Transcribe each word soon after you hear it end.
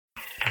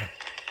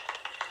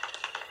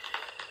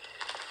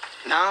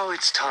Now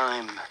it's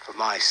time for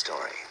my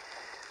story.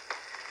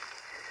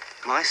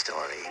 My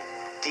story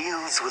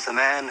deals with a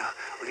man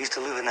who used to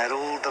live in that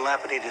old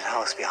dilapidated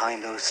house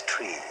behind those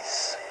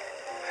trees.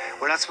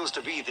 We're not supposed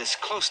to be this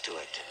close to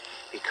it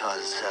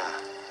because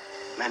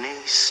many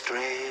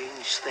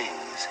strange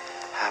things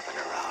happen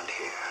around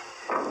here.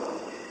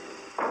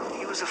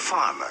 He was a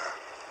farmer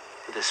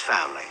with his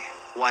family,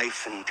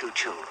 wife and 2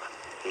 children.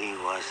 He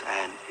was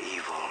an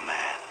evil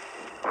man.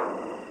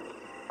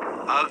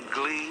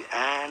 Ugly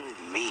and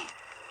mean.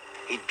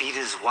 He'd beat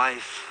his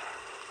wife.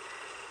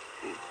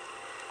 He'd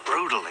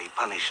brutally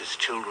punish his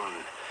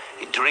children.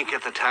 He'd drink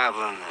at the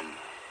tavern and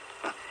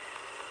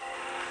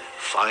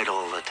fight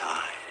all the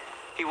time.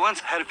 He once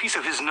had a piece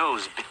of his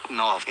nose bitten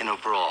off in a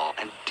brawl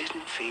and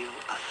didn't feel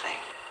a thing.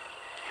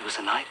 It was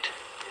a night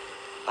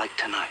like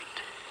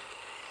tonight.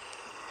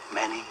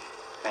 Many,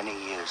 many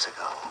years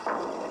ago.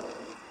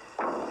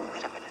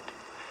 Wait a minute.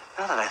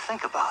 Now that I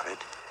think about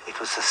it, it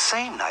was the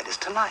same night as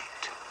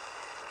tonight.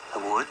 The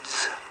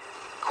woods,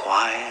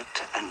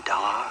 quiet and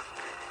dark.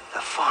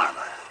 The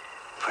farmer,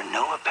 for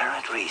no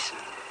apparent reason,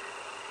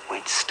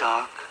 went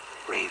stark,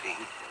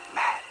 raving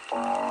mad.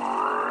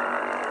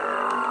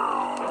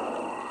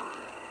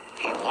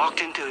 He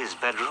walked into his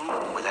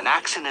bedroom with an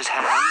axe in his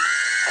hand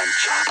and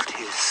chopped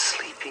his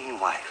sleeping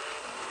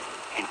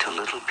wife into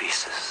little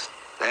pieces.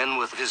 Then,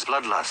 with his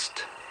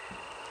bloodlust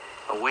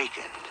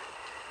awakened,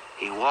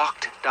 he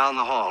walked down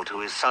the hall to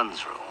his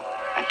son's room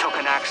and took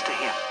an axe to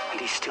him, and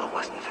he still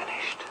wasn't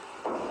finished.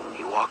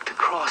 He walked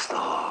across the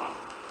hall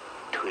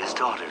to his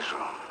daughter's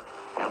room,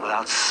 and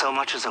without so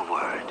much as a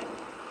word,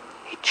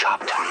 he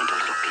chopped her into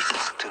little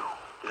pieces too.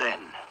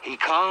 Then he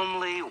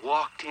calmly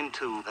walked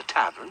into the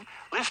tavern,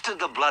 lifted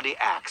the bloody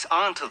axe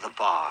onto the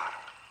bar,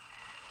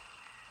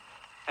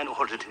 and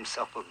ordered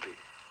himself a beer.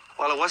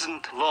 Well, it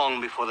wasn't long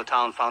before the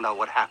town found out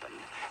what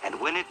happened, and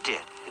when it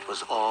did, it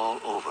was all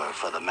over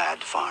for the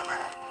mad farmer,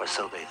 or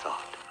so they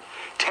thought.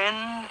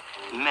 10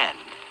 men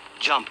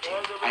jumped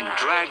him and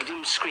dragged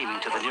him screaming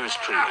to the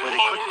nearest tree, where they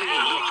quickly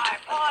looped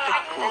a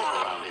thick rope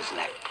around his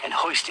neck and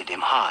hoisted him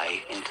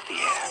high into the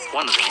air.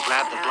 One of them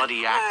grabbed the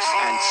bloody axe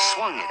and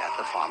swung it at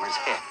the farmer's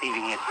head,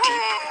 leaving a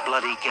deep,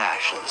 bloody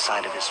gash in the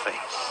side of his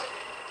face.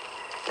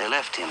 They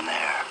left him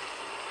there,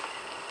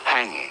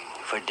 hanging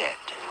for dead.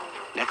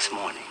 Next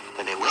morning,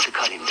 when they went to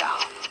cut him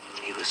down,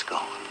 he was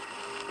gone.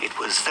 It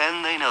was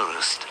then they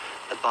noticed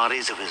the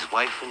bodies of his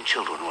wife and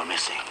children were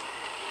missing,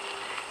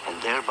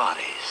 and their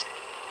bodies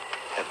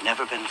have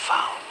never been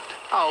found.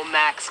 Oh,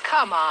 Max,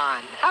 come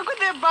on. How could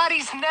their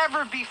bodies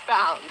never be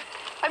found?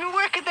 I mean,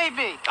 where could they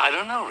be? I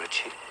don't know,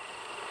 Richie.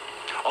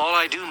 All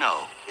I do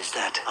know is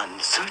that on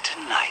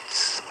certain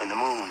nights, when the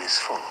moon is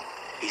full,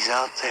 he's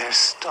out there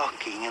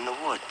stalking in the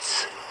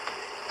woods,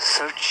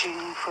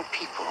 searching for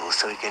people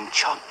so he can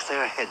chop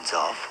their heads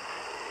off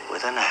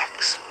with an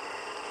axe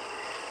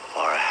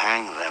or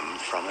hang them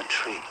from a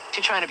tree.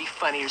 You trying to be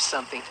funny or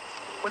something?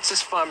 What's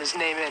this farmer's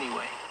name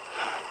anyway?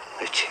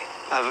 Richie,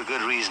 I have a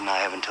good reason I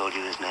haven't told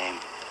you his name.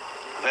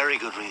 A very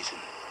good reason.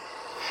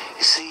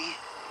 You see,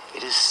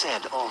 it is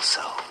said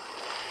also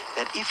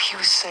that if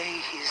you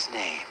say his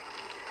name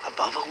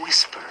above a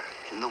whisper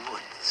in the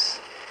woods,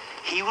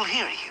 he will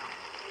hear you,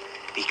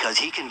 because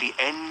he can be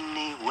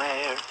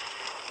anywhere,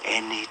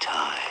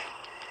 anytime.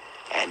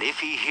 And if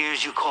he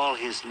hears you call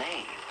his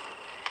name,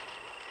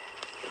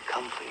 he'll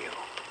come for you.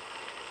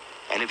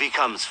 And if he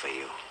comes for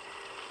you,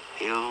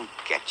 he'll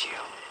get you.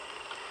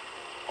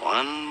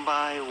 One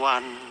by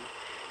one,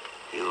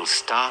 you'll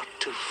start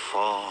to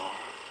fall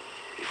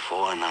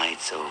before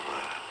night's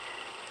over.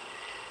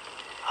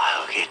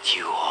 I'll get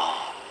you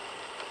all.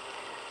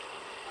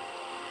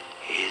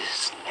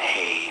 His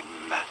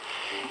name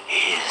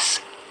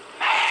is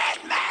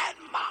Madman.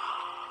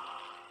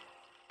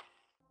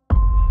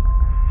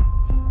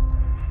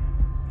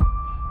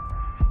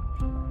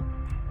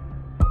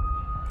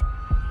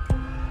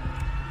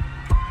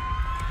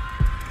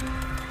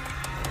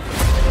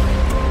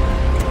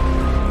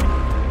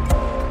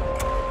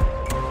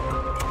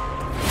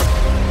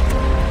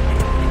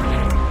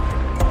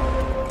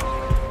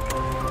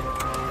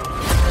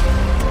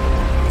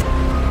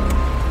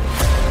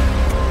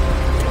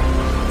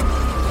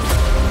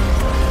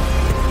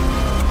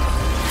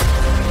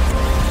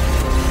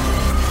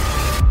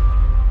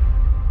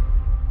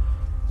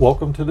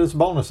 Welcome to this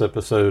bonus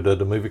episode of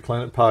the Movie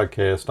Clinic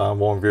Podcast. I'm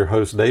one of your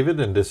hosts, David,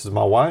 and this is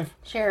my wife,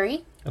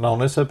 Sherry. And on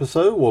this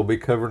episode, we'll be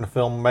covering the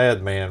film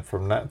Madman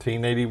from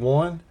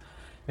 1981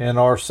 and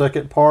our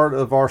second part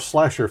of our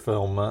slasher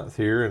film month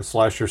here in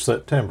Slasher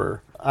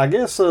September. I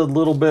guess a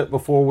little bit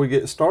before we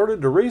get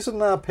started, the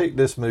reason I picked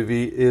this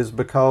movie is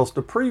because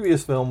the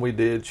previous film we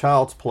did,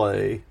 Child's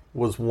Play,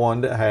 was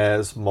one that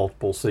has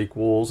multiple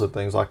sequels and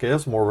things like that.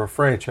 It's more of a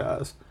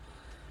franchise.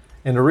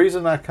 And the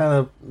reason I kind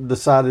of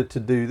decided to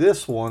do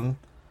this one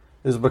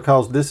is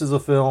because this is a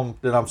film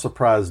that I'm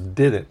surprised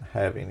didn't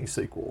have any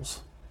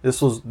sequels.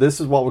 This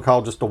is what we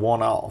call just a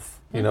one-off,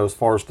 as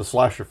far as the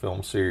slasher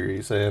film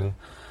series. And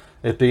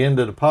at the end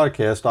of the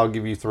podcast, I'll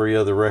give you 3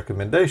 other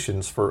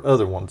recommendations for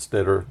other ones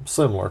that are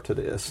similar to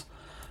this.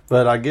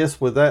 But I guess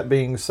with that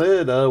being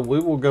said, we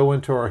will go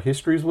into our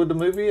histories with the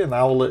movie, and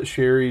I will let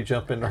Sherry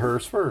jump into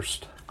hers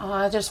first.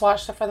 I just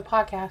watched it for the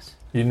podcast.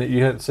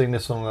 You hadn't seen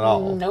this one at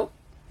all? Nope.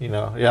 You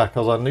know, yeah,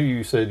 because I knew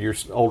you said your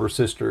older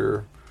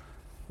sister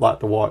liked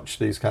to watch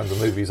these kinds of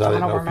movies. I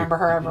didn't don't know remember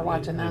her ever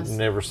watching this.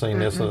 Never seen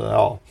this at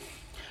all.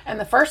 And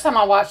the first time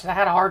I watched it, I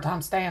had a hard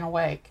time staying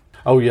awake.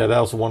 Oh, yeah, that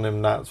was one of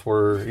them nights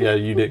where, yeah,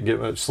 you didn't get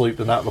much sleep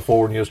the night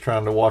before and you was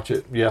trying to watch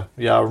it. Yeah,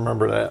 I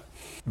remember that.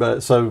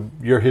 But so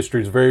your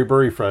history is very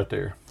brief right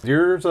there.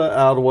 Yours out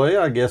of the way,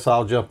 I guess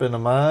I'll jump into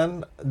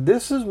mine.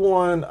 This is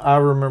one I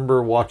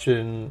remember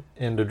watching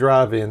in the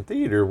drive-in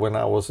theater when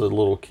I was a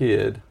little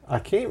kid. I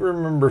can't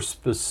remember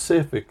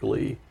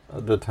specifically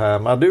the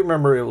time. I do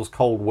remember it was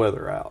cold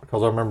weather out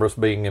because I remember us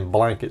being in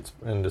blankets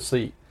in the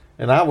seat.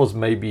 And I was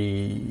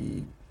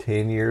maybe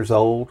 10 years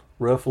old,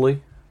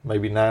 roughly.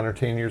 Maybe 9 or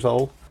 10 years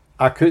old.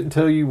 I couldn't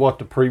tell you what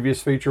the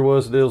previous feature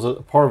was. It was a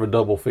part of a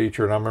double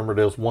feature, and I remember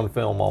there was one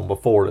film on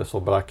before this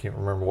one, but I can't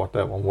remember what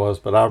that one was.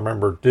 But I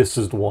remember this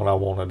is the one I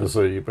wanted to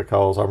see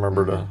because I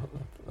remember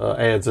the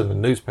ads in the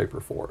newspaper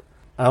for it.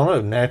 I don't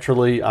know.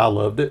 Naturally, I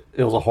loved it.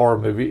 It was a horror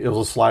movie. It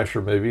was a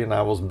slasher movie, and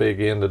I was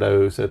big into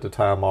those at the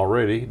time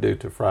already due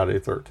to Friday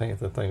the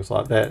 13th and things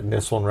like that. And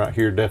this one right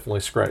here definitely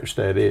scratched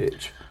that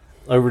itch.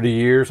 Over the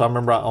years, I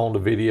remember I owned a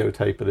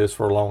videotape of this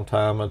for a long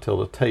time until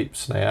the tape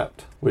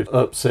snapped, which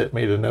upset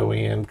me to no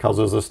end because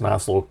it was this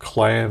nice little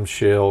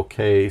clamshell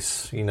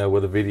case, you know,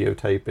 with a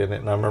videotape in it.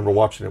 And I remember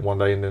watching it one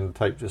day and then the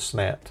tape just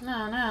snapped.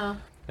 No.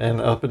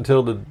 And up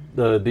until the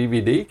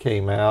DVD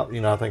came out, you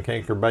know, I think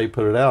Anchor Bay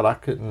put it out, I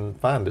couldn't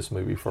find this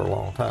movie for a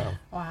long time.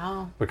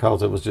 Wow.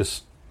 Because it was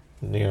just,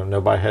 you know,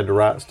 nobody had the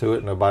rights to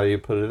it, nobody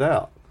had put it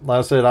out. Like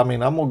I said, I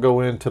mean, I'm going to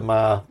go into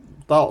my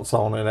thoughts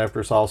on it after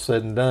it's all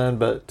said and done,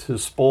 but to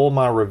spoil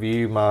my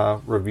review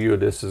of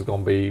this is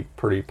going to be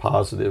pretty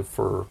positive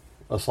for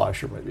a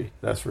slasher movie,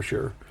 that's for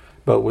sure.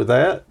 But with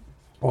that,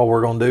 what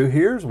we're going to do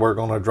here is we're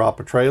going to drop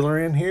a trailer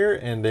in here,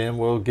 and then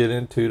we'll get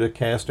into the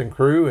cast and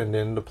crew and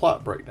then the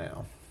plot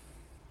breakdown.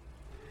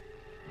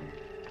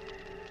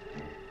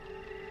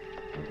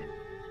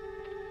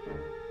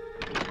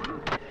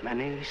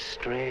 Many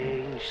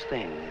strange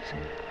things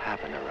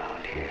happen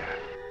around here.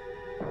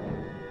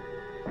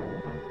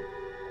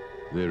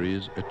 There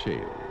is a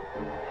tale.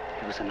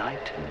 It was a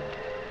night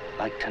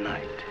like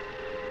tonight,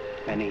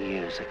 many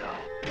years ago.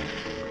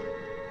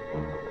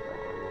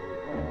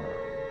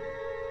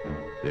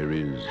 There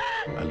is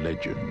a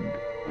legend.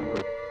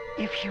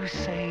 If you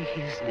say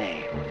his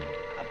name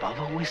above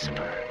a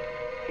whisper,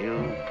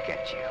 he'll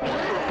get you.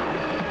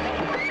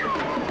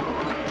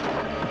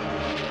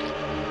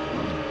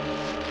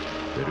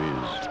 There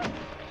is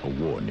a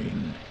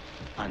warning.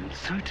 On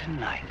certain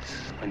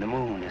nights, when the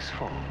moon is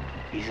full,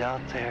 he's out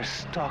there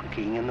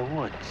stalking in the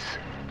woods.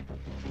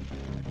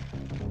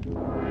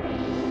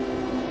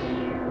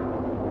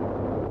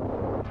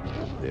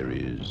 There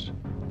is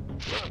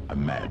a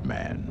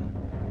madman.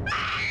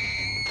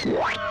 His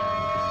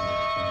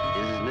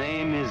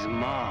name is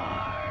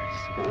Mars.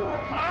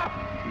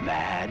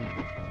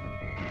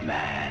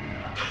 Madman.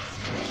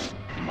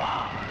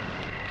 Mars.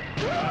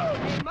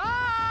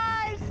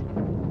 Mars!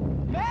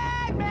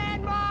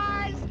 Madman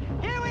Mars!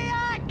 Here we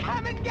are!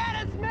 Come and get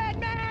us,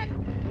 Madman!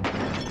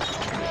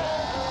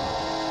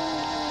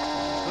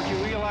 Don't you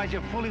realize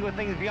you're fooling with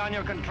things beyond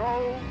your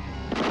control?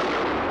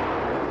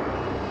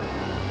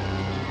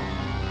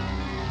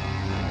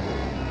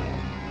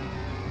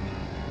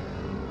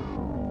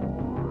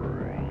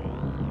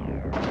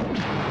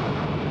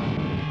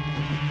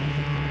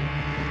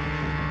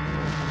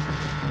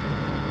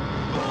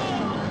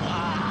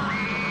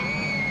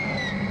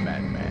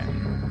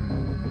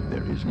 Madman.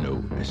 There is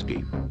no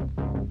escape.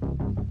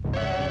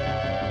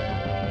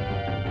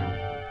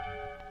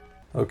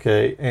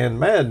 Okay, and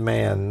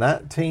Madman,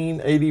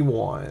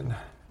 1981.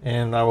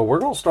 And we're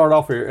going to start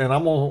off here, and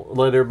I'm going to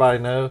let everybody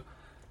know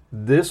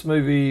this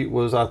movie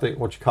was, I think,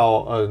 what you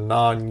call a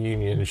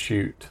non-union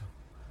shoot.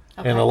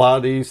 Okay. And a lot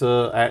of these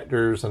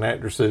actors and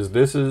actresses,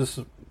 this is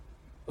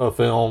a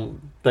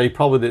film, they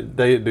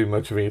didn't do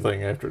much of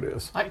anything after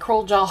this. Like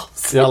Cruel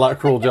Jaws. Yeah, like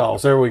Cruel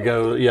Jaws. There we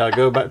go. Yeah,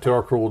 go back to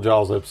our Cruel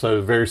Jaws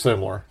episode. Very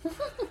similar.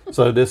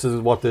 So this is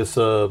what this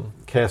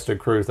cast and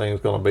crew thing is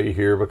going to be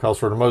here, because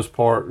for the most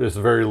part, it's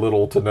very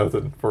little to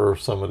nothing for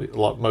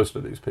most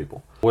of these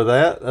people. With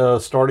that,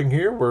 starting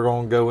here, we're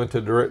going to go into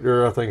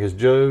director. I think is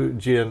Joe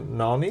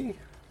Giannoni.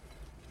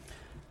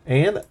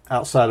 And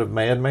outside of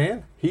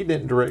Madman, he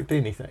didn't direct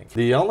anything.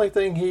 The only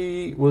thing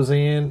he was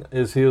in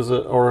is he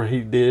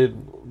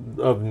did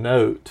of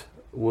note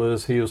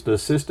was he was the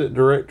assistant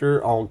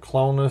director on the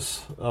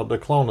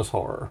Clonus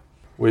Horror,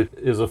 which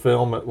is a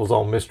film that was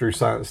on Mystery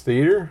Science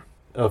Theater.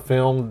 A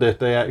film that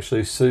they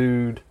actually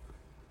sued,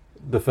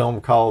 the film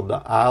called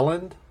The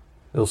Island.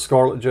 It was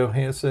Scarlett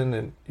Johansson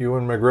and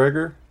Ewan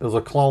McGregor. It was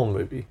a clone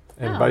movie.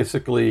 And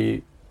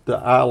basically, The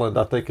Island,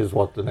 I think is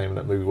what the name of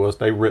that movie was.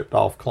 They ripped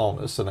off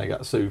Clonus and they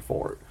got sued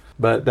for it.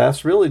 But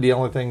that's really the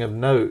only thing of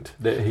note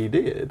that he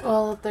did.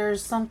 Well,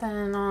 there's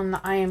something on the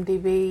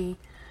IMDb.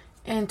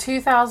 In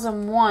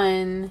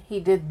 2001, he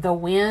did The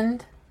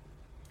Wind.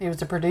 He was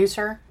a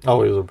producer.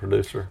 Oh, he was a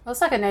producer.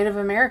 Looks like a Native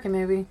American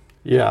movie.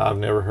 Yeah, I've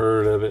never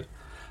heard of it.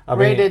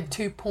 Rated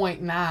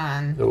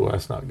 2.9. Oh,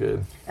 that's not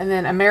good. And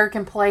then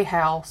American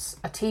Playhouse,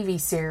 a TV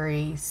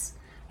series.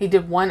 He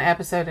did one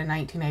episode in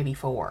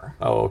 1984.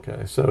 Oh,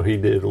 okay. So he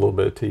did a little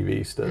bit of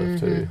TV stuff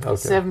too. Okay.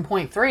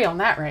 7.3 on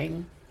that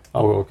rating.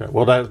 Oh, okay.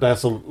 Well,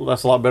 that's a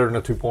lot better than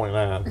a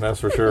 2.9.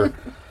 That's for sure.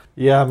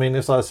 Yeah, I mean,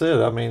 as I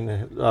said, I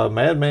mean,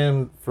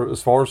 Madman,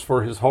 as far as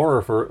for his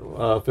horror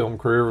film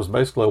career, was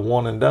basically a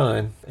one and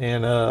done.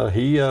 And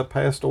he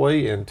passed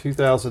away in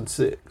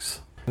 2006.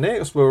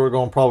 Next, we're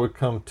going to probably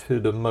come to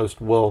the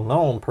most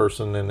well-known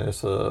person in this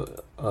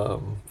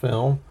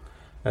film.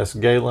 That's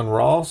Galen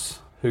Ross,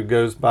 who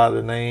goes by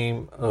the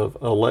name of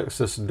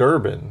Alexis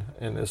Durbin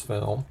in this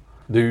film.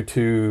 Due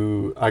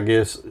to, I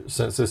guess,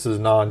 since this is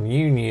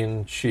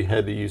non-union, she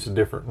had to use a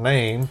different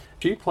name.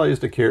 She plays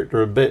the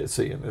character of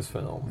Betsy in this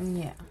film.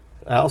 Yeah.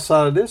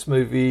 Outside of this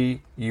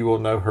movie, you will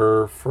know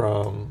her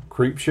from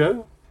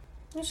Creepshow.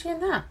 Who's she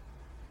in that?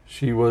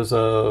 She was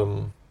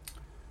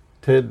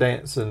Ted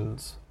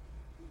Danson's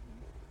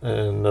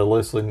and the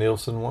Leslie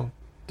Nielsen one.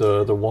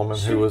 The woman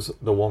who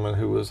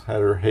was had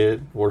her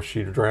head where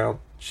she drowned.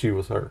 She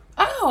was her.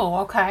 Oh,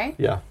 okay.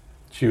 Yeah,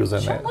 she was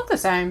in She that. don't look the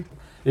same.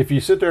 If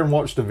you sit there and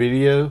watch the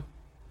video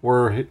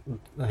where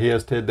he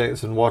has Ted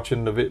Danson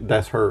watching the video,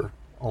 that's her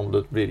on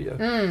the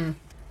video.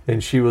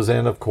 And she was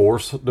in, of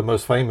course, the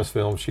most famous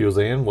film she was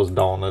in was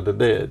Dawn of the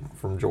Dead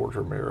from George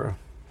Romero.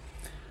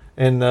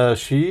 And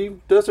she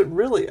doesn't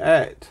really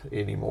act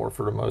anymore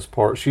for the most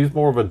part. She's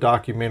more of a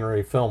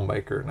documentary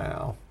filmmaker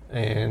now.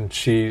 And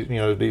she,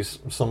 these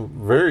some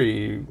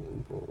very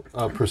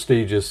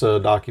prestigious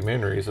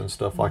documentaries and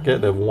stuff like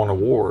that have won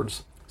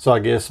awards. So I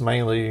guess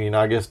mainly,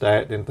 the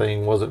acting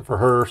thing wasn't for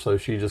her, so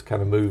she just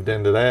kind of moved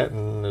into that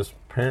and has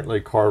apparently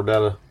carved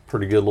out a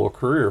pretty good little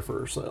career for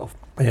herself.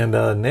 And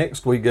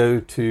next we go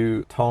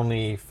to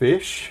Tony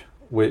Fish,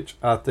 which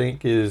I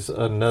think is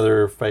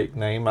another fake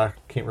name. I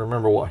can't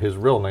remember what his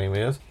real name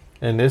is.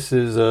 And this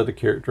is the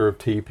character of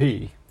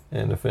TP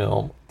in the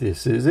film.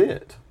 This is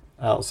it.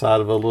 Outside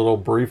of a little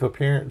brief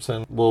appearance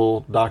and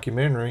little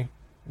documentary,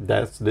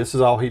 this is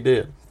all he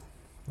did.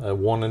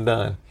 One and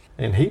done.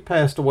 And he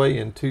passed away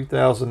in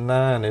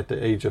 2009 at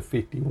the age of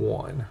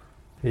 51.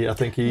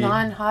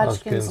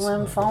 Non-Hodgkin's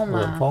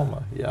lymphoma.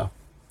 Lymphoma, yeah.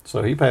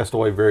 So he passed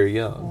away very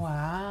young.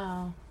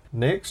 Wow.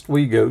 Next,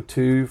 we go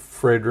to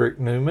Frederick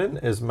Newman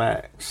as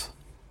Max.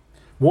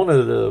 One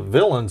of the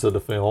villains of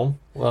the film,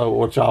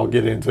 which I'll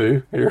get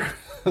into here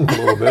in a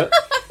little bit.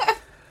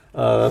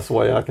 That's the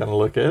way I kind of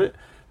look at it.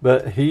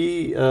 But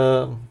he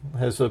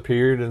has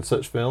appeared in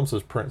such films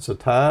as Prince of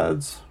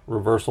Tides,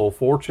 Reversal of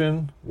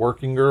Fortune,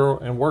 Working Girl,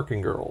 and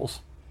Working Girls.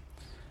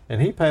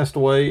 And he passed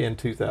away in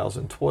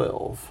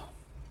 2012.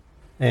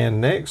 And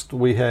next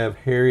we have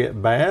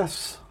Harriet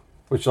Bass,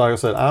 which, like I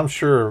said, I'm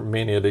sure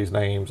many of these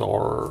names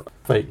are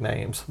fake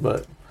names,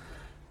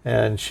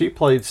 and she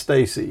played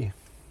Stacy.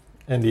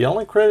 And the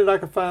only credit I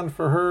could find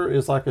for her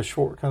is like a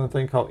short kind of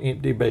thing called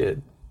Empty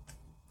Bed.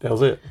 That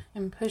was it.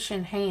 And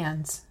Pushing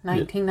Hands,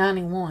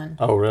 1991.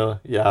 Oh, really?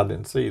 Yeah, I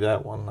didn't see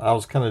that one. I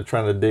was kind of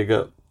trying to dig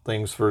up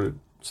things for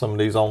some of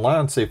these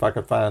online, see if I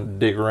could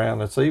dig around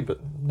and see, but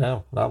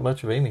no, not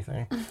much of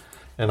anything.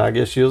 And I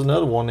guess she was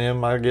another one of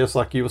them, I guess,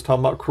 like you was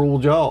talking about Cruel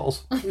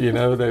Jaws. They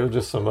were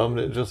just some of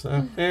them that just,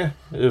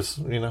 it's,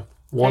 one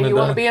Hey, and you want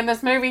done. to be in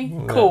this movie?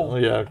 Cool.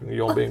 Yeah,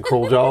 you want to be in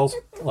Cruel Jaws?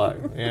 Like,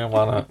 yeah,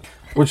 why not?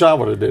 Which I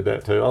would have did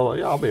that too. I was like,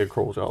 yeah, I'll be in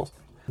Cruel Jaws.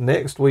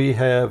 Next, we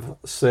have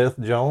Seth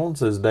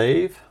Jones as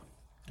Dave,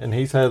 and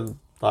he's had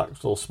like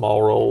little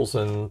small roles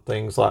in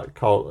things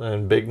like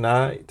in Big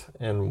Night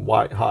and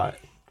White Hot.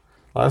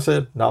 Like I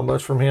said, not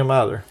much from him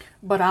either.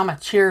 But I'm a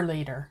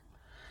Cheerleader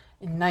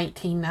in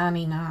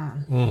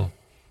 1999.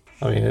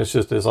 I mean, it's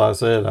just as I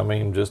said. I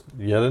mean, just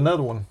yet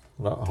another one.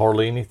 Not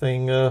hardly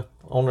anything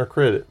on their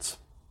credits.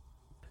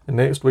 And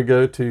next we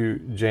go to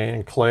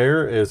Jan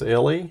Claire as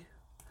Ellie.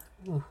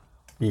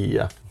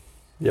 Yeah,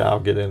 I'll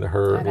get into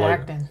her Good later.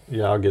 acting.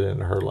 Yeah, I'll get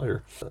into her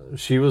later.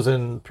 She was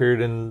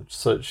appeared in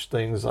such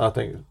things, I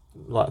think,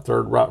 like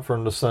Third Rock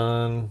from the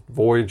Sun,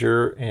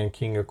 Voyager, and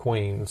King of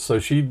Queens. So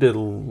she did a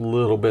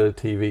little bit of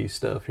TV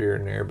stuff here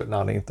and there, but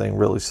not anything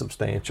really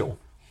substantial.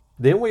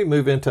 Then we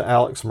move into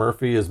Alex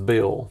Murphy as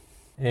Bill.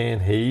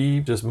 And he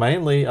just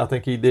mainly, I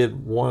think he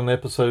did one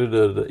episode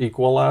of The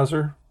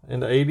Equalizer in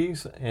the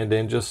 80s, and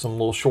then just some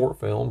little short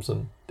films,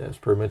 and that's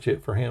pretty much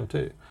it for him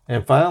too.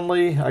 And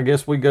finally, I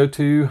guess we go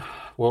to,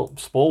 well,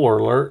 spoiler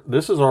alert,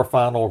 this is our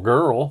final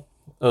girl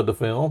of the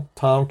film,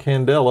 Tom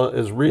Candela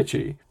as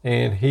Richie.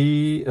 And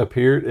he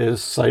appeared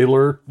as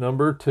Sailor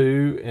Number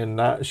 2 in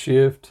Night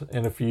Shift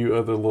and a few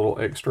other little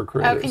extra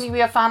credits. How can you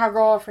be a final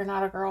girl if you're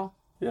not a girl?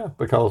 Yeah,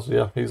 because,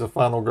 he's a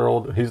final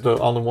girl. He's the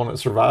only one that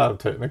survived,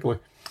 technically.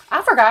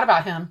 I forgot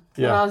about him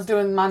when Yeah. I was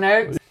doing my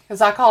notes,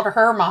 because I called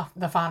her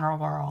the final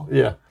girl.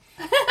 Yeah.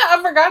 I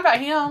forgot about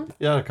him.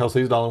 Yeah, because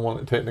he's the only one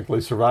that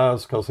technically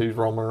survives, because he's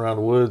roaming around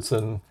the woods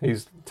and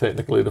he's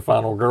technically the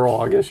final girl,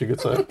 I guess you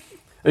could say.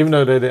 Even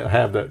though they didn't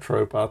have that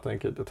trope, I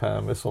think, at the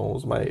time this one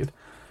was made.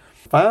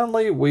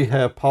 Finally, we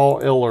have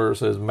Paul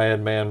Ehlers as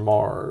Madman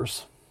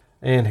Mars.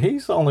 And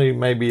he's only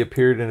maybe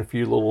appeared in a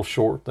few little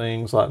short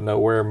things like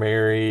Nowhere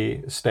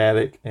Mary,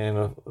 Static,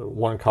 and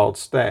one called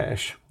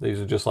Stash.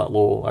 These are just like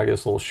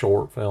little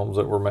short films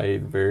that were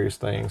made, various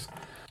things.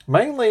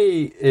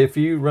 Mainly, if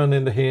you run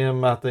into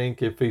him, I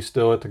think if he's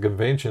still at the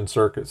convention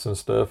circuits and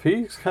stuff,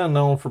 he's kind of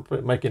known for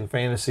making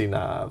fantasy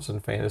knives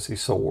and fantasy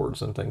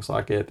swords and things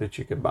like that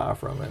you can buy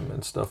from him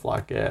and stuff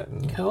like that.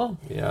 And, Cool.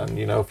 Yeah, and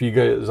if you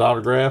get his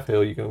autograph,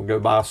 hell, you can go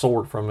buy a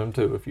sword from him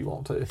too if you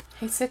want to.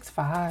 He's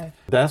 6'5".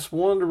 That's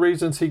one of the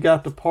reasons he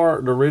got the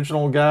part. The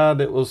original guy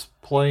that was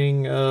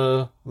playing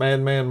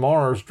Madman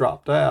Mars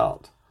dropped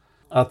out.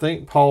 I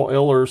think Paul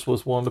Ehlers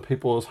was one of the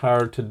people who was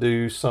hired to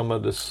do some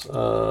of this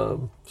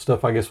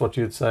stuff, I guess what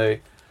you'd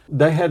say.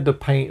 They had to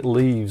paint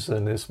leaves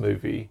in this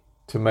movie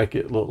to make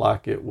it look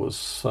like it was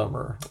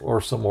summer or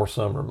some more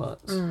summer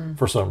months.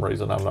 For some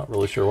reason. I'm not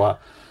really sure why.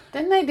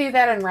 Didn't they do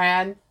that in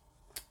Rad?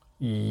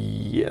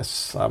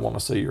 Yes, I want to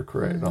say you're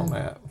correct on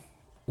that.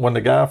 When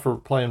the guy for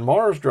playing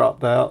Mars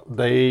dropped out,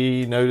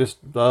 they noticed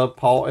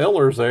Paul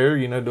Ehlers there,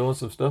 doing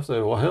some stuff. They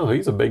said, well, hell,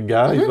 he's a big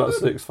guy. He's about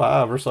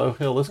 6'5" or so.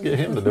 Hell, let's get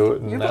him to do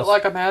it. And you look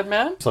like a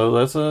madman. So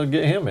let's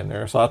get him in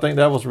there. So I think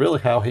that was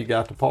really how he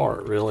got the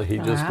part, really. He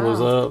just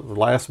was a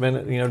last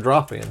minute,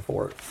 drop in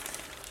for it.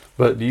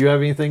 But do you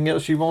have anything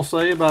else you want to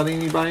say about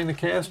anybody in the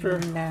cast?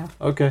 No.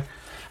 Okay.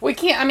 We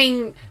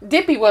can't,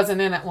 Dippy wasn't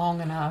in it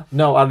long enough.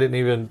 No, I didn't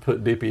even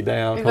put Dippy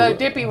down. Though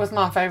Dippy was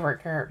my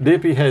favorite character.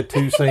 Dippy had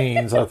 2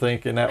 scenes, I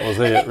think, and that was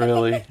it,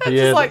 really. I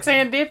just like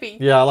saying Dippy.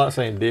 Yeah, I like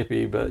saying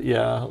Dippy, but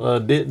yeah,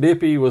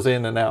 Dippy was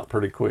in and out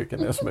pretty quick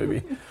in this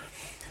movie.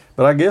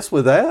 But I guess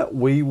with that,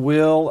 we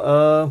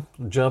will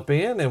jump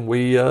in and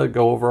we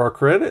go over our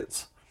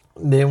credits.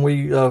 Then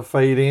we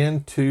fade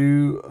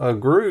into a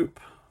group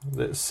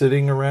that's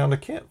sitting around a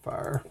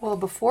campfire. Well,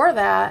 before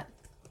that,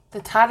 the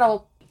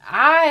title,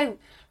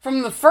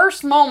 from the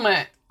first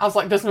moment, I was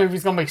like, this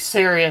movie's going to be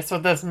serious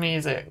with this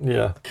music.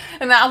 Yeah.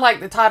 And I like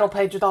the title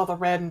page with all the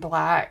red and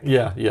black.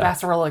 Yeah.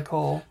 That's really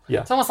cool.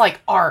 Yeah. It's almost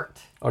like art.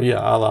 Oh, yeah,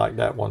 I like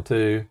that one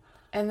too.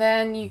 And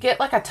then you get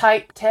like a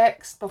typed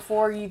text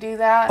before you do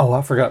that. Oh,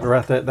 I forgot to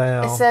write that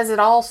down. It says it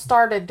all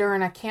started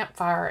during a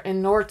campfire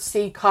in North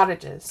Sea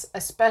Cottages,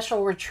 a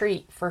special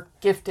retreat for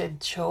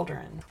gifted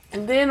children.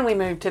 And then we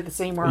move to the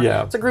scene where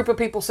it's a group of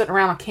people sitting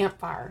around a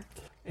campfire.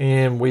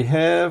 And we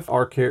have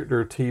our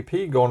character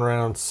TP going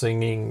around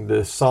singing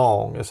this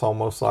song. It's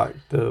almost like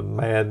the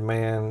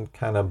Madman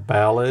kind of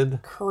ballad.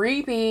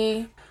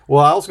 Creepy.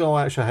 Well, I was going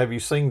to actually have you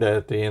sing that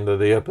at the end of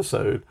the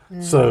episode.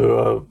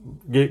 So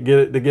get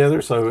it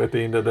together so at the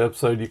end of the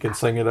episode you can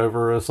sing it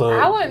over us.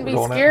 I wouldn't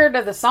be scared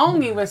of the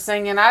song he was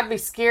singing. I'd be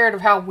scared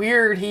of how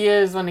weird he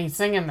is when he's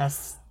singing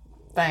this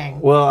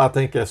thing. Well, I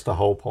think that's the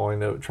whole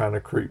point of trying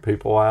to creep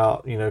people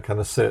out, kind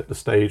of set the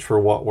stage for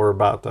what we're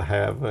about to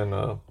have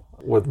and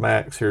with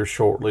Max here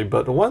shortly.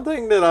 But the one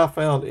thing that I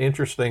found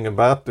interesting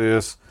about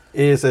this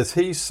is as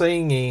he's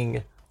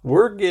singing,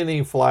 we're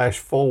getting flash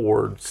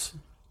forwards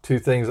to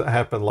things that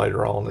happen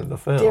later on in the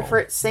film.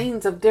 Different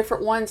scenes of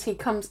different ones. He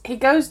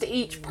goes to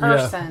each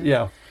person.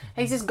 Yeah.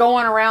 He's just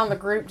going around the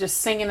group just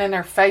singing in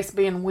their face,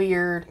 being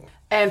weird.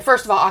 And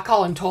first of all, I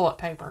call him toilet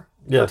paper.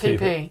 Yeah,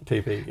 TP.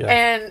 TP, yeah.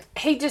 And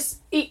he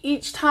just,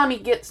 each time he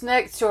gets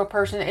next to a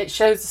person, it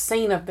shows a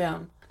scene of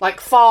them. Like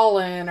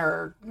falling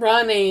or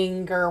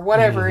running or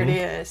whatever it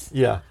is.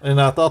 Yeah, and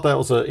I thought that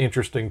was an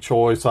interesting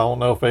choice. I don't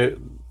know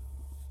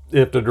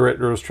if the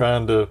director was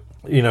trying to,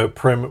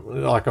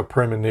 like a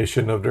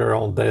premonition of their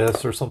own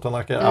deaths or something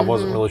like that. I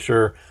wasn't really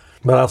sure.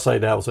 But I'll say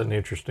that was an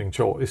interesting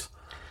choice.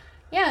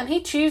 Yeah, and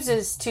he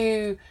chooses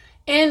to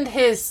end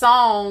his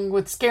song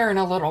with scaring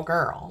a little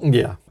girl.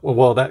 Yeah,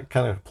 well, that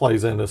kind of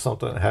plays into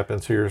something that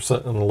happens here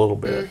in a little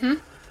bit.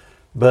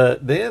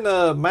 But then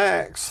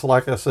Max,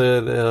 like I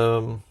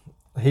said,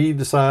 he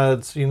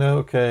decides,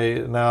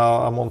 okay,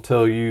 now I'm going to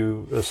tell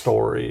you a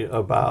story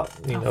about,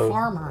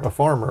 a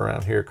farmer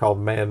around here called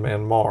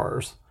Madman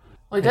Mars.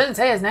 Well, he doesn't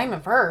say his name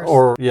at first.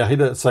 Or, yeah, he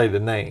doesn't say the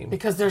name.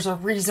 Because there's a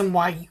reason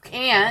why you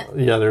can't.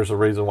 Yeah, there's a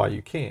reason why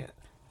you can't.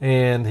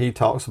 And he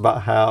talks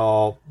about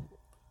how,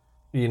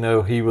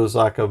 he was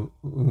like a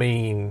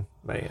mean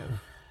man.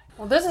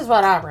 Well, this is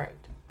what I wrote.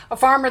 A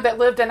farmer that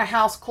lived in a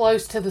house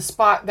close to the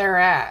spot they're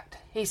at.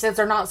 He says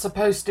they're not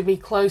supposed to be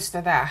close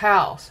to that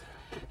house.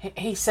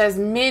 He says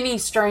many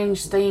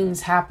strange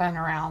things happen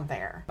around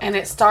there. And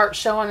it starts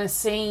showing a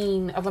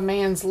scene of a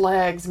man's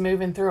legs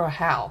moving through a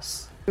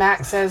house.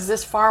 Max says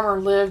this farmer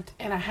lived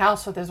in a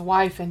house with his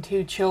wife and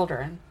 2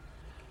 children.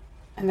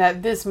 And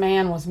that this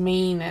man was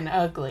mean and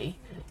ugly.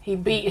 He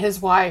beat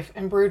his wife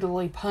and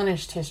brutally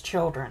punished his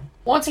children.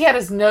 Once he had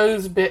his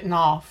nose bitten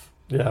off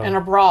in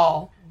a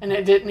brawl, and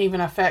it didn't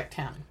even affect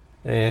him.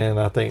 And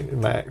I think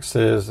Max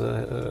says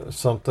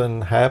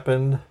something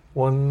happened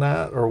one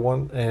night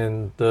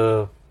and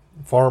the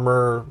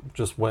farmer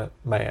just went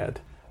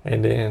mad.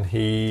 And then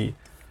he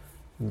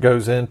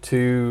goes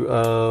into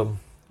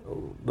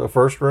the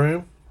first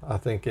room, I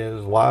think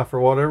his wife or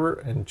whatever,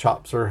 and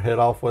chops her head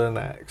off with an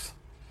axe.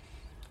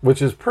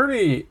 which is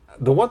pretty.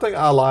 The one thing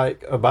I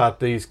like about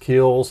these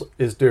kills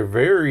is they're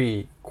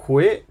very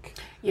quick,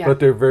 but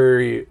they're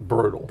very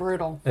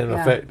brutal and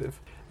effective.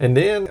 And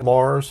then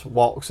Mars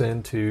walks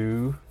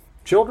into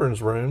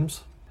children's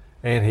rooms,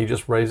 and he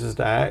just raises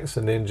the axe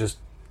and then just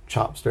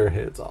chops their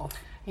heads off.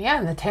 Yeah,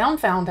 and the town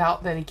found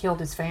out that he killed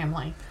his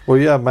family. Well,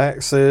 yeah,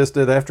 Max says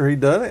that after he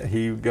done it,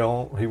 he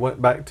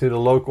went back to the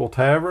local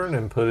tavern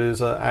and put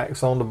his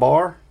axe on the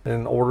bar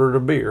and ordered a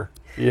beer,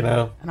 you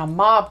know. And a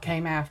mob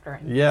came after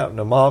him. Yeah, and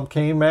the mob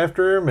came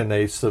after him, and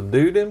they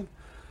subdued him,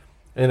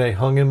 and they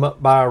hung him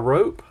up by a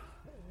rope,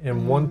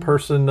 and one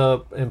person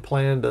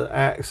implanted an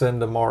axe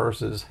into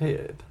Mars's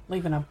head.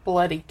 Leaving a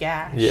bloody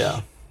gash.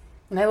 Yeah.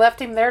 And they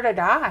left him there to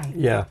die.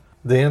 Yeah.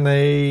 Then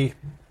they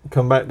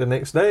come back the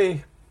next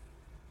day,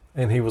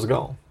 and he was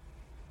gone.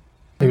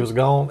 He was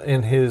gone,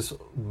 and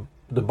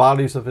the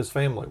bodies of his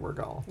family were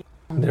gone.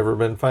 Never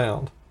been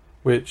found.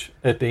 Which,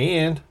 at the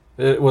end,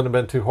 it wouldn't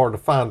have been too hard to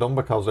find them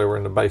because they were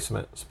in the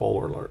basement.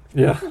 Spoiler alert.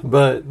 Yeah.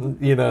 But,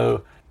 you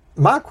know,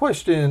 my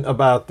question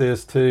about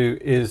this, too,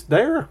 is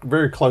they're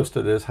very close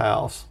to this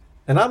house.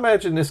 And I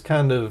imagine this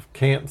kind of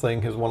camp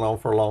thing has went on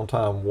for a long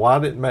time. Why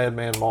didn't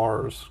Madman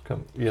Mars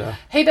come? Yeah.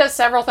 He does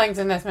several things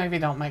in this movie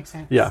don't make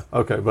sense. Yeah,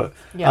 okay, but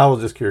I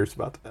was just curious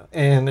about that.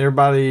 And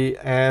everybody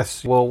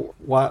asks, well,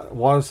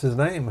 what is his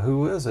name?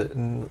 Who is it?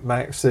 And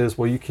Max says,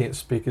 well, you can't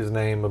speak his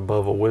name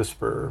above a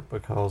whisper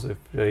because if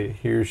he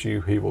hears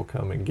you, he will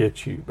come and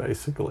get you,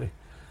 basically.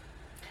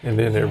 And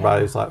then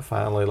everybody's like,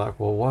 finally, like,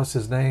 well, what's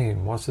his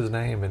name? What's his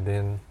name? And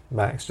then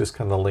Max just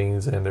kind of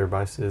leans in.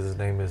 Everybody says his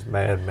name is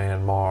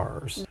Madman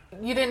Mars.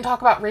 You didn't talk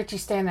about Richie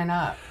standing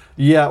up.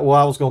 Yeah, well,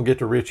 I was going to get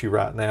to Richie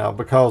right now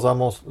because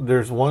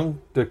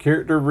the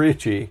character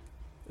Richie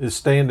is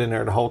standing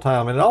there the whole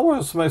time. And it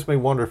always makes me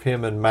wonder if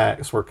him and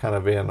Max were kind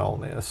of in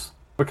on this.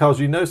 Because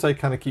you notice they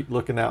kind of keep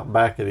looking out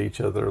back at each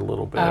other a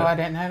little bit. Oh, I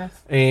didn't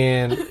notice.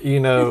 And, you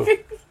know,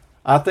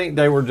 I think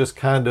they were just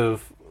kind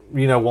of,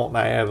 you know, wanting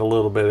to add a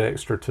little bit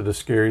extra to the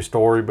scary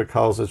story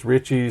because as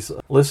Richie's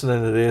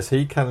listening to this,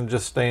 he kind of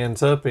just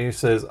stands up and he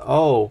says,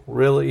 oh,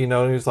 really? You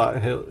know, and he's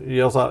like, he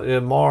yells out,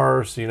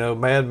 Mars, you know,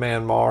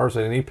 Madman Mars,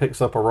 and he picks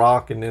up a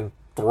rock and then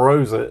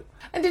throws it.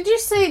 And did you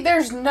see,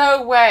 there's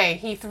no way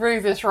he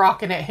threw this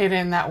rock and it hit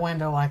in that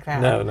window like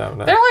that. No. They're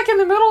like in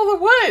the middle of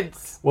the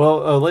woods.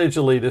 Well,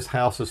 allegedly this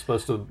house is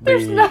supposed to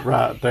be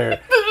right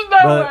there. There's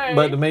no way.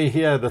 But to me,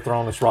 he had to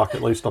throw this rock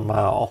at least a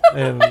mile.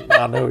 And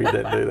I know he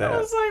didn't do that. I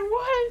was like,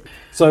 what?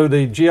 So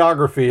the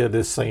geography of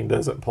this scene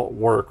doesn't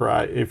work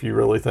right if you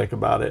really think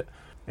about it.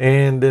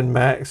 And then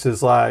Max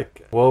is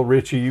like, well,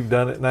 Richie, you've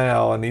done it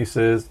now. And he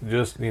says,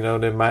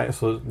 then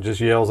Max just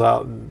yells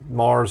out,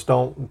 Mars,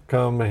 don't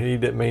come. He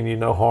didn't mean you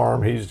no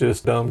harm. He's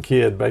just a dumb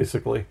kid,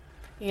 basically.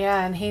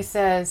 Yeah, and he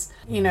says,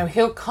 you know,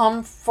 he'll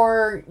come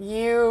for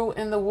you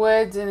in the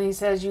woods. And he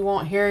says, you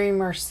won't hear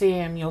him or see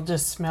him. You'll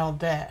just smell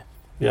death.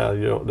 Yeah,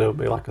 there'll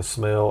be like a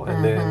smell.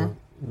 And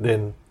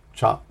then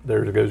chop,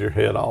 there goes your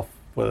head off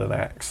with an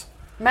axe.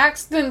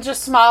 Max then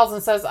just smiles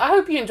and says, I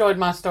hope you enjoyed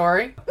my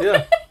story.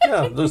 Yeah,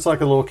 just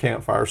like a little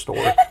campfire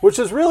story, which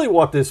is really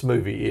what this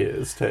movie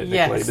is,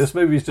 technically. Yes. This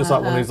movie is just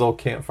like one of these little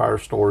campfire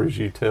stories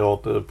you tell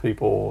to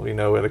people, you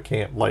know, at a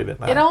camp late at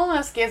night. It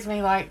almost gives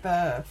me like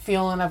the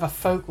feeling of a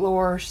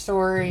folklore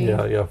story.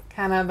 Yeah.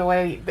 Kind of the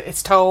way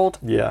it's told.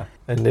 Yeah.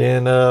 And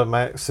then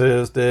Max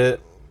says that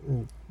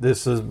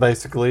this is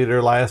basically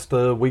their last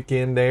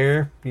weekend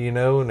there, you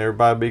know, and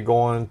everybody be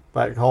going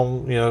back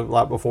home, you know,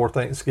 like before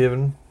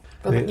Thanksgiving.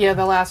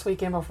 The last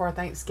weekend before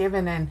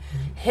Thanksgiving and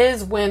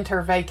his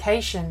winter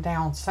vacation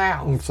down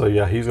south. So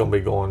yeah, he's gonna be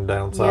going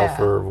down south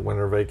for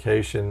winter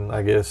vacation.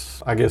 I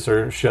guess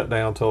they're shut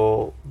down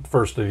till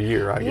first of the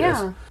year. I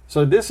guess.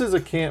 So this is a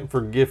camp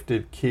for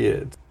gifted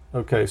kids.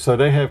 Okay, so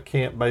they have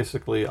camp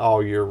basically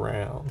all year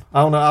round.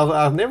 I don't know.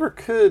 I never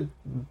could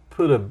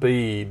put a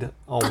bead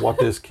on what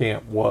this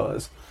camp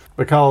was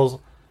because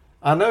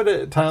I know that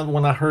at times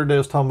when I heard they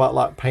was talking about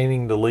like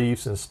painting the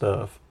leaves and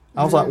stuff.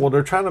 I was like, well,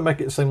 they're trying to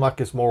make it seem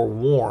like it's more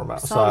warm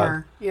outside.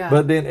 Summer, yeah.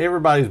 But then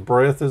everybody's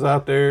breath is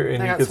out there,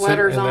 and they you got could see,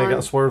 sweaters and on. they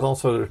got sweaters on,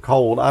 so they're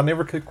cold. I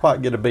never could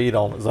quite get a bead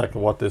on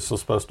exactly what this was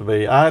supposed to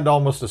be. I had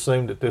almost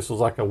assumed that this was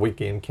like a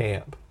weekend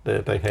camp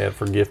that they had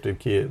for gifted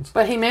kids.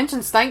 But he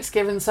mentions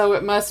Thanksgiving, so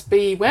it must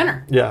be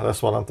winter. Yeah,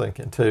 that's what I'm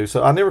thinking too.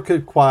 So I never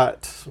could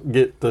quite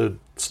get the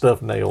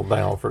stuff nailed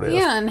down for this.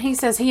 Yeah, and he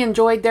says he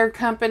enjoyed their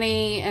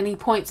company, and he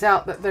points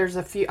out that there's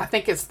a few, I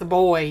think it's the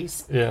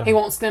boys. Yeah. He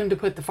wants them to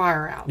put the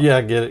fire out.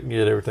 Yeah, get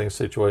everything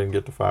situated and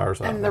get the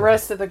fires out. And the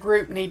rest of the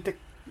group need to,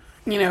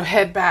 you know,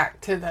 head back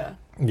to the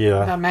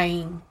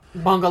main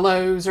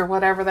bungalows or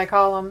whatever they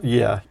call them.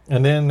 Yeah,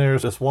 and then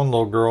there's this one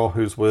little girl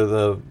who's with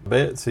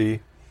Betsy,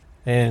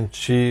 and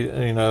she,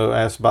 you know,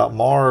 asks about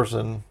Mars,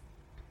 and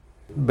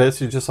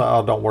Betsy's just like,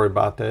 oh, don't worry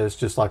about that. It's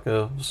just like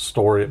a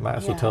story that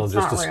Max will tell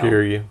just to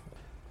scare you.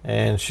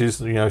 And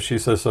she's, you know, she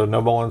says, so no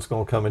one's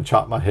going to come and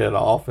chop my head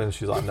off. And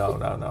she's like, no,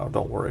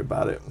 don't worry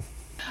about it.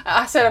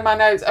 I said in my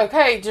notes,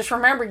 okay, just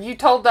remember you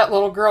told that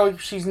little girl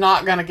she's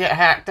not going to get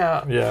hacked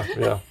up.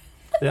 Yeah.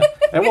 Yeah.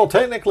 And well,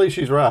 technically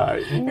she's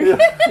right.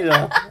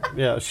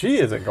 Yeah, she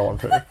isn't going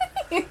to.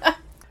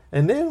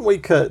 And then we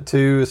cut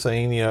to a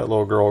scene, that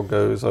little girl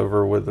goes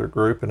over with her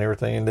group and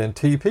everything. And then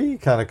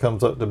TP kind of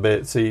comes up to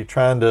Betsy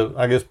trying to,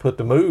 I guess, put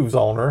the moves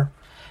on her.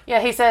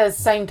 Yeah, he says,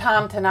 same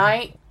time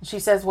tonight. She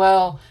says,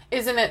 well,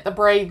 isn't it the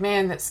brave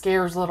man that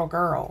scares little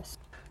girls?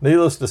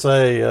 Needless to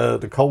say,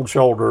 the cold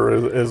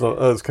shoulder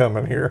is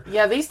coming here.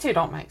 Yeah, these two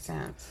don't make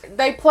sense.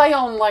 They play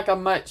on like a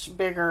much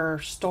bigger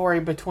story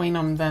between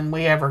them than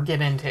we ever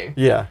get into.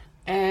 Yeah.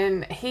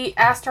 And he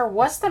asked her,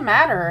 what's the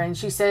matter? And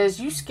she says,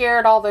 you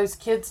scared all those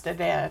kids to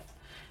death.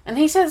 And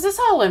he says, it's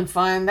all in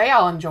fun. They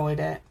all enjoyed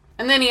it.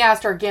 And then he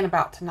asked her again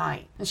about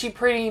tonight. And she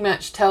pretty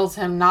much tells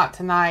him not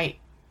tonight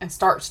and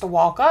starts to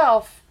walk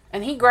off.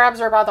 And he grabs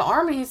her by the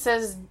arm and he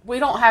says, we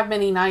don't have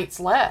many nights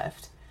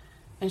left.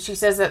 And she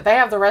says that they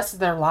have the rest of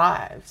their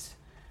lives.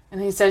 And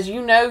he says,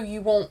 you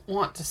won't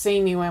want to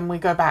see me when we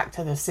go back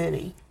to the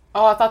city.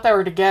 Oh, I thought they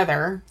were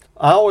together.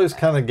 I always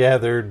kind of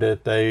gathered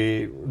that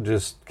they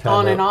just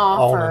kind of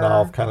on and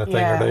off kind of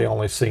thing, or they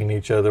only seen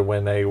each other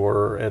when they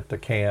were at the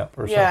camp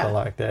or something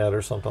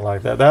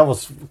like that. That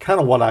was kind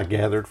of what I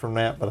gathered from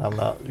that, but I'm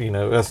not,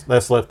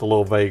 that's left a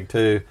little vague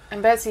too.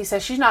 And Betsy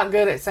says she's not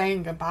good at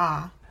saying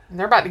goodbye. And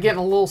they're about to get in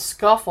a little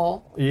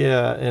scuffle.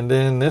 Yeah, and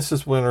then this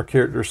is when her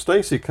character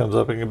Stacy comes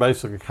up and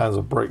basically kind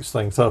of breaks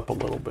things up a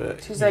little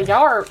bit. She said,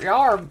 y'all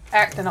are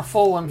acting a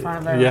fool in front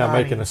of everybody. Yeah,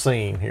 making a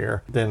scene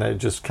here. Then it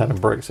just kind of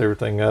breaks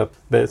everything up.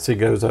 Betsy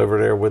goes over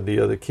there with the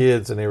other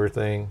kids and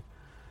everything.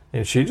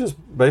 And she just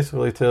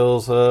basically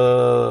tells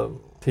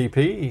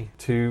TP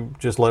to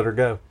just let her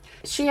go.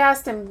 She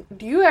asked him,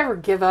 do you ever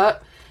give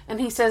up? And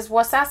he says,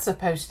 what's that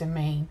supposed to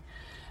mean?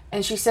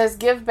 And she says,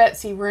 give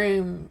Betsy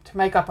room to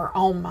make up her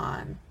own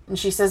mind. And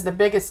she says the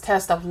biggest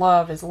test of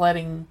love is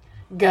letting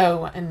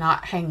go and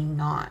not hanging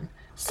on.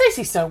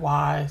 Stacy's so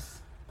wise.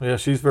 Yeah,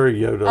 she's very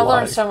Yoda-like. I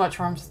learned so much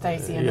from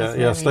Stacy in this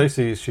movie. Yeah,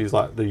 Stacy, she's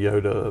like the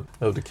Yoda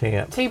of the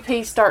camp.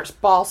 TP starts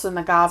bossing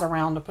the guys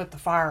around to put the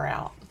fire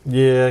out.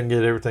 Yeah, and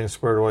get everything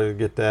squared away to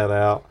get that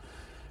out.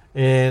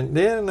 And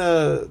then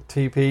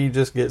TP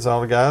just gets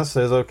all the guys,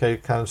 says, okay,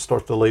 kind of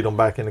starts to lead them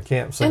back into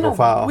camp, single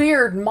file.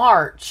 Weird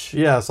march.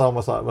 Yeah, it's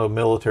almost like a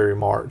military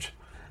march.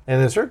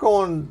 And as they're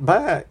going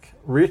back,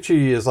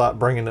 Richie is like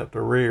bringing up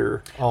the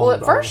rear. Well,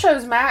 it first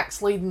shows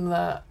Max leading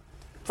the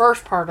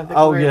first part of the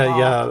Oh,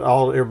 yeah.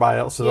 Everybody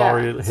else is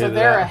already headed so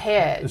they're out.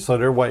 ahead. So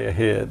they're way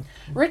ahead.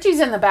 Richie's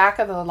in the back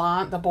of the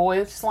line, the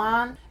boys'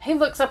 line. He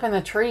looks up in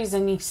the trees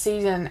and he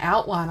sees an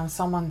outline of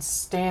someone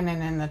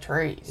standing in the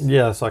trees.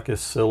 Yeah, it's like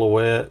his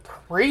silhouette.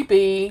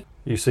 Creepy.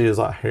 You see his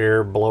like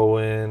hair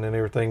blowing and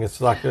everything. It's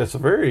a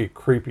very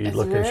creepy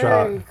looking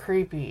shot. Very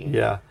creepy.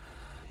 Yeah.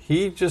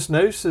 He just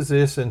notices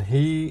this and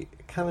he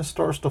kind of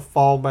starts to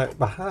fall back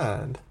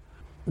behind.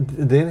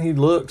 Then he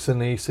looks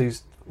and he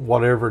sees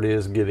whatever it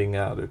is getting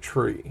out of the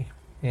tree.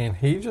 And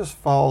he just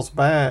falls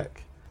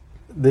back.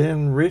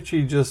 Then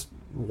Richie just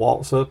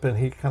walks up and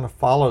he kind of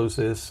follows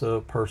this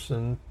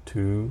person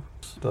to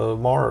the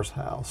Mars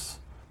house.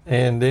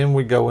 And then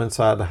we go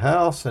inside the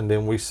house and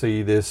then we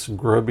see this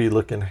grubby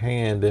looking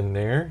hand in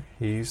there.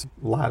 He's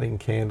lighting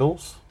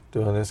candles,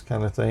 doing this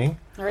kind of thing.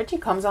 Richie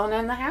comes on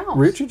in the house.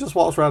 Richie just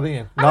walks right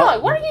in. I'm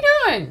like, what are you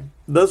doing?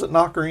 Doesn't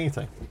knock or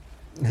anything.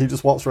 He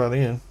just walks right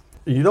in.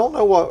 You don't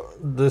know what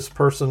this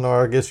person,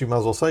 or I guess you might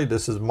as well say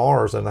this is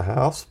Mars in the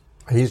house.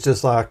 He's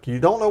just like, you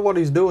don't know what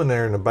he's doing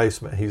there in the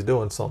basement. He's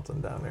doing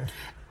something down there.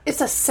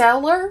 It's a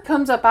cellar.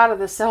 Comes up out of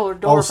the cellar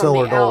door from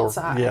the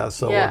outside. Yeah,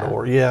 cellar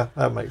door. Yeah,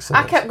 that makes sense.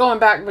 I kept going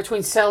back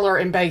between cellar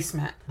and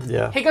basement.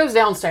 Yeah. He goes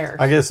downstairs.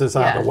 I guess it's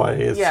either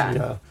way.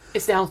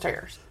 It's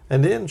downstairs.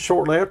 And then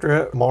shortly after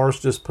that, Mars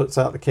just puts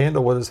out the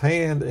candle with his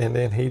hand, and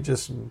then he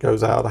just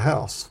goes out of the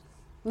house.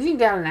 He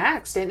got an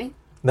axe, didn't he?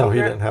 No,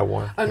 he didn't have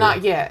one. Oh,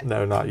 not yet.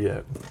 No, not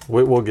yet.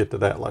 We'll get to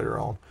that later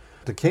on.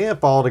 At the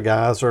camp, all the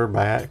guys are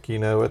back,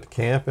 at the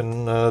camp,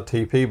 and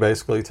TP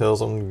basically tells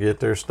them to get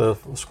their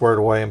stuff squared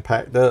away and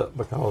packed up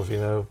because,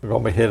 they're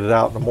going to be headed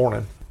out in the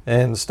morning.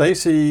 And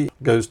Stacy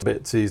goes to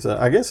Betsy's,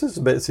 I guess it's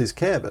Betsy's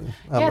cabin.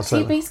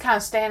 TP's kind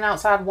of standing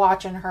outside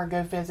watching her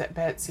go visit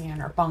Betsy in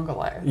her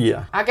bungalow.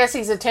 Yeah. I guess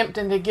he's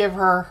attempting to give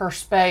her her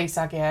space,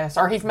 I guess.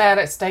 Or he's mad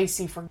at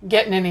Stacy for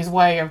getting in his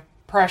way of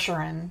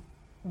pressuring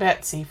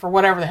Betsy for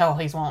whatever the hell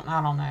he's wanting.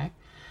 I don't know.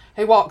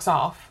 He walks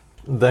off.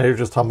 They're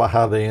just talking about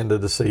how they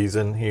ended the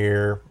season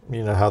here,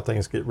 how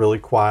things get really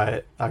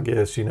quiet, I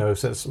guess,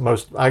 since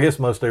most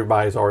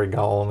everybody's already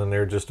gone and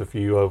there are just a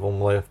few of them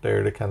left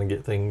there to kind of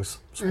get things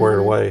squared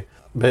away.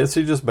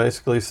 Betsy just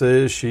basically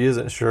says she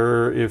isn't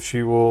sure if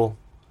she will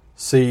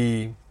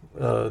see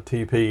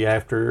TP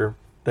after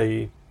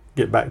they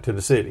get back to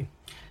the city.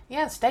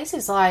 Yeah,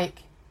 Stacy's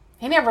like,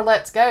 he never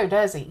lets go,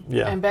 does he?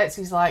 Yeah. And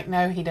Betsy's like,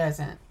 no, he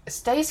doesn't.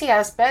 Stacy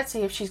asks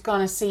Betsy if she's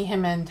going to see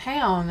him in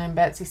town, and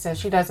Betsy says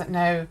she doesn't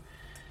know,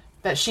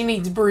 that she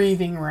needs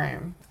breathing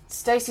room.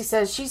 Stacy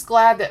says she's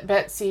glad that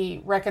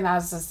Betsy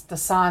recognizes the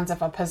signs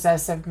of a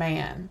possessive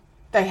man.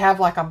 They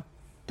have like a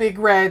big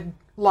red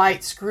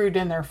light screwed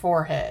in their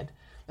forehead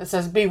that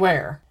says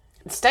beware.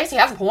 Stacy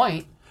has a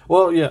point.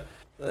 Well, yeah.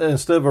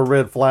 instead of a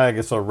red flag,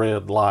 it's a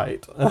red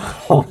light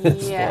on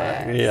his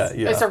Yes. flag.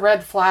 Yeah. It's a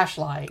red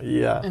flashlight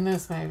Yeah. in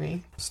this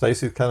movie.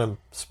 Stacy's kind of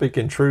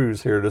speaking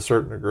truths here to a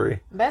certain degree.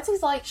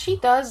 Betsy's like, she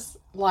does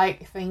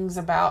like things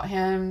about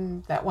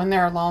him that when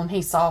they're alone,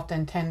 he's soft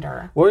and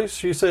tender. Well,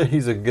 she said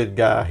he's a good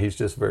guy. He's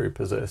just very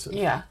possessive.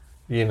 Yeah.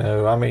 You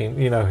know, I mean,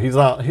 you know, he's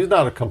not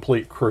a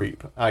complete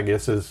creep, I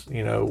guess is,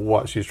 you know,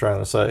 what she's trying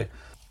to say.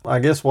 I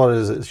guess what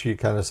is it she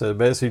kind of said?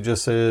 Betsy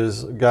just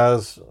says,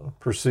 guys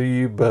pursue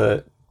you,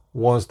 but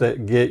ones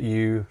that get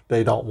you,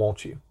 they don't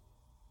want you.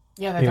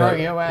 Yeah, they throw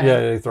you away. Yeah,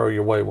 they throw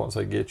you away once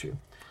they get you.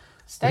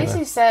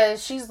 Stacy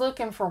says she's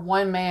looking for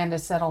one man to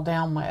settle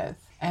down with.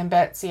 And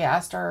Betsy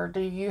asked her, do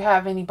you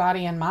have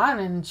anybody in mind?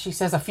 And she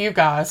says, a few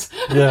guys.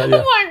 Yeah. I'm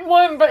like,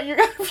 one, but you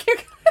got a few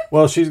guys.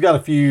 Well, she's got a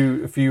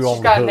few on the hook.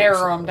 She's got to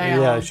narrow them down.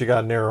 Yeah, she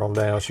got to narrow them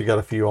down. She got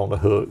a few on the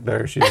hook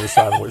there. She's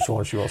deciding which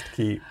one she wants to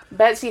keep.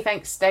 Betsy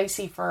thanks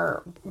Stacy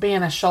for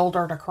being a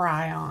shoulder to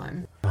cry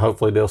on.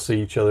 Hopefully they'll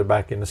see each other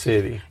back in the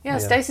city. Yeah,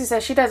 Stacy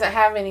says she doesn't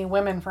have any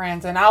women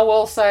friends. And I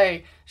will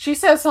say, she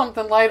says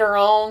something later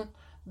on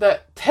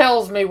that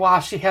tells me why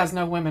she has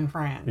no women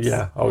friends.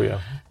 Yeah. Oh, yeah.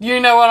 You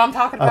know what I'm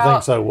talking about? I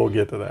think so. We'll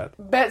get to that.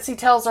 Betsy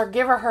tells her,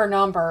 give her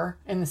number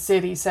in the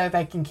city so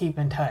they can keep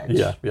in touch.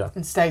 Yeah.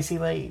 And Stacy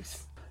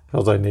leaves.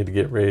 Because they need to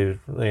get ready,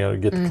 to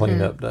get the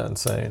cleanup done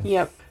soon.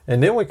 Yep.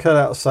 And then we cut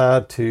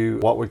outside to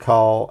what we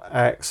call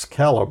axe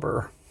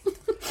caliber.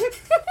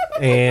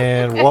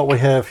 And what we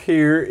have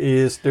here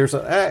is there's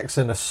an axe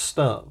and a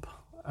stump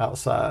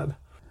outside.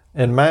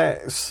 And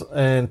Max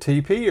and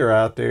TP are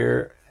out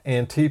there.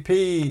 And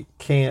TP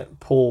can't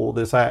pull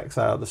this axe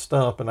out of the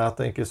stump. And I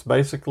think it's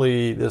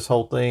basically this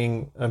whole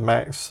thing. And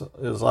Max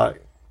is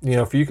like,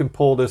 if you can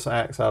pull this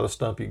axe out of the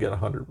stump, you get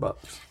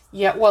 $100.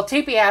 Yeah, well,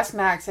 TP asked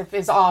Max if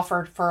it's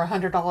offered for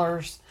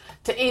 $100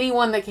 to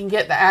anyone that can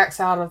get the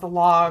axe out of the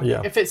log,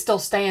 if it still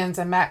stands.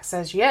 And Max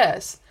says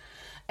yes.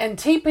 And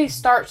TP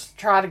starts to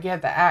try to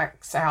get the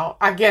axe out.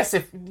 I guess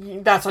if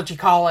that's what you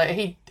call it.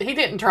 He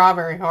didn't try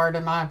very hard,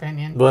 in my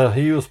opinion. Well,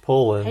 he was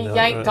pulling. He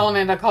yanked on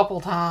it a couple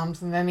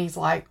times, and then he's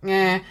like,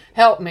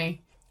 help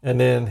me.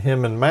 And then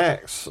him and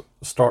Max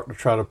start to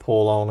try to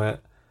pull on it,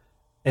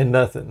 and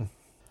nothing.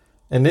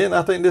 And then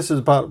I think this is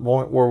about the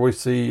point where we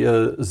see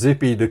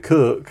Zippy the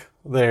cook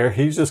there.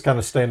 He's just kind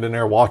of standing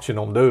there watching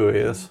them do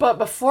this. But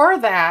before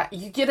that,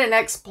 you get an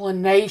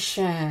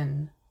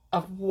explanation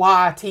of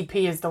why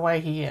TP is the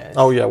way he is.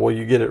 Oh, yeah. Well,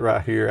 you get it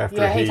right here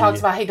after he talks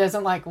about he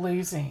doesn't like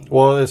losing.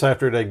 Well, it's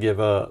after they give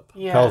up.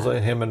 Yeah.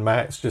 Because him and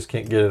Max just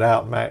can't get it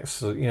out.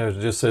 Max,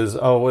 just says,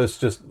 oh, it's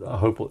just a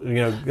hopeless,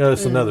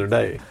 it's another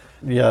day.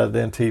 Yeah,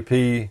 then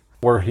TP,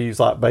 where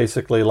he's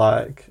basically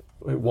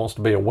wants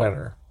to be a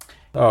winner.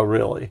 Oh,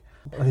 really?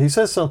 He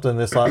says something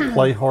that's like,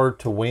 play hard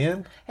to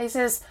win. He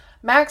says,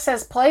 Max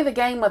says, play the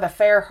game with a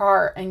fair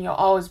heart and you'll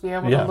always be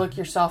able to look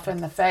yourself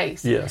in the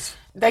face. Yes.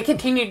 They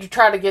continue to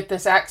try to get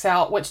this axe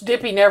out, which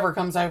Dippy never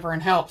comes over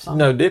and helps them.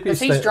 No, Dippy's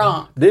he's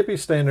drunk.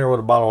 Dippy's standing there with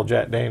a bottle of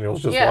Jack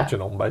Daniels just watching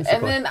them, basically.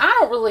 And then I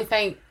don't really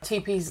think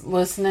TP's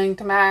listening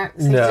to Max.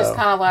 He's No. just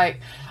kind of like,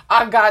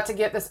 I've got to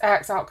get this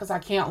axe out because I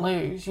can't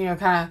lose,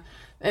 kind of.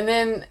 And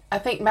then I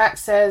think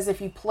Max says, if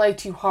you play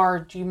too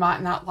hard, you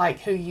might not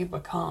like who you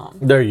become.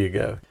 There you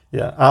go.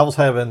 Yeah, I was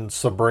having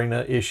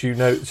Sabrina issue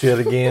notes yet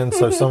again,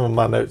 so some of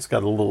my notes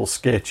got a little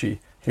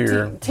sketchy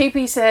here.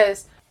 TP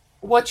says,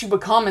 what you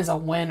become is a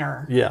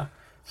winner. Yeah.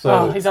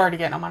 So he's already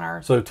getting on my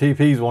nerves. So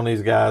TP's one of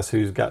these guys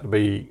who's got to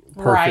be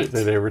perfect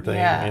at everything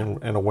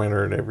and a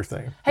winner at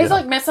everything. He's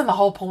like missing the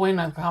whole point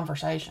of the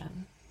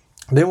conversation.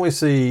 Then we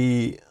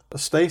see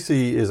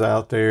Stacy is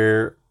out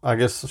there. I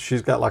guess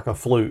she's got like a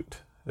flute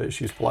that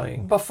she's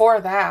playing.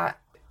 Before that,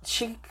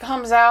 she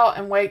comes out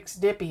and wakes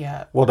Dippy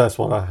up. Well, that's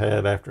what I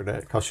had after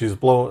that, because she's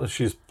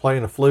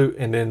playing a flute,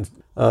 and then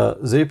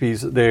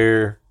Zippy's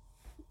there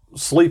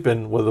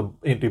sleeping with an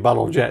empty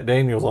bottle of Jack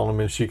Daniels on him,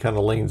 and she kind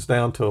of leans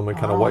down to him and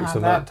kind of wakes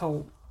him up.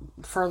 Till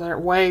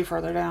way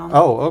further down.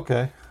 Oh,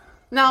 okay.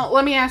 Now,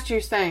 let me ask you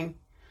a thing.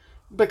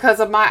 Because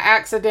of my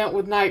accident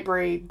with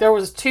Nightbreed, there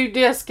was 2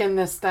 discs in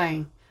this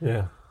thing.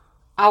 Yeah.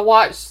 I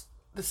watched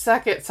the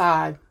second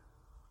side.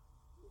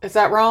 Is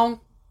that wrong?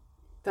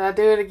 Did I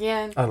do it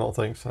again? I don't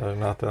think so.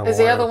 Not that I'm Is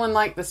the aware other of. one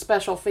like the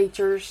special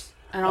features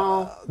and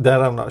all?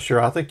 That I'm not sure.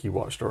 I think you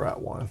watched the right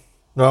one.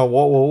 No,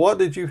 what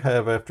did you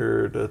have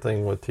after the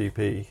thing with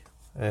TP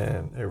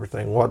and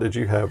everything? What did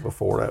you have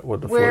before that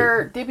with the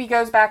Where flute? Dippy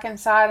goes back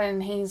inside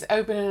and he's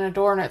opening a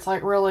door and it's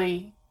like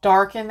really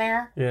dark in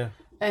there. Yeah.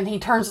 And he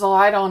turns the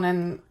light on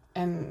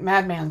and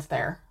Madman's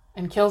there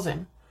and kills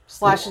him.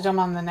 Slashes him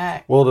on the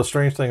neck. Well, the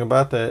strange thing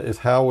about that is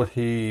how would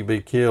he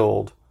be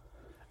killed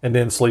and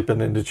then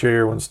sleeping in the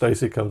chair when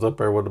Stacy comes up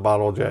there with a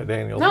bottle of Jack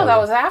Daniels? No, that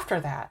was after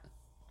that.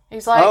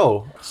 He's like,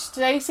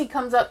 Stacy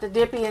comes up to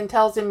Dippy and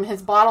tells him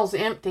his bottle's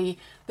empty.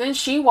 Then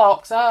she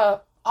walks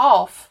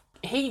off.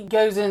 He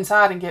goes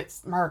inside and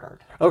gets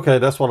murdered. Okay,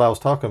 that's what I was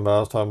talking about. I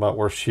was talking about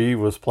where she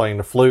was playing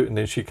the flute and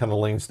then she kind of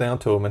leans down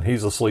to him and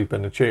he's asleep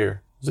in the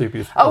chair.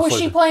 Zippy's Oh, was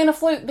asleep. she playing a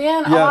flute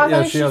then? Yeah, oh, I yeah,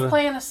 thought she she was had a-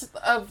 playing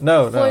a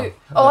No, flute. no,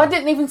 Oh, no. I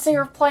didn't even see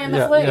her playing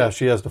the flute. Yeah,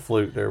 she has the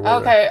flute there with her.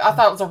 Okay, I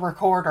thought it was a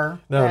recorder.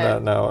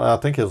 No. I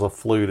think it's a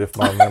flute if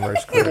my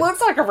memory's correct. It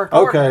looks like a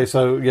recorder. Okay,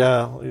 so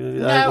yeah.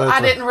 No,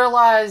 I didn't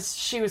realize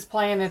she was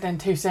playing it in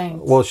two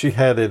scenes. Well, she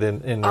had it in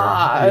there.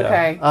 Ah,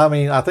 okay. I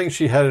mean, I think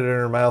she had it in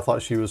her mouth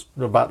like she was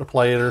about to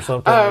play it or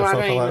something. Oh, or I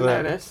something didn't like even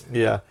that. notice.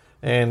 Yeah.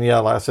 And yeah,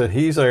 like I said,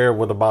 he's there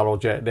with a bottle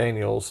of Jack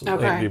Daniels,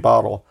 Okay. empty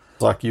bottle.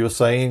 Like you were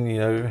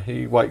saying,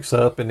 he wakes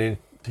up and then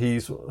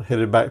he's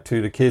headed back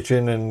to the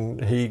kitchen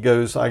and he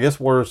goes, I guess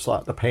where it's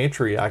like the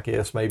pantry, I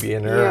guess, maybe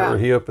in there, Yeah. or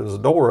he opens the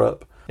door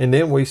up. And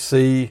then we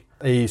see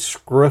a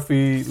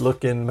scruffy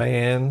looking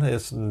man.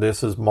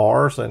 This is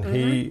Mars, and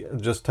he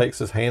just takes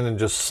his hand and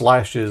just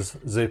slashes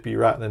Zippy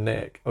right in the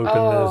neck,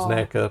 opening his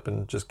neck up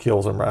and just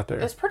kills him right there.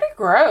 It's pretty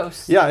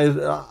gross.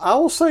 Yeah, I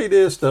will say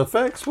this: the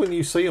effects when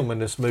you see them in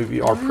this movie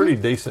are pretty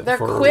decent. They're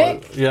for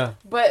quick. Yeah.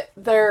 But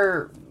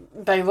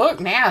they look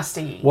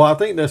nasty. Well, I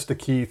think that's the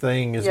key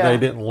thing is Yeah. they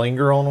didn't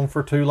linger on them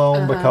for too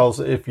long, because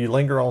if you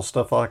linger on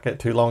stuff like that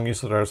too long, you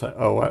sit there and say,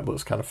 "Oh, that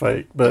looks kind of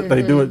fake," but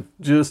they do it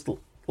just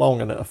long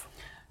enough.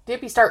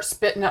 Dippy starts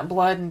spitting up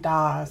blood and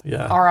dies.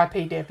 Yeah.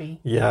 R.I.P. Dippy.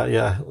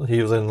 Yeah,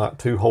 he was in like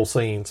 2 whole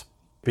scenes.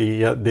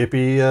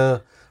 Dippy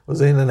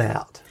was in and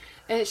out.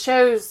 And it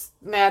shows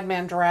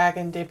Madman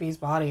dragging Dippy's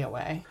body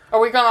away. Are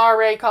we going to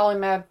already call him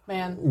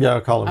Madman? Yeah, I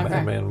call him Okay.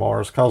 Madman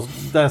Mars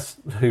because that's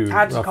who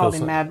I just called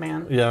feel him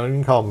Madman. Yeah, you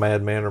can call him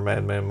Madman or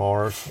Madman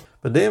Mars.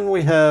 But then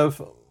we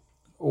have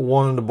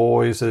one of the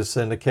boys that's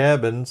in the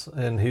cabins,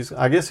 and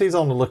I guess he's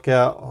on the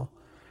lookout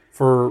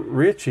for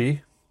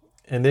Richie.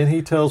 And then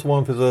he tells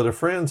one of his other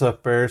friends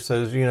up there,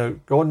 says,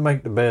 go and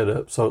make the bed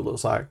up so it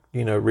looks like,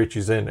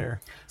 Richie's in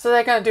there. So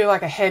they're going to do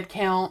like a head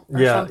count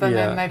or Yeah, something,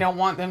 yeah. and they don't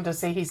want them to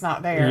see he's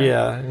not there.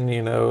 Yeah, and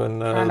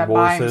Trying the to boy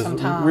buy him says, some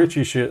time.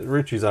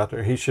 Richie's out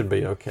there. He should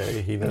be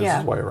okay. He knows Yeah.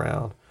 his way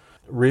around.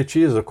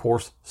 Richie is, of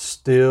course,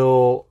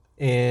 still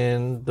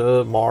in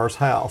the Mars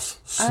house,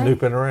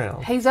 snooping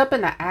around. He's up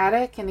in the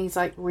attic, and he's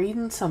like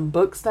reading some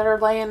books that are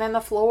laying in the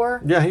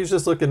floor. Yeah, he's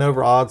just looking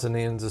over odds and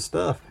ends of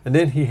stuff. And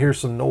then he hears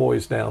some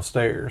noise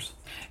downstairs.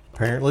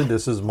 Apparently,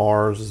 this is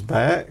Mars'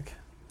 back.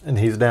 And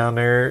he's down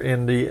there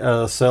in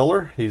the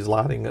cellar. He's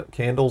lighting up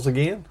candles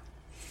again.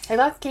 He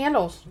likes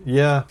candles.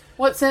 Yeah.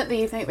 What scent do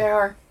you think they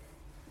are?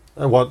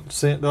 What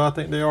scent do I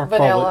think they are?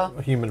 Vanilla.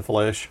 Probably human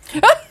flesh.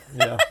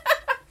 Yeah.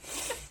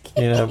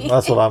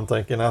 That's what I'm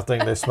thinking. I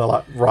think they smell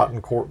like rotten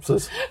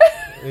corpses.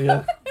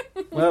 Yeah.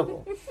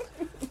 Well,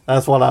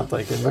 that's what I'm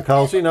thinking,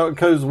 because, it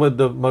goes with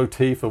the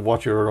motif of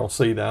what you're going to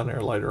see down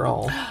there later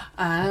on.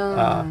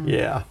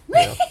 Yeah.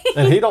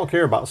 And he don't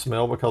care about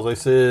smell, because they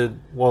said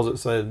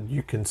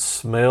you can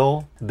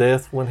smell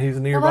death when he's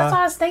nearby? Well, that's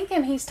what I was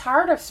thinking. He's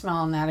tired of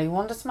smelling that. He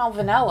wanted to smell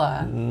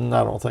vanilla.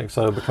 I don't think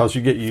so, because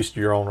you get used to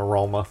your own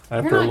aroma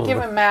after You're a not little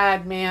giving bit.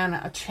 Madman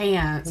a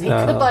chance. He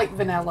No. could like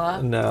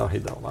vanilla. No, he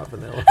don't like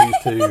vanilla.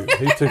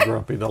 He's too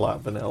grumpy to like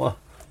vanilla.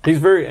 He's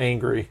very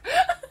angry.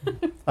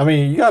 I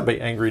mean, you gotta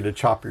be angry to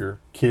chop your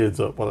kids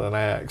up with an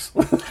axe.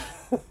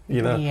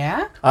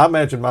 Yeah. I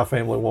imagine my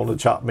family wanted to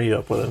chop me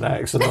up with an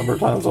axe a number of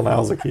times when I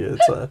was a kid,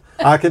 so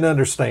I can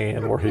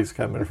understand where he's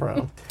coming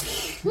from.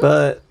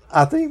 But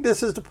I think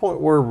this is the point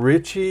where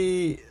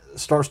Richie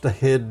starts to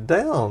head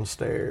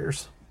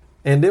downstairs.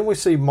 And then we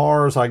see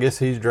Mars, I guess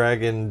he's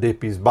dragging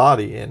Dippy's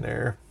body in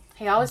there.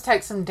 He always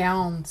takes him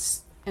down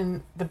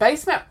in the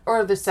basement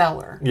or the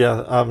cellar.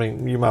 Yeah, I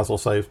mean, you might as well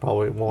say it's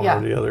probably one Yeah.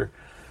 or the other.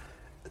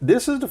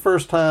 This is the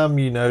first time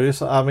you notice,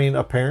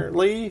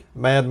 apparently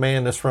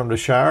Madman is from the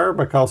Shire,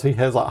 because he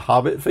has like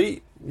hobbit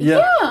feet.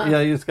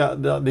 Yeah, he's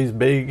got these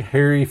big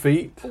hairy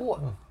feet.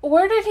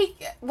 Where did he,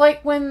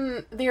 like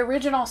when the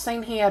original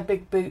scene, he had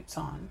big boots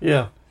on.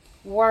 Yeah.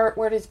 Where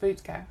did his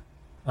boots go?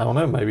 I don't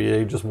know, maybe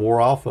he just wore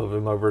off of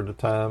him over the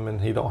time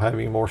and he don't have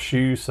any more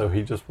shoes, so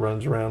he just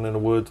runs around in the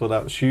woods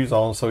without shoes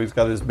on, so he's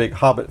got his big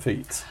hobbit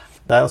feet.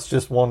 That's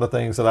just one of the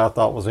things that I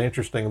thought was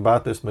interesting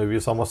about this movie.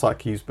 It's almost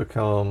like he's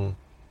become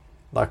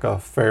like a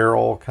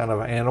feral kind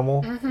of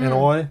animal in a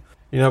way.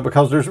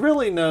 Because there's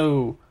really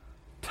no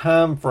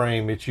time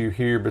frame that you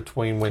hear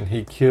between when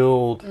he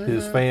killed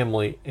his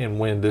family and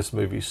when this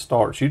movie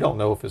starts. You don't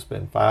know if it's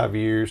been 5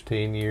 years,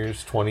 10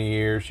 years, 20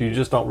 years. You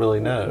just don't really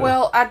know.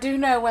 Well, I do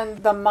know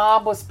when the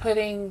mob was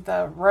putting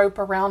the rope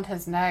around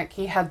his neck,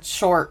 he had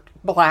short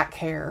black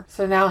hair.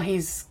 So now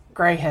he's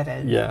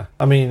gray-headed. Yeah.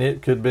 I mean,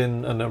 it could have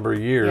been a number of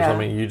years. Yeah. I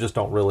mean, you just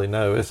don't really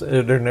know.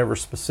 They're never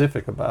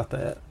specific about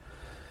that.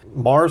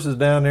 Mars is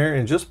down there,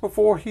 and just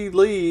before he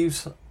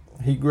leaves,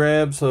 he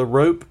grabs a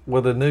rope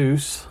with a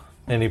noose,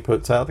 and he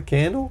puts out the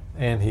candle,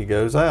 and he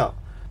goes out.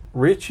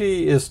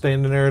 Richie is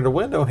standing there in the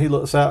window, and he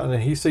looks out,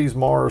 and he sees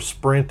Mars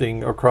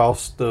sprinting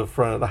across the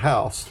front of the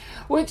house.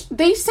 Which,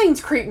 these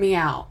scenes creep me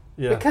out.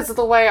 Yeah. Because of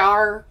the way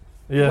our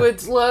Yeah.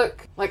 woods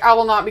look. Like, I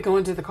will not be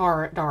going to the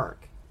car at dark.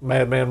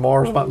 Madman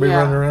Mars might be Yeah.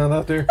 running around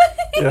out there.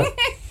 Yeah.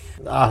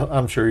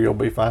 I'm sure you'll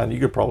be fine. You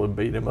could probably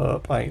beat him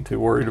up. I ain't too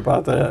worried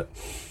about that.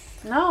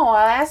 No,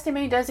 I asked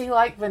him, does he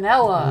like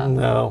vanilla?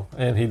 No,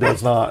 and he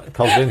does not,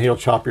 because then he'll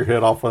chop your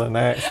head off with an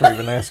axe for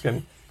even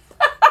asking.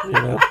 You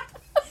know.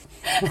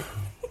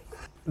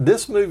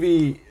 This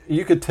movie,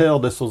 you could tell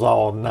this was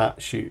all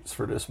night shoots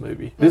for this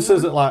movie. This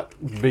isn't like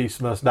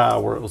Beast Must Die,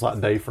 where it was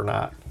like day for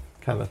night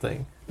kind of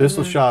thing. This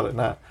was shot at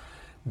night.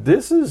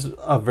 This is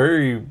a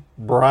very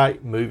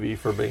bright movie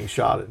for being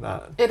shot at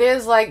night. It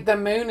is like the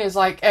moon is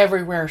like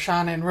everywhere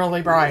shining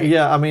really bright.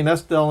 Yeah, I mean,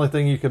 that's the only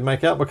thing you could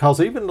make out, because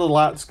even the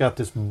light's got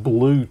this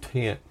blue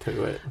tint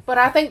to it. But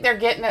I think they're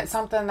getting at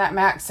something that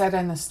Max said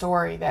in the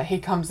story, that he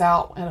comes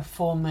out in a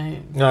full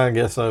moon. I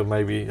guess so,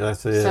 maybe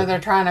that's it. So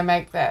they're trying to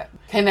make that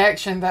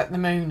connection that the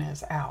moon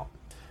is out.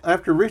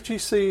 After Richie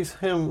sees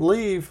him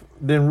leave,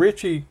 then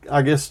Richie,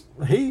 I guess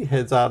he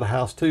heads out of the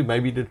house too,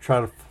 maybe to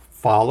try to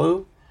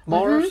follow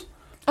Mars.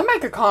 I'll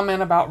make a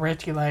comment about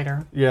Richie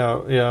later.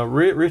 Yeah.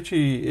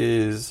 Richie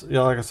is,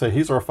 like I say,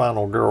 he's our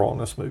final girl in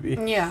this movie.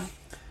 Yeah.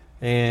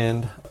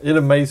 And it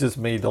amazes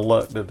me the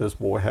luck that this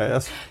boy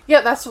has.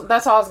 Yeah, that's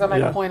all I was going to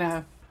make a point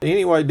of.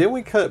 Anyway, then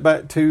we cut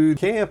back to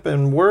camp,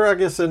 and we're, I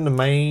guess, in the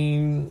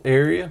main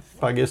area.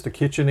 I guess the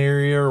kitchen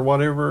area or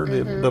whatever,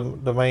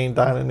 the main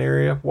dining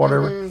area,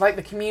 whatever. Like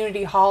the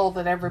community hall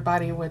that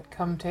everybody would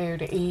come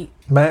to eat.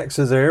 Max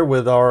is there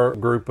with our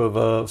group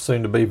of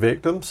soon-to-be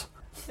victims.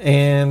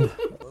 And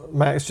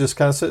Max just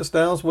kind of sits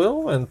down as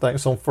well and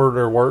thanks them for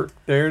their work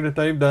there that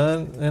they've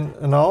done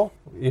and all.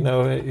 You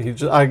know, he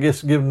just, I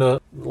guess, give them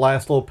the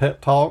last little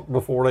pep talk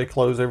before they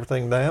close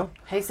everything down.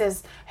 He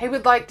says he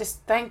would like to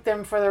thank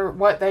them for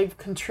what they've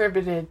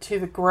contributed to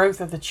the growth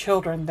of the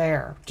children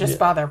there, just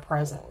by their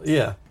presence.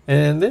 Yeah.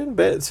 And then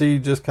Betsy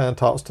just kind of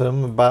talks to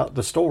him about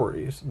the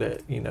stories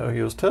that, he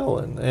was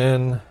telling.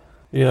 And,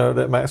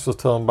 that Max was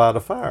telling by the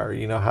fire,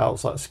 how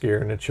it's like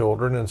scaring the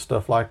children and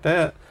stuff like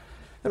that.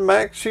 And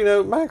Max,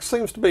 Max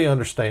seems to be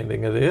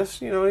understanding of this.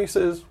 He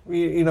says,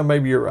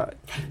 maybe you're right.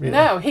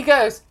 No, he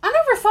goes, I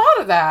never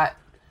thought of that.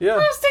 Yeah. I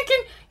was thinking,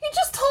 you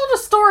just told a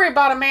story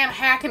about a man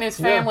hacking his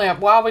family up.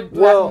 Why would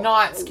that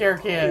not scare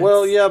kids?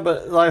 Well, yeah,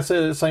 but like I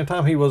said, at the same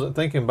time, he wasn't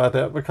thinking about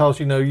that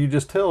because, you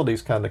just tell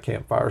these kind of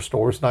campfire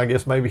stories. And I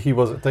guess maybe he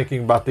wasn't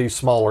thinking about these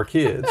smaller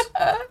kids.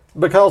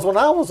 Because when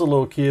I was a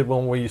little kid,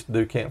 when we used to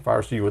do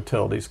campfires, you would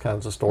tell these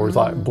kinds of stories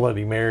like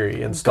Bloody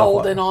Mary and stuff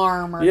Golden like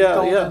arm or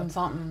golden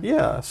something.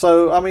 Yeah,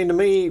 so, I mean, to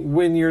me,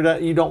 when you're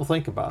that, you don't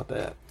think about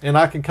that. And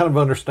I can kind of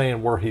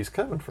understand where he's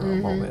coming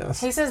from on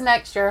this. He says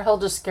next year he'll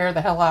just scare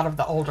the hell out of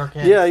the older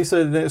kids. Yeah, he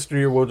said next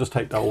year we'll just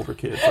take the older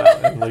kids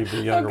out and leave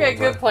the younger ones Okay,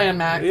 good out. plan,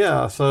 Max.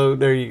 Yeah, so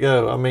there you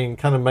go. I mean,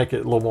 kind of make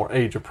it a little more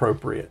age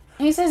appropriate.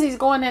 He says he's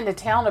going into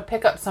town to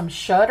pick up some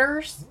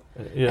shutters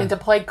Yeah. and to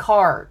play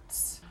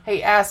cards.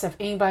 He asks if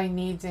anybody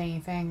needs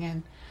anything,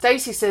 and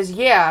Stacy says,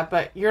 yeah,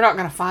 but you're not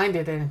going to find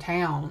it in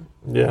town.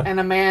 Yeah. And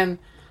a man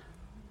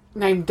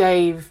named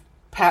Dave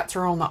pats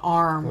her on the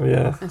arm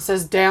and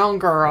says, down,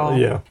 girl.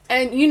 Yeah.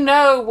 And you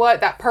know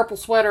what? That purple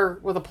sweater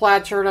with a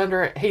plaid shirt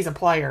under it, he's a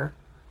player.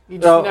 You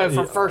just know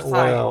from first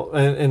sight. Well,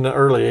 in the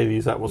early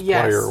 80s, that was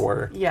player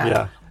wear.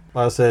 Yeah.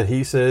 Like I said,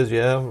 he says,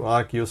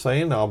 like you were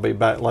saying, I'll be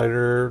back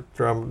later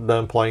after I'm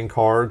done playing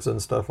cards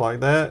and stuff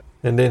like that.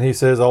 And then he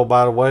says, oh,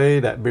 by the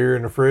way, that beer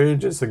in the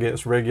fridge is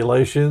against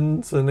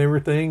regulations and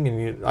everything.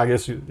 And I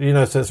guess,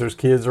 since there's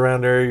kids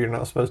around there, you're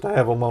not supposed to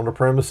have them on the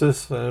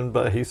premises.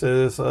 But he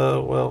says,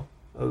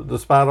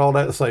 despite all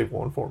that, save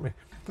one for me.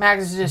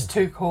 Max is just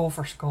too cool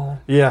for school.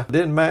 Yeah.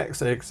 Then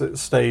Max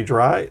exits stage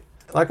right.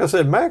 Like I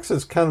said, Max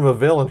is kind of a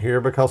villain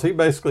here because he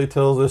basically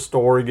tells this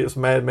story, gets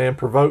Madman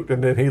provoked,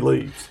 and then he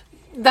leaves.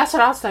 That's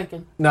what I was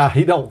thinking. Now,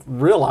 he don't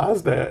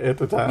realize that at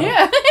the time.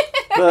 Yeah.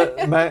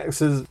 But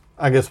Max is,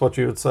 I guess what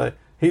you would say,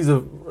 he's a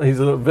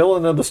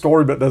villain of the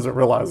story but doesn't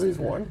realize he's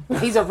one.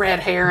 He's a red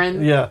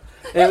herring. Yeah.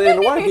 And in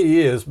a way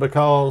he is but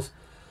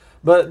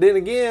then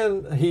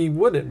again, he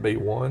wouldn't be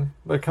one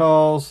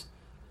because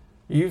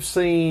you've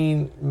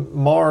seen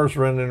Mars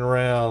running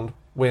around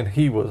when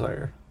he was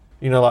there.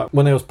 Like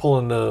when they was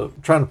trying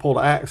to pull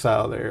the axe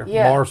out of there,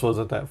 Mars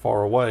wasn't that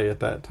far away at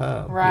that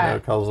time. Right.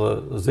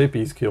 Because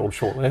Zippy's killed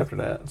shortly after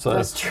that. So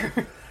that's true.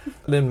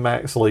 Then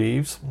Max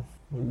leaves,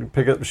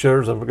 pick up the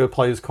shutters, and go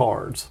play his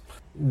cards.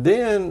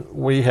 Then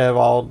we have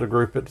all the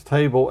group at the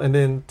table, and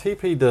then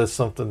TP does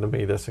something to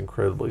me that's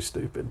incredibly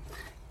stupid.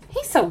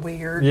 He's so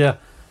weird. Yeah.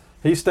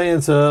 He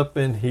stands up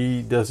and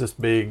he does this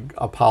big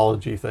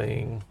apology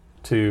thing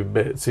to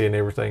Betsy and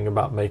everything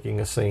about making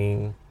a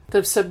scene.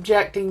 Of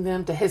subjecting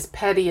them to his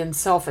petty and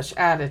selfish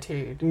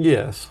attitude.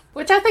 Yes.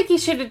 Which I think he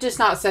should have just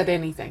not said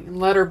anything and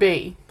let her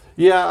be.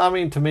 Yeah, I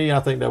mean, to me, I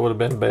think that would have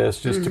been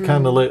best, just to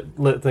kind of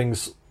let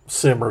things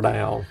simmer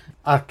down.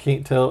 I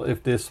can't tell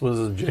if this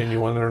was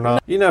genuine or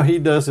not. He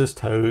does his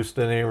toast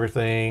and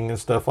everything and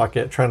stuff like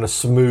that, trying to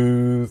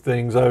smooth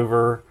things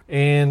over.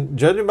 And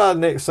judging by the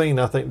next scene,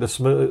 I think the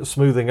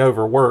smoothing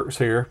over works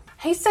here.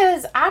 He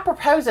says, I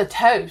propose a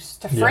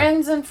toast to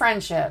friends and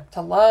friendship,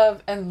 to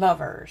love and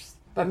lovers.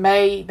 But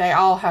may they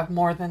all have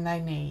more than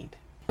they need.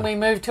 We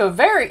move to a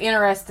very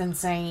interesting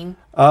scene.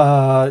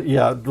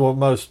 Yeah, well,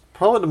 most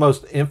probably the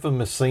most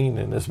infamous scene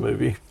in this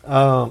movie.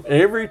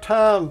 Every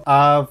time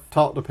I've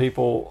talked to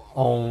people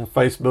on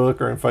Facebook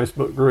or in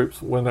Facebook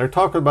groups, when they're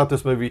talking about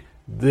this movie,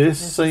 this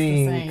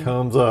scene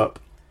comes up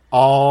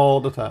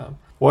all the time.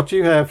 What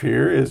you have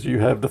here is you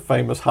have the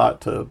famous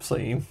hot tub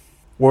scene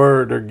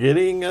where they're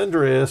getting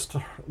undressed.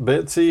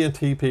 Betsy and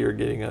TP are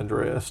getting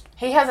undressed.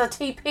 He has a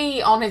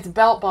TP on his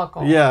belt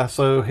buckle. Yeah,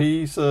 so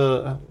he's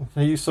so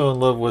in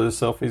love with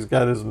himself. He's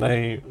got his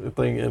name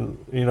thing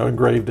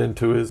engraved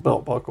into his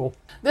belt buckle.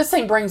 This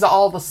scene brings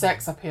all the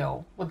sex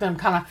appeal with them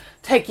kind of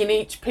taking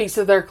each piece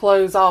of their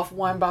clothes off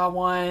one by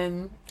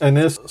one. And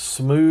this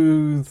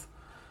smooth,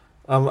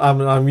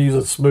 I'm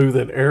using smooth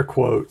in air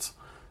quotes,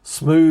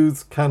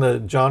 smooth kind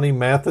of Johnny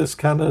Mathis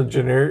kind of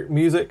generic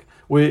music,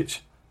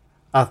 which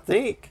I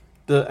think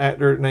the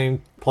actor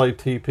named played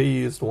TP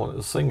is the one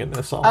that's singing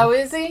this song. Oh,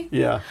 is he?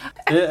 Yeah.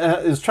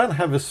 It's trying to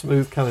have a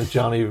smooth kind of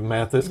Johnny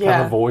Mathis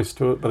kind of voice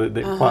to it, but it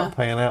didn't quite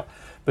pan out.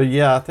 But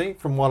yeah, I think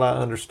from what I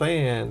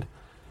understand,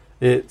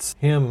 it's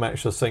him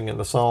actually singing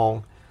the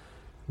song.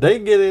 They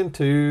get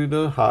into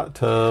the hot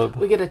tub.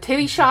 We get a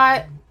titty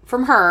shot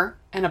from her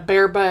and a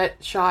bare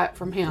butt shot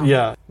from him.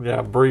 Yeah,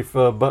 a brief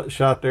butt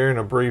shot there and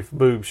a brief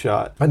boob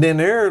shot. And then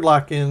they're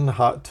like in the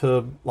hot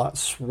tub, like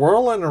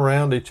swirling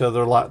around each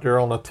other like they're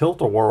on a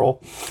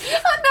tilt-a-whirl.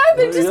 I know,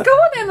 they're just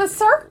going in a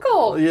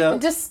circle. Yeah.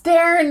 And just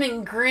staring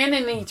and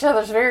grinning at each other.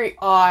 It's very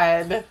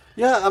odd.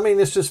 Yeah, I mean,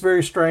 it's just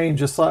very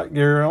strange. It's like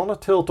you're on a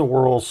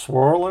tilt-a-whirl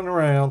swirling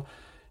around.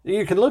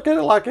 You can look at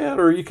it like that,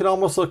 or you can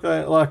almost look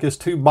at it like it's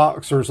two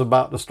boxers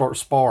about to start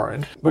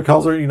sparring.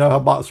 Because, how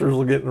boxers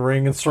will get in the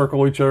ring and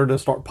circle each other and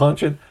start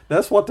punching.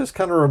 That's what this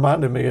kind of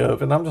reminded me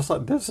of. And I'm just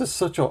like, this is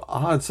such an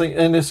odd scene.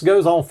 And this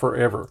goes on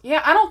forever.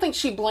 Yeah, I don't think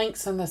she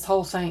blinks in this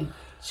whole scene.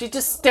 She's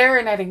just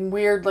staring at him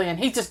weirdly, and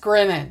he's just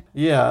grinning.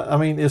 Yeah, I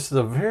mean, it's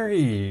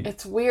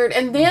It's weird.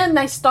 And then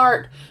they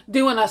start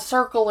doing a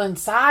circle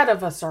inside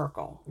of a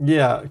circle.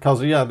 Yeah, because,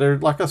 they're,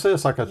 like I said,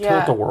 it's like a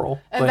tilt-a-whirl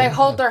And they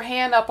hold their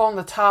hand up on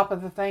the top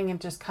of the thing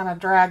and just kind of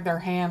drag their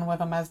hand with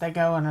them as they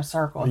go in a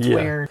circle. It's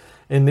weird.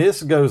 And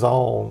this goes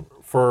on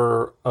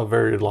for a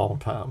very long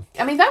time.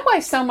 I mean, that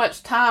wastes so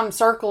much time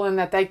circling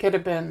that they could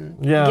have been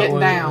getting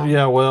down.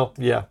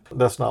 Yeah,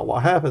 that's not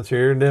what happens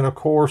here. And then, of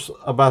course,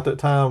 about that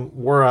time,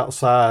 we're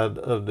outside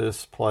of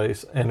this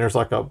place, and there's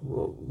like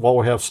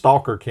we have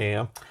stalker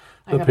cam.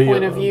 Like a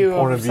point of view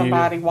of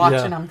somebody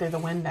watching them through the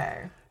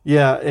window.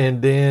 Yeah,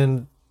 and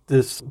then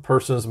this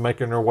person's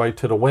making their way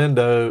to the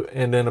window,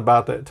 and then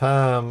about that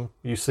time,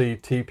 you see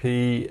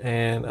TP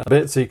and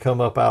Betsy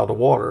come up out of the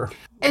water.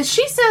 And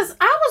she says,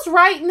 I was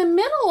right in the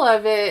middle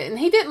of it, and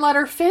he didn't let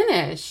her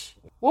finish.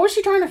 What was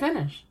she trying to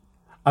finish?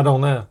 I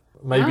don't know.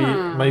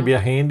 Maybe a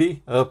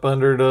handy up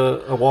under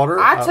the water.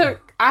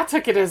 I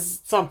took it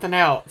as something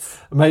else.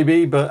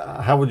 Maybe,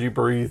 but how would you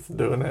breathe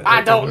doing it?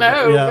 I don't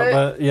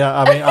know. Yeah,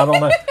 I mean, I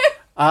don't know.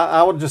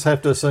 I would just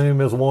have to assume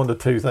it's one to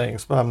two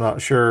things, but I'm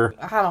not sure.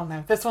 I don't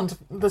know.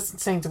 This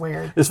scene's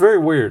weird. It's very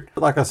weird.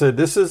 Like I said,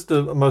 this is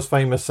the most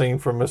famous scene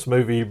from this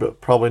movie,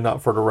 but probably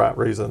not for the right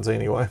reasons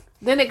anyway.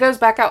 Then it goes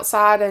back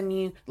outside and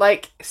you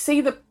see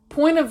the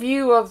point of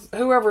view of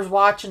whoever's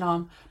watching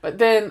them, but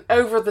then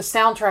over the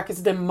soundtrack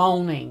is them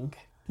moaning.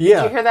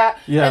 Yeah. Did you hear that?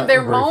 Yeah. And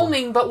they're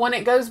moaning, but when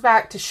it goes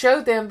back to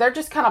show them, they're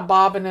just kind of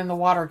bobbing in the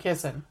water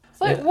kissing.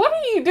 Like, what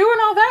are you doing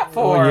all that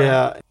for? Well,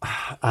 yeah,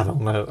 I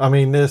don't know. I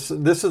mean, this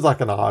is like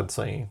an odd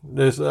scene.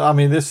 This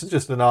is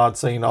just an odd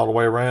scene all the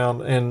way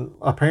around. And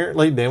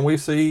apparently, then we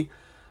see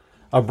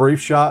a brief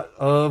shot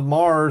of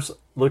Mars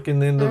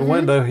looking into the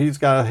window. He's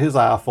got his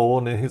eye full,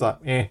 and then he's like,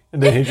 and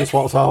then he just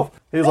walks off.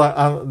 He's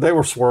like, they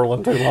were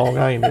swirling too long.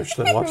 I ain't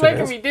interested in watching making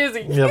this. Me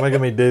dizzy. Yeah,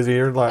 making me dizzy.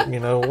 Or like,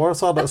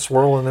 what's all that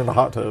swirling in the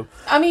hot tub?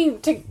 I mean,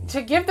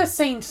 to give this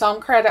scene some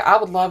credit, I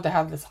would love to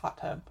have this hot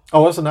tub.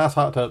 Oh, it's a nice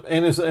hot tub.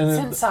 And it's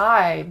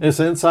inside. It's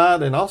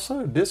inside, and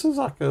also, this is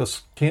like a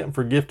camp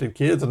for gifted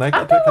kids, and they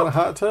got that kind of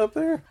hot tub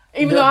there.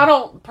 Even though I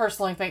don't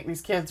personally think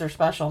these kids are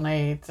special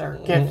needs or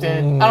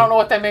gifted. I don't know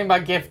what they mean by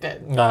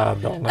gifted. I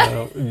don't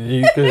know.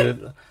 You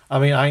could,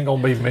 I ain't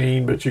going to be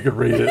mean, but you could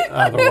read it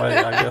either way,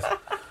 I guess.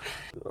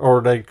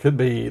 Or they could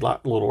be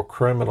like little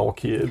criminal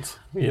kids,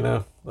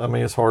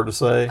 it's hard to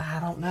say. I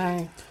don't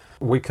know.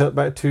 We cut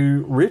back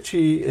to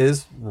Richie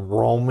is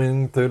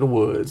roaming through the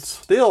woods.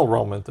 Still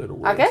roaming through the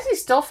woods. I guess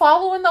he's still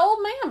following the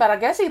old man, but I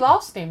guess he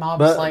lost him,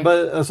 obviously.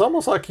 But it's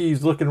almost like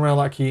he's looking around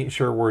like he ain't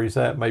sure where he's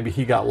at. Maybe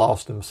he got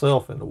lost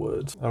himself in the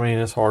woods.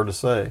 It's hard to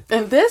say.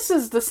 And this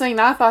is the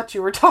scene I thought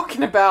you were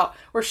talking about,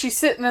 where she's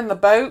sitting in the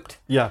boat.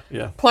 Yeah.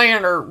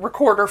 Playing her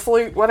recorder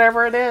flute,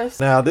 whatever it is.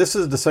 Now, this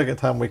is the second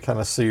time we kind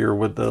of see her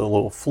with the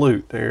little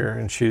flute there.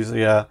 And she's,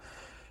 And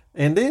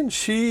then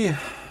she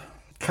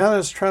kind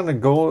of is trying to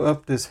go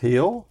up this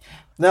hill.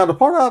 Now, the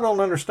part I don't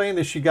understand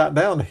is she got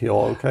down the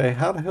hill, okay?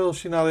 How the hell is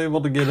she not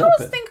able to get up it?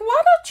 I was thinking,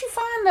 why don't you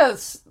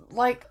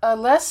find a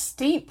less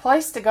steep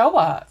place to go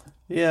up?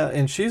 Yeah,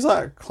 and she's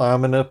like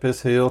climbing up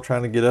this hill,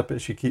 trying to get up it.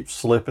 She keeps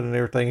slipping and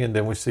everything, and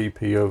then we see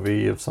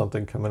POV of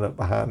something coming up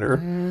behind her.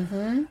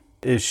 Mm-hmm.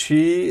 As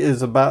she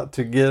is about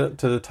to get up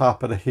to the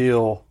top of the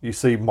hill, you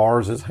see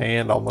Mars's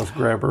hand almost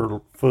grab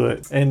her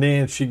foot. And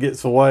then she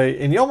gets away.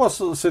 And you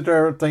almost sit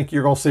there and think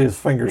you're going to see his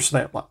fingers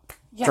snap like,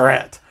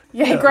 drat.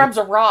 Yeah, he grabs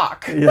a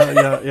rock. Yeah.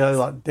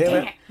 Like,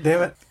 damn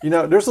it. You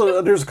know, there's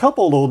a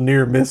couple of little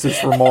near misses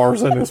for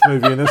Mars in this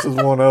movie, and this is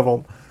one of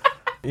them.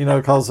 You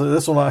know, because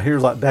this one out here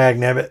is like, dag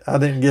nabbit, I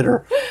didn't get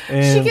her.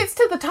 And she gets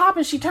to the top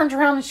and she turns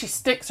around and she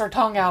sticks her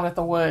tongue out at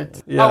the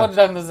woods. Yeah. I would have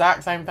done the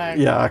exact same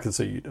thing. Yeah, I can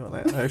see you doing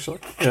that, actually.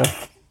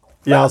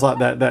 Yeah, I was like,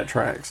 that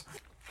tracks.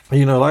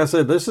 You know, like I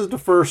said, this is the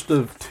first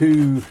of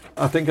two,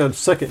 I think a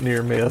second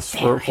near miss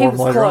for him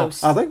later on.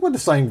 I think with the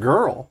same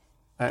girl,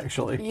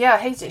 actually.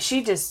 Yeah,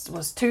 she just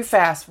was too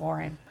fast for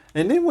him.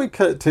 And then we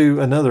cut to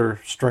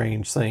another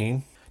strange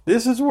scene.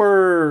 This is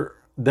where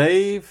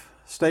Dave,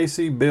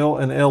 Stacy, Bill,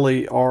 and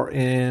Ellie are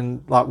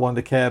in like one of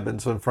the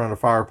cabins in front of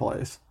the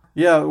fireplace.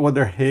 Yeah, with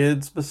their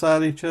heads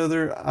beside each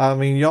other. I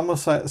mean, you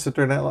almost sit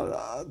there and act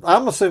like,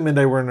 I'm assuming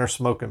they were in there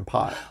smoking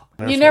pot.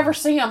 You never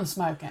see them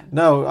smoking.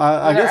 No,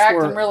 I guess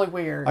they're acting really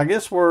weird. I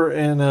guess we're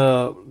in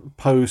a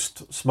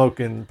post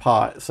smoking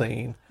pot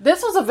scene.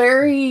 This was a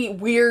very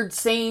weird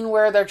scene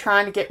where they're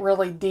trying to get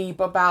really deep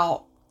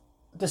about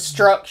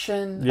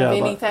destruction of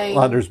anything.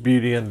 Like there's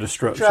beauty in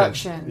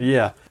destruction.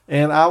 Yeah.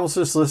 And I was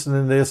just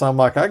listening to this. I'm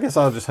like, I guess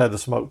I just had to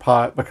smoke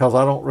pot because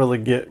I don't really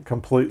get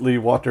completely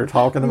what they're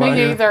talking about.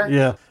 Me neither.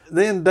 Yeah.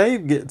 Then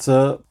Dave gets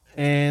up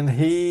and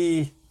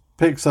he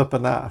picks up a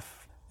knife.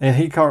 And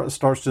he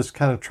starts just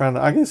kind of trying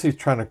to, I guess he's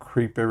trying to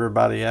creep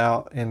everybody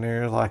out in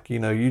there. Like, you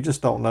know, you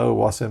just don't know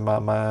what's in my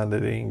mind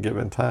at any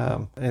given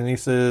time. And he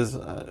says,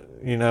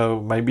 you know,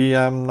 maybe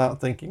I'm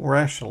not thinking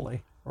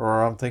rationally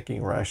or I'm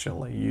thinking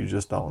rationally. You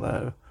just don't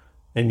know.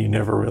 And you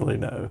never really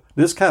know.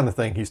 This kind of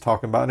thing he's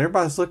talking about. And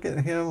everybody's looking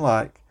at him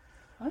like,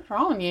 what's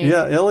wrong with you?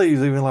 Yeah,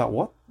 Ellie's even like,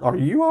 what? Are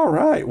you all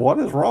right? What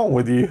is wrong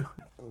with you?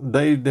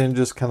 Dave then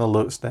just kind of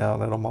looks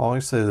down at them all.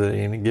 He says, at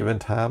any given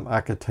time, I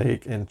could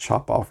take and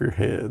chop off your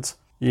heads.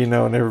 You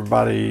know, and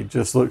everybody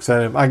just looks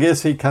at him. I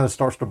guess he kind of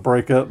starts to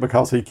break up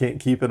because he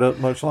can't keep it up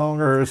much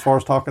longer as far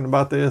as talking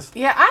about this.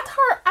 Yeah,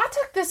 I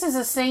took this as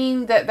a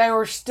scene that they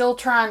were still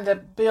trying to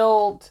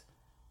build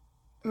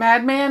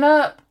Madman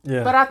up.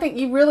 Yeah. But I think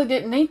you really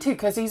didn't need to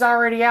because he's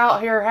already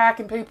out here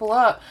hacking people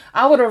up.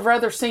 I would have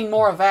rather seen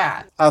more of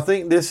that. I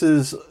think this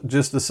is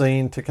just a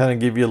scene to kind of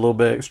give you a little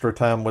bit extra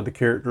time with the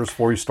characters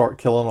before you start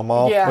killing them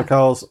off. Yeah.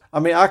 Because, I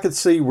mean, I could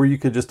see where you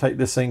could just take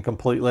this scene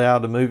completely out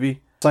of the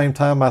movie. Same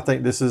time, I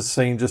think this is a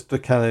scene just to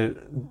kind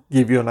of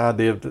give you an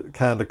idea of the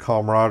kind of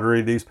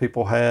camaraderie these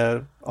people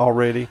had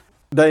already.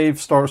 Dave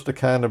starts to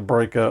kind of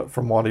break up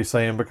from what he's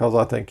saying because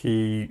I think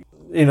he,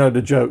 you know,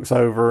 the joke's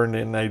over and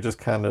then they just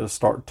kind of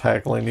start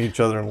tackling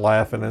each other and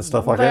laughing and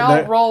stuff like that.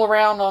 They all roll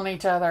around on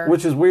each other.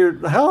 Which is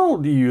weird. How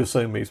old do you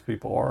assume these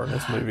people are in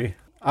this movie?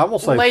 I will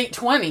say late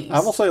 20s. I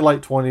will say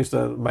late 20s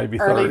to maybe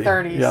 30. Early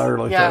 30s. Yeah,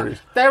 early 30s.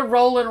 They're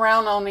rolling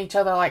around on each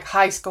other like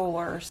high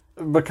schoolers.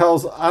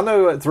 Because I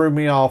know it threw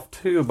me off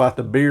too about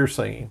the beer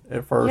scene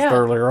at first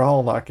earlier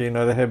on. Like, you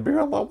know, they had beer.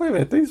 I'm like, wait a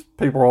minute, these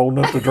people are old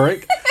enough to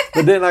drink.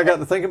 But then I got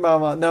to thinking about it,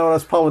 I'm like, no,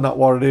 that's probably not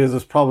what it is.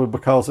 It's probably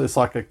because it's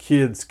like a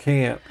kid's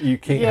camp. You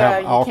can't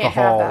have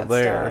alcohol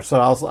there. So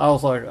I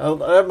was like,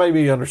 that made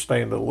me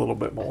understand it a little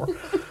bit more.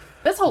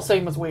 This whole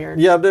scene was weird.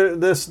 Yeah,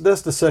 that's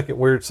the second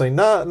weird scene.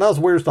 Not as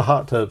weird as the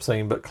hot tub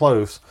scene, but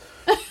close.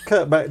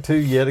 Cut back to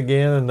yet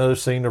again another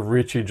scene of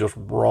Richie just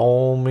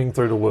roaming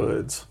through the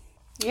woods.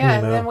 Yeah,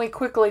 and then we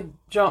quickly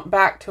jump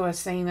back to a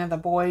scene of the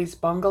boys'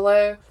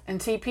 bungalow. And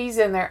TP's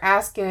in there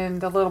asking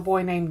the little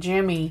boy named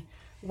Jimmy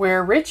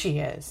where Richie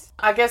is.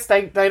 I guess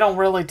they don't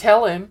really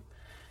tell him.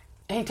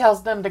 He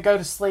tells them to go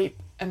to sleep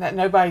and that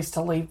nobody's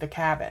to leave the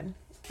cabin.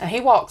 And he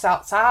walks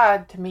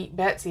outside to meet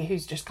Betsy,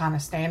 who's just kind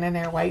of standing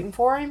there waiting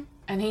for him.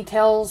 And he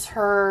tells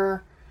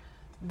her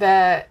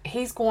that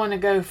he's going to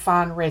go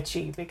find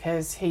Richie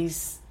because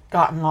he's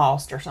gotten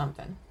lost or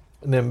something.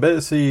 And then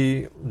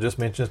Betsy just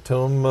mentions to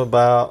him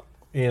about,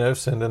 you know,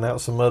 sending out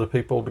some other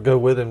people to go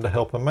with him to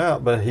help him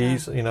out. But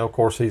he's, you know, of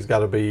course, he's got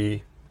to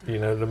be, you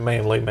know, the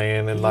manly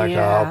man and like,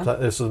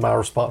 this is my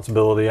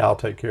responsibility. I'll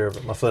take care of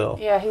it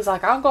myself. Yeah, he's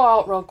like, I'll go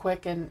out real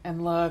quick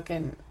and look,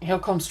 and he'll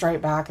come straight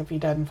back if he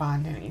doesn't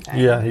find anything.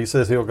 Yeah, he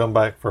says he'll come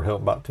back for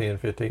help about 10,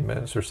 15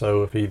 minutes or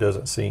so if he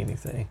doesn't see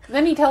anything.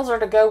 Then he tells her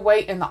to go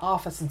wait in the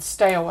office and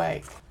stay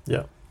awake.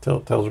 Yeah,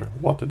 tells her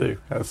what to do.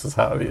 This is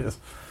how it is.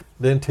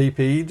 Then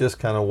TP just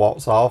kind of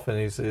walks off, and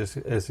he says,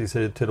 as he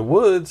said, to the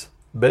woods.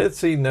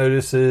 Betsy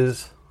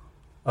notices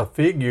a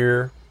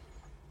figure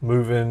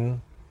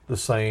moving the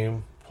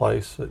same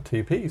place that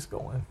TP's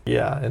going.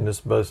 Yeah, and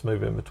this bus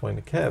moving between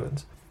the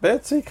cabins.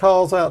 Betsy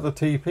calls out to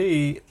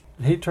TP.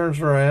 He turns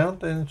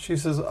around and she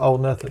says, oh,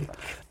 nothing.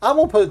 I'm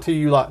going to put it to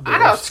you like this. I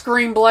don't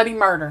scream bloody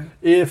murder.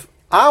 If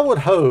I would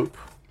hope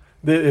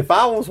that if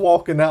I was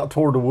walking out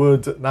toward the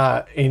woods at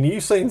night and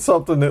you seen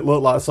something that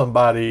looked like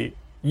somebody,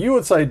 you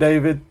would say,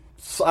 David,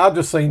 I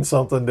just seen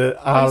something that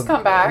Please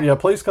come back. Yeah,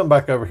 please come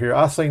back over here.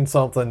 I seen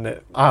something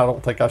that I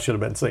don't think I should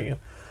have been seeing.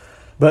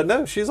 But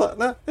no, she's like,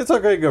 no, it's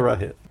okay, go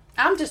right ahead.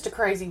 I'm just a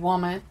crazy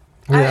woman.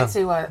 I didn't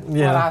see what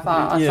I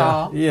thought I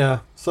saw. Yeah.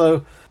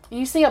 So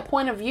you see a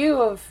point of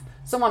view of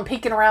someone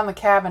peeking around the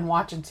cabin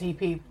watching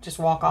TP just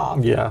walk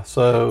off. yeah.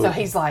 So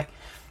he's like,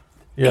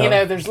 yeah. you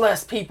know, there's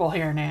less people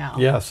here now.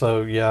 Yeah.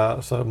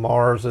 So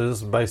Mars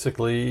is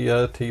basically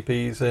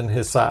TP's in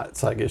his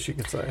sights, I guess you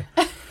could say.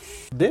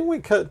 Then we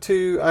cut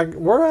to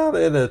we're out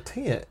at a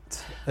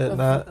tent at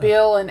night.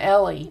 Bill and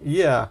Ellie.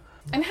 Yeah.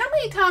 And how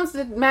many times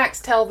did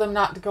Max tell them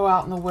not to go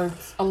out in the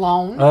woods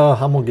alone?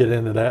 I'm gonna get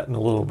into that in a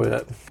little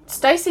bit.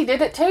 Stacy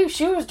did it too.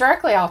 She was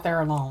directly out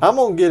there alone. I'm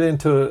gonna get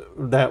into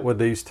that with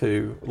these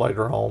two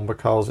later on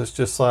because it's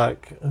just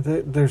like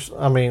there's.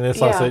 I mean,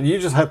 it's like I said, you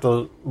just have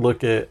to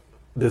look at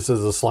this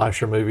as a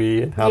slasher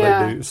movie and how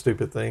they do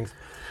stupid things.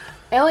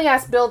 Ellie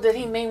asked Bill, did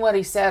he mean what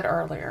he said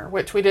earlier?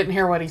 Which we didn't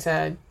hear what he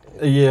said.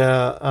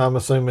 Yeah, I'm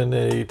assuming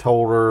that he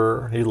told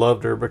her he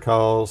loved her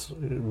because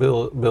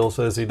Bill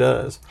says he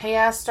does. He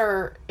asked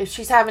her if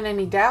she's having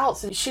any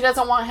doubts. She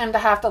doesn't want him to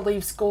have to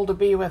leave school to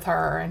be with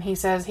her. And he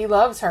says he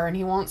loves her and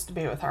he wants to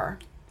be with her.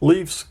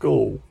 Leave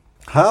school.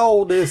 How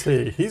old is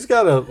he? He's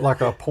got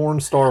a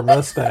porn star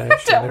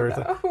mustache and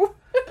everything. Know.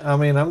 I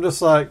mean, I'm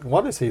just like,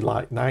 what is he,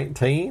 like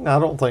 19? I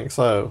don't think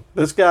so.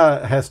 This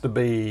guy has to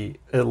be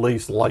at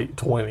least late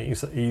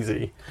 20s,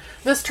 easy.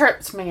 This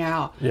trips me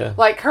out. Yeah.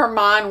 Like, her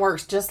mind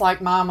works just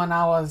like mine when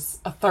I was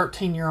a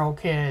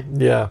 13-year-old kid.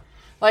 Yeah.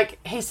 Like,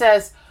 he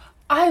says,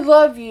 I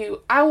love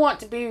you. I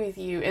want to be with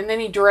you. And then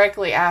he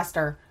directly asked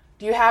her,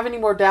 do you have any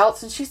more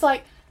doubts? And she's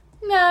like,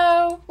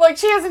 no. Like,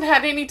 she hasn't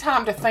had any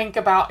time to think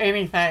about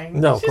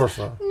anything. No, of course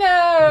not.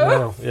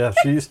 No. Yeah,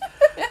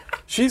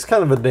 she's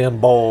kind of a damn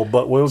ball,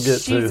 but we'll get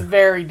to. She's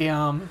very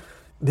dumb.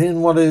 Then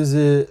what is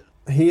it?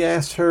 He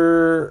asked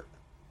her,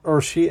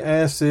 or she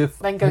asked if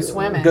they can go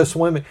swimming. Go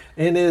swimming,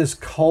 and it is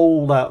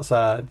cold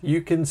outside.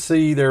 You can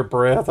see their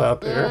breath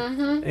out there,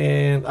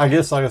 and I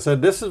guess, like I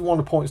said, this is one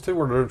of the points too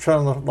where they're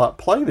trying to like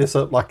play this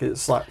up like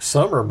it's like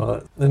summer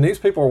month, and these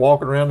people are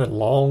walking around in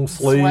long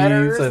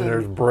sleeves, and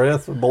there's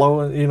breath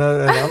blowing, you know,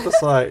 and I'm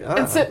just like,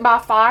 and sitting by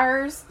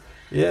fires.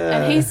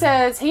 Yeah. And he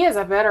says he has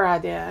a better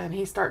idea, and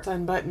he starts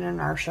unbuttoning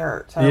our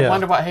shirt. So I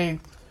wonder what he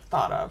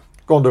thought of.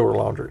 Gonna do her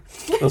laundry.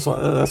 That's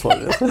what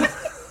it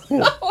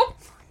is.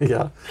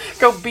 Yeah.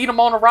 Go beat them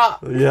on a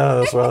rock. Yeah,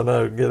 that's what I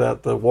know. Get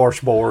out the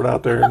washboard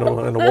out there in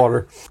the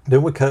water.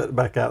 Then we cut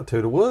back out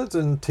to the woods,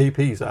 and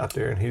TP's out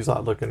there, and he's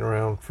like looking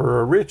around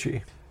for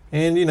Richie.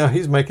 And, you know,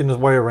 he's making his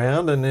way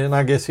around, and then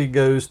I guess he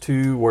goes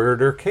to where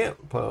their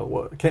campfire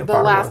was. The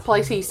last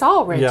place he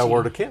saw Richie. Yeah,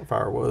 where the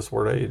campfire was,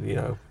 where they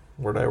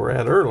were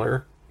at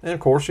earlier. And, of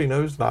course, he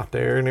knows not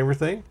there and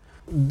everything.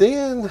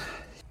 Then,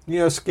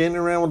 scanning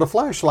around with a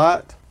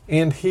flashlight,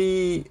 and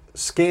he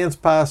scans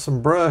by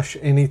some brush,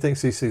 and he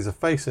thinks he sees a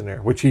face in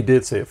there, which he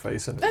did see a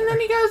face in there. And then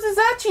he goes, is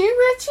that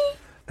you,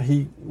 Richie?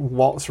 He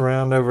walks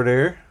around over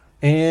there,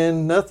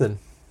 and nothing.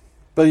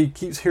 But he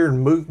keeps hearing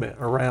movement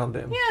around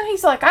him. Yeah,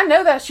 he's like, I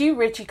know that's you,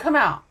 Richie. Come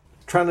out.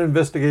 Trying to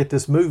investigate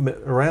this movement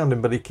around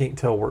him, but he can't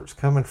tell where it's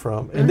coming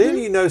from. And then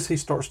he knows he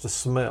starts to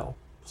smell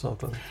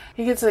something.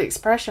 He gets an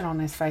expression on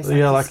his face.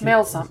 Like he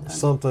smells something.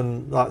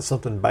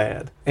 Something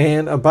bad.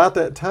 And about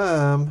that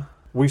time,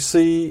 we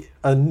see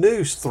a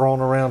noose thrown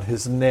around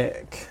his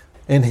neck.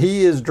 And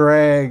he is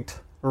dragged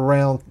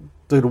around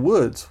through the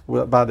woods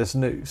by this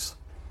noose.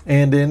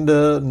 And then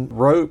the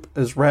rope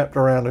is wrapped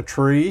around a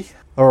tree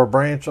or a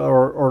branch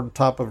or the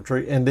top of a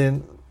tree. And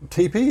then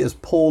TP is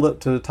pulled up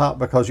to the top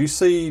because you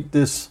see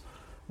this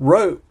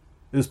rope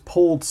is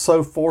pulled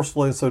so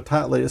forcefully and so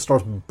tightly it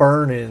starts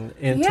burning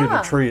into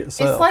the tree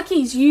itself. It's like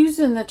he's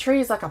using the tree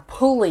as like a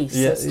pulley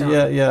system.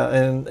 Yeah.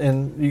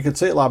 And you can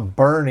see it like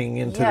burning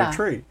into the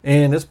tree.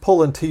 And it's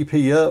pulling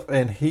TP up,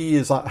 and he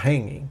is like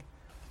hanging.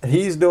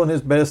 He's doing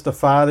his best to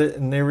fight it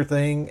and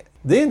everything.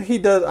 Then he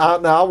does.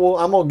 I'm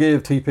going to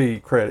give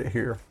TP credit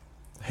here.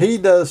 He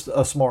does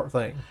a smart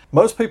thing.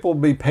 Most people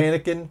would be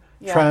panicking,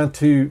 trying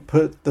to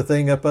put the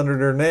thing up under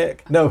their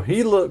neck. No,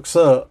 he looks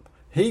up.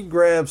 He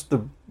grabs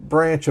the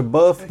branch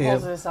above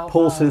him,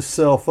 pulls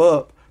himself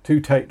up to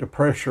take the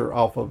pressure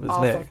off of his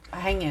neck.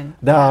 Hanging.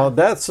 Now,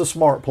 that's a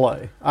smart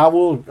play. I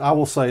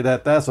will say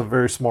that's a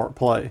very smart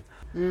play.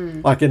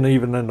 Like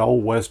even in the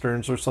old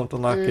westerns or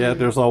something like that.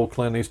 There's an old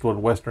Clint Eastwood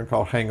western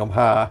called Hang 'em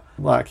High.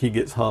 Like he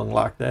gets hung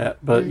like that.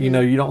 But, you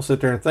don't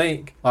sit there and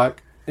think,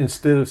 like,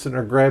 instead of sitting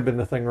there grabbing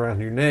the thing around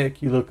your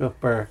neck, you look up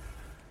there,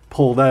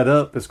 pull that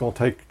up. It's going to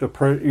take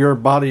your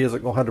body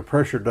isn't going to have the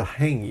pressure to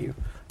hang you.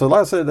 So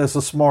like I said, that's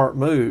a smart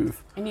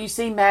move. And you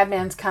see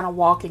Madman's kind of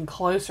walking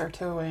closer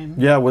to him.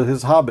 Yeah, with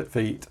his hobbit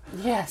feet.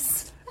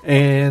 Yes.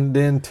 And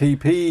then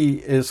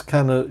TP is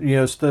kind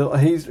of, still,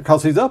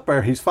 because he's up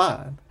there, he's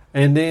fine.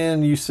 And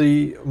then you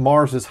see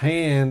Mars's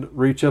hand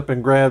reach up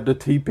and grab the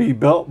TP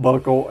belt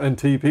buckle, and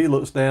TP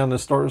looks down and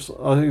starts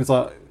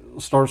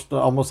to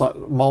almost like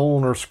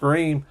moan or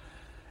scream.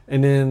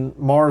 And then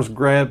Mars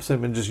grabs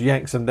him and just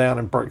yanks him down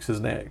and breaks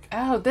his neck.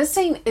 Oh, this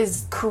scene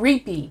is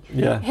creepy.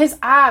 Yeah. His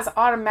eyes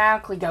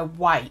automatically go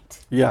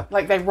white. Yeah.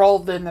 Like they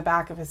rolled in the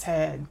back of his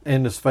head.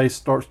 And his face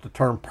starts to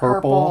turn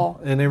purple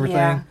and everything.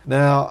 Yeah.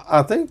 Now,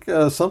 I think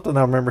something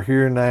I remember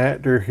hearing the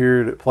actor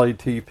here that played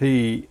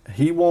TP,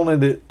 he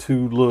wanted it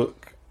to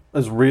look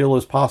as real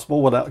as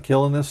possible without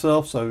killing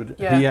himself. So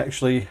he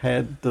actually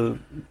had the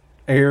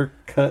air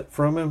cut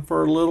from him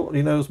for a little,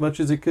 as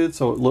much as he could,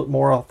 so it looked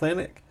more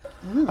authentic.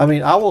 I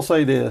mean, I will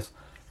say this.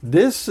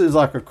 This is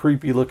like a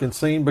creepy looking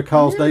scene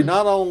because they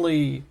not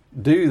only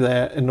do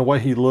that in the way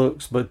he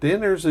looks, but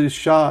then there's these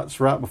shots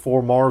right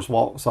before Mars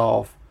walks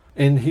off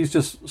and he's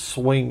just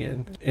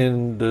swinging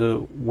in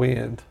the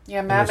wind.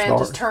 Yeah, Madman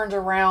just turns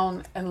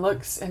around and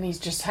looks and he's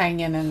just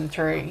hanging in the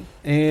tree.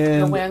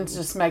 And the wind's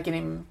just making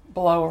him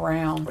blow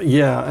around.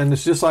 Yeah, and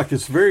it's just like,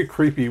 it's very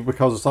creepy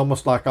because it's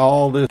almost like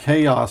all this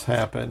chaos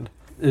happened.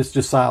 It's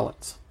just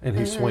silence and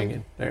he's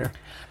swinging there.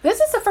 This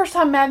is the first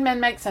time Madman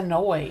makes a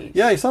noise.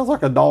 Yeah, he sounds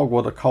like a dog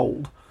with a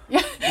cold.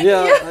 Yeah.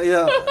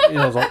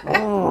 It's like,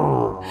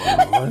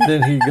 and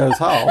then he goes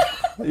off,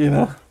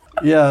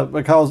 Yeah,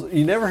 because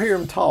you never hear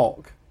him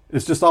talk.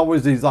 It's just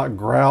always these like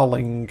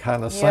growling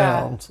kind of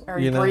sounds. Or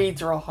he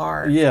breathes real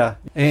hard. Yeah.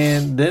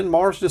 And then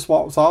Mars just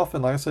walks off,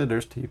 and like I said,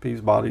 there's TP's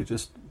body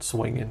just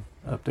swinging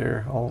up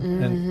there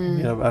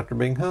and after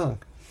being hung.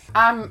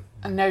 I'm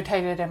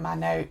notated in my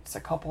notes a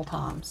couple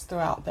times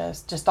throughout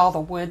this. Just all the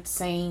wood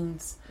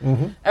scenes.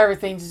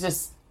 Everything's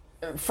just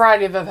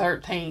Friday the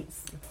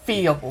 13th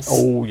feels.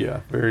 Oh, yeah.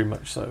 Very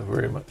much so.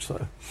 Very much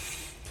so.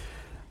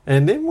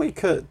 And then we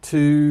cut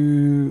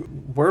to...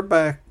 We're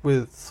back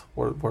with...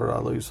 Where did I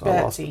lose?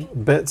 Betsy.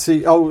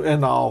 Betsy. Oh,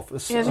 in the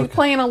office. Yeah, she's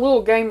playing a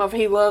little game of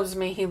he loves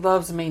me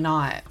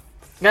not. I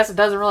guess it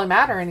doesn't really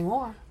matter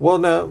anymore. Well,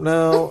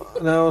 no,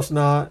 it's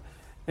not.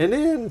 And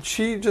then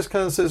she just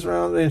kind of sits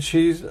around and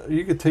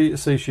you could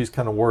see she's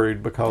kind of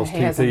worried because he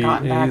hasn't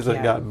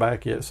gotten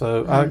back yet.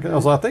 So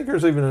I think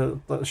there's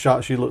even a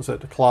shot she looks at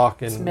the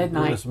clock and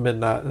it's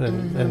midnight.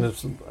 And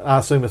I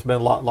assume it's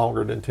been a lot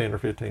longer than 10 or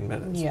 15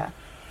 minutes. Yeah.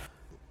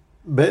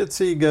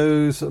 Betsy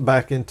goes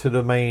back into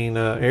the main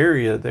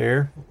area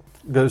there,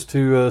 goes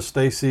to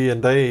Stacy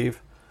and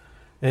Dave,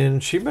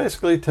 and she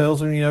basically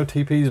tells him,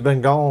 TP's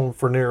been gone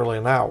for nearly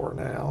an hour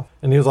now,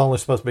 and he was only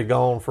supposed to be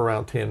gone for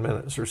around 10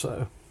 minutes or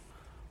so.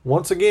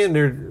 Once again,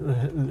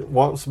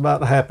 what's about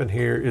to happen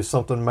here is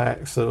something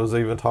Max was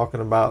even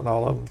talking about and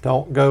all of them.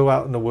 Don't go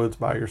out in the woods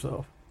by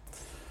yourself.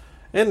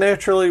 And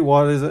naturally,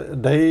 what is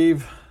it?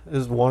 Dave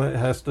is one that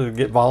has to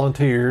get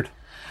volunteered.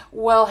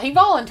 Well, he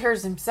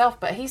volunteers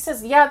himself, but he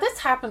says, this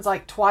happens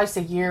like twice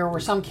a year where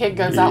some kid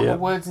goes out in the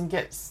woods and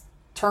gets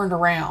turned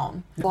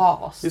around,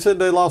 lost. He said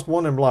they lost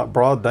one in like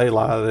broad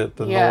daylight at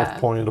the north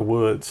point of the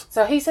woods.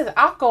 So he says,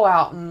 I'll go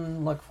out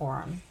and look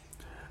for him.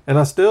 And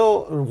I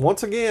still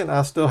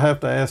have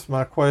to ask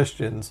my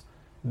questions.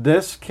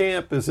 This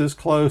camp is this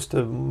close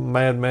to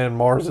Madman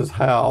Mars's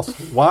house.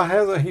 Why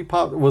hasn't he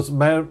popped? Was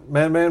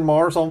Madman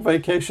Mars on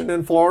vacation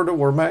in Florida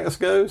where Max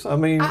goes? I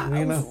mean,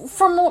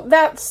 From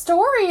that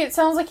story, it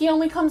sounds like he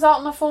only comes out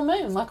in a full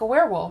moon, like a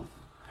werewolf.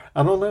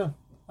 I don't know.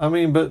 I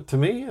mean, but to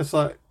me, it's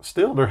like,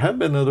 still, there have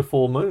been other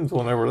full moons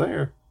when they were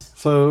there.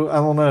 So, I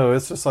don't know.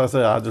 It's just like I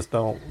said, I just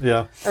don't,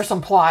 There's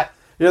some plot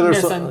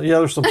there's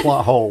some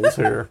plot holes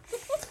here.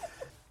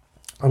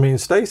 I mean,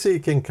 Stacy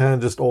can kind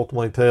of just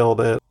ultimately tell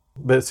that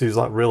Betsy's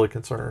like really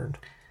concerned.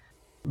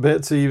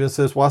 Betsy even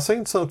says, well, I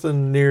seen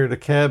something near the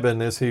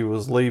cabin as TP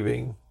was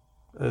leaving,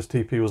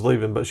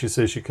 but she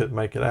says she couldn't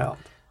make it out.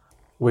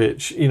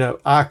 Which,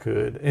 I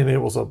could, and it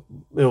was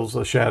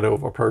a shadow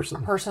of a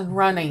person. A person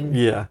running.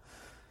 Yeah.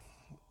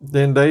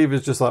 Then Dave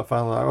is just like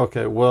finally like,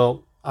 okay,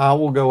 well, I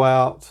will go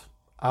out.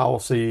 I will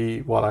see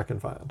what I can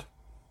find.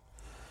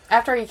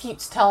 After he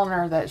keeps telling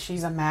her that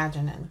she's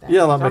imagining things.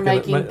 Yeah, like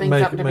making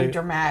things up to be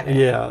dramatic.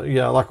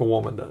 Yeah, like a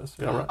woman does.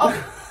 Yeah, right.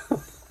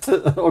 Oh.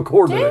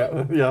 According to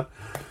that, yeah.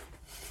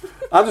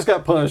 I just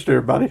got punched,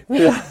 everybody.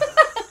 Yeah.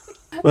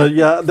 But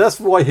yeah, that's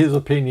the way his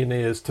opinion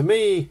is. To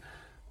me,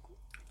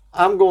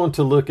 I'm going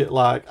to look at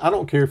I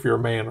don't care if you're a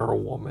man or a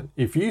woman.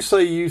 If you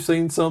say you've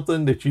seen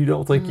something that you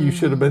don't think you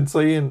should have been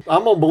seeing,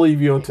 I'm going to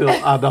believe you until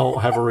I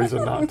don't have a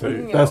reason not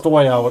to. That's the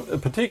way I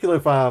would, particularly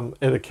if I'm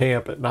at a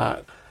camp at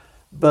night.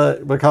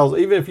 But because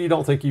even if you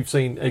don't think you've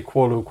seen a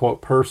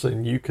quote-unquote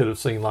person, you could have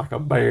seen like a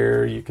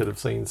bear, you could have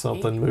seen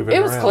something moving around.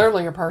 It was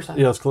clearly a person.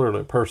 Yeah, it's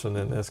clearly a person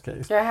in this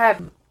case. They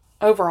had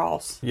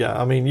overalls.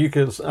 Yeah, I mean, you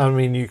could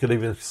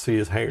even see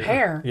his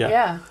hair.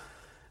 Yeah.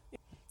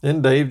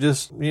 And Dave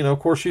just, of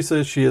course she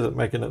says she isn't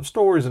making up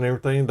stories and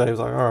everything. Dave's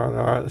like, all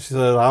right. She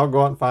said, I'll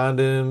go out and find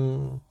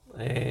him.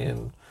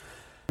 And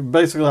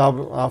basically,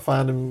 I'll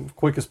find him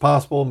quick as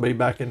possible and be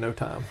back in no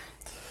time.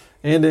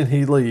 And then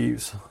he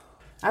leaves.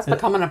 That's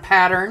becoming a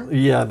pattern.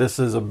 Yeah, this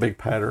is a big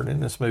pattern in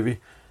this movie.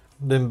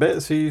 Then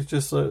Betsy's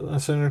just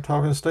sitting there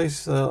talking to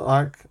Stacy,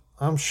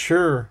 I'm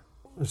sure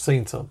I've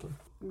seen something.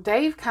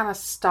 Dave kind of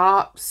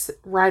stops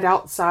right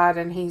outside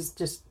and he's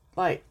just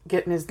like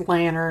getting his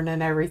lantern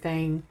and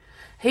everything.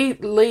 He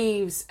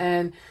leaves,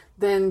 and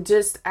then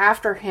just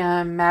after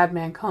him,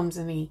 Madman comes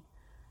and he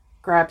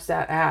grabs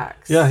that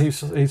axe. Yeah, he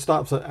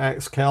stops at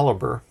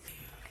Excalibur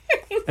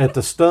at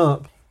the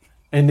stump.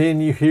 And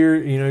then you hear,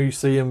 you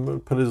see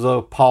him put his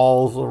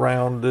paws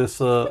around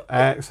this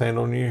axe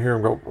handle, and you hear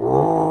him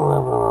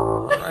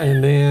go,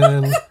 and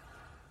then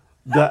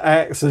the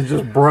axe is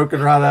just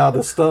broken right out of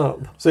the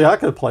stump. See, I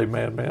could play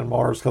Madman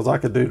Mars because I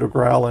could do the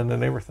growling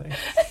and everything.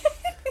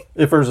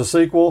 If there's a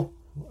sequel,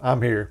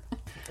 I'm here.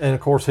 And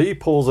of course, he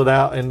pulls it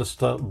out, and the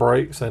stump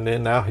breaks, and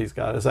then now he's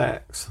got his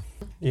axe.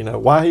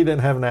 Why he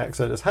didn't have an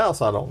axe at his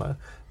house, I don't know.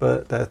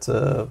 But that's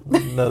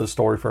another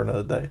story for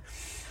another day.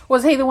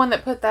 Was he the one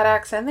that put that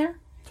axe in there?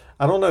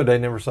 I don't know. They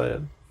never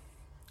said.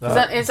 In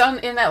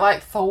that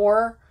like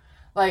Thor,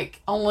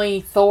 like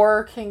only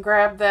Thor can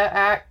grab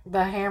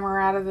the hammer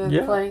out of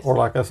the place. Or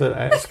like I said,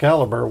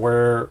 Excalibur,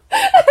 where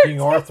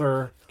King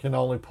Arthur can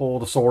only pull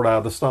the sword out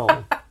of the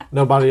stone.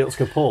 Nobody else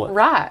could pull it.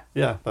 Right.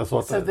 Yeah, that's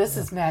what. So this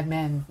is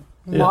Madman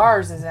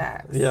Mars'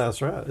 axe. Yeah,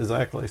 that's right.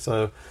 Exactly.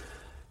 So,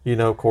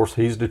 of course,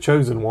 he's the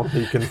chosen one.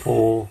 He can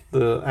pull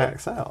the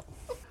axe out.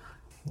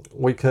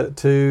 We cut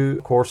to,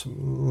 of course,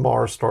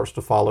 Mars starts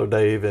to follow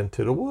Dave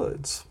into the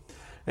woods.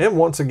 And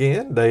once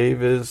again,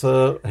 Dave is,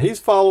 he's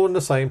following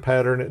the same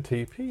pattern that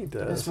TP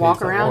does. Just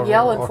walking around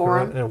yelling for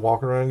him. And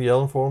walking around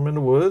yelling for him in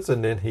the woods.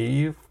 And then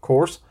he, of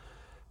course,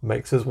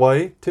 makes his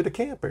way to the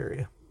camp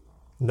area.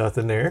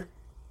 Nothing there.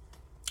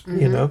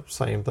 Mm-hmm.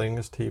 Same thing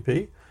as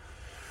TP.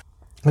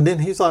 And then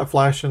he's like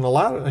flashing a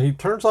light. He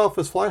turns off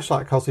his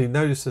flashlight because he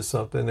notices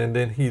something. And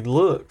then he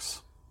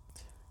looks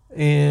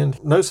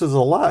and notices a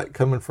light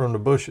coming from the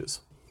bushes.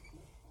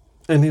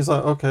 And he's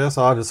like, okay, that's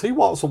odd. As he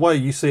walks away,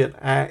 you see an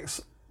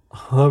axe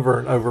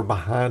hovering over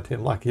behind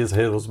him like his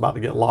head was about to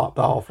get lopped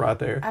off right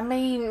there. I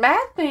mean,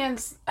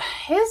 Madman's,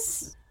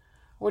 his,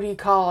 what do you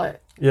call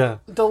it? Yeah.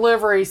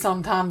 Delivery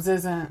sometimes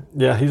isn't.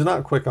 Yeah, he's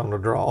not quick on the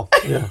draw.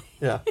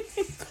 Yeah.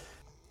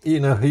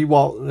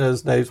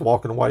 As Dave's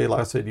walking away, like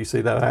I said, you see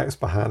that axe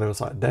behind him.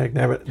 It's like,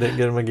 dagnabbit, didn't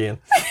get him again.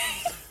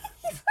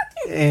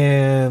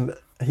 And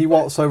he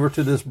walks over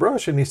to this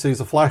brush and he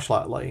sees a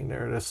flashlight laying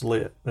there that's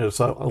lit.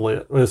 It's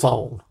lit. It's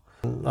on.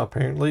 And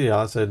apparently,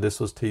 I said this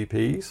was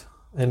TP's.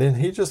 And then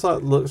he just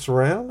looks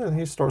around and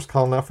he starts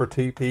calling out for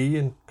TP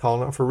and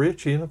calling out for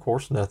Richie, and of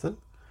course nothing.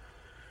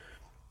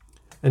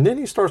 And then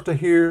he starts to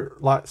hear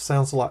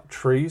sounds like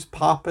trees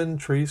popping,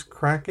 trees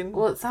cracking.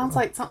 Well, it sounds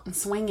like something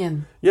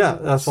swinging. Yeah,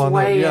 that's what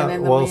I know. Yeah,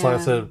 well, it's like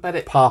I said,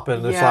 but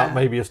popping. It's like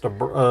maybe it's the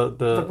rope.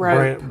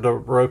 The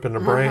rope and the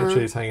branch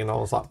he's hanging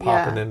on is like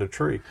popping in the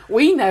tree.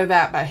 We know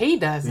that, but he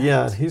doesn't.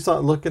 Yeah, and he's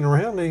looking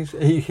around. And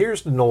he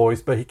hears the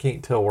noise, but he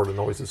can't tell where the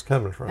noise is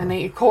coming from. And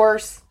of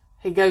course,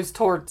 he goes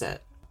towards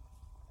it.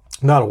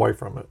 Not away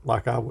from it,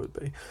 like I would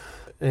be.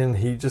 And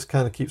he just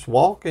kind of keeps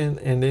walking,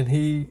 and then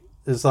he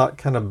is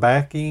kind of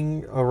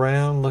backing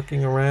around,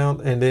 looking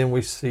around, and then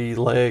we see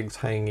legs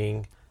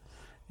hanging,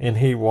 and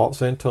he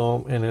walks into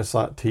them, and it's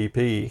like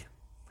TP.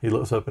 He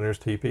looks up, and there's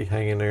TP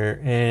hanging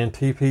there, and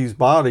TP's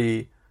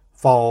body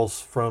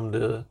falls from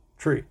the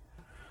tree.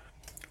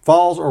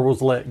 Falls or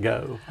was let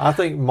go. I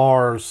think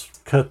Mars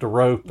cut the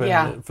rope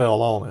and it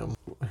fell on him.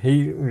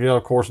 He,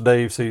 of course,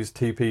 Dave sees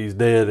TP's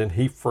dead and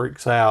he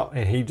freaks out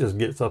and he just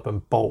gets up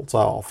and bolts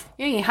off.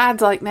 Yeah, he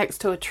hides next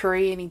to a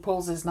tree and he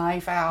pulls his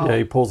knife out. Yeah,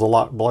 he pulls a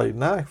lock blade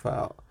knife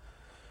out.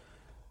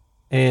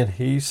 And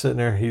he's sitting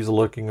there, he's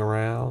looking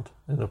around,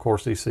 and of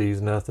course he sees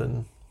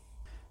nothing.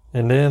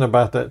 And then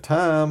about that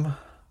time,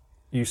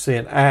 you see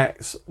an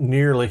axe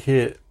nearly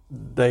hit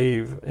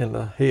Dave in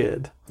the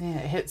head. Yeah,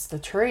 it hits the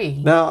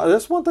tree. Now,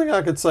 that's one thing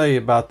I could say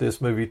about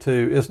this movie,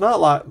 too. It's not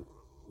like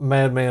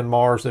Madman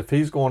Mars. If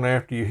he's going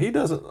after you, he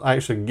doesn't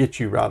actually get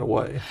you right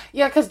away.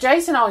 Yeah, because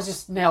Jason always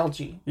just nailed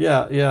you.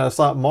 Yeah. It's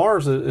like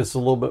Mars is a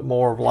little bit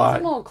more of He's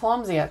a little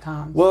clumsy at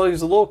times. Well,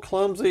 he's a little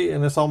clumsy,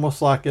 and it's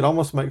almost like, it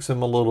almost makes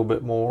him a little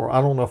bit more,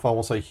 I don't know if I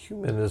want to say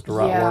human is the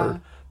right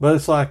word. But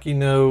it's like,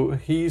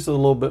 he's a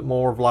little bit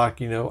more of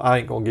like, I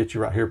ain't going to get you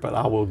right here, but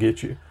I will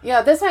get you.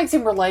 Yeah, this makes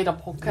him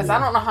relatable because I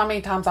don't know how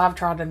many times I've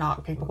tried to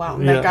knock people out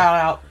and they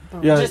got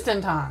out just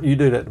in time. You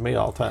do that to me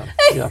all the time.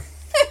 Yeah.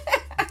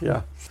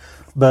 Yeah.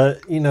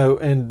 But,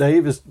 and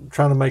Dave is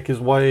trying to make his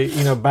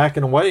way,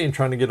 backing away and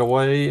trying to get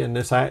away, and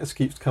this axe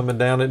keeps coming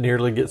down. It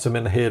nearly gets him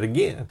in the head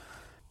again.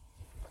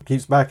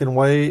 Keeps backing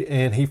away,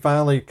 and he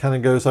finally kind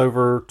of goes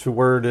over to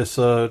where this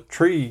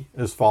tree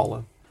is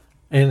falling.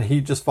 And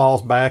he just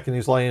falls back and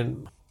he's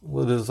laying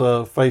with his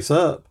face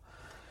up.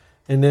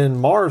 And then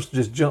Mars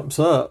just jumps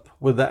up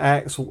with the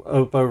axe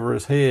up over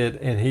his head,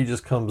 and he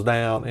just comes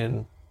down,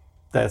 and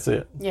that's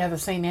it. Yeah, the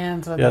scene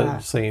ends with that. Yeah,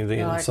 the scene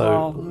ends. Like,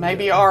 so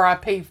maybe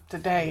R.I.P. to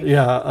Dave.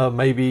 Yeah,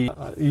 maybe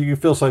you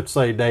feel safe to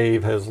say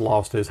Dave has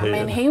lost his head.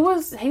 I mean, he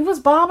was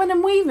bobbing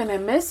and weaving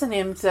and missing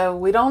him, so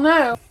we don't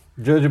know.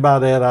 Judging by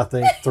that, I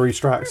think 3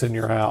 strikes and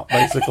you're out,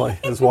 basically,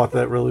 is what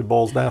that really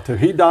boils down to.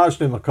 He dodged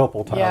him a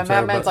couple times. Yeah,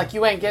 Madman's like,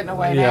 you ain't getting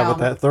away now. Yeah, but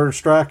that 3rd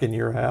strike and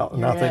you're out.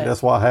 And I think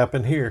that's what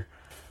happened here.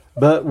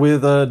 But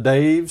with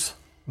Dave's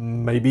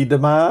maybe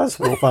demise,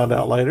 we'll find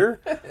out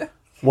later,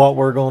 What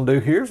we're going to do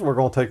here is we're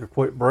going to take a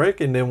quick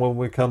break, and then when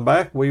we come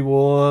back, we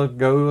will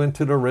go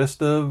into the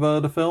rest of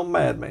the film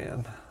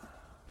Madman.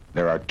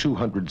 There are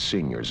 200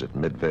 seniors at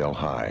Midvale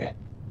High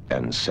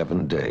and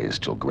 7 days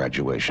till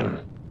graduation.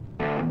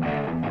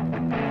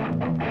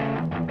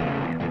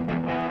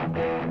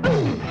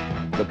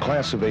 The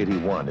class of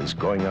 '81 is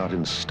going out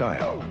in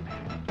style,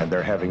 and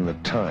they're having the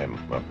time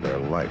of their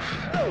life.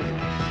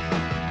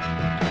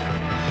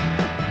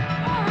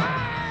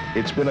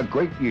 It's been a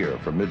great year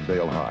for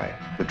Midvale High.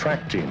 The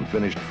track team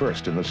finished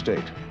first in the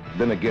state.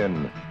 Then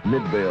again,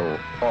 Midvale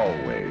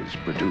always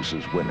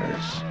produces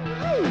winners.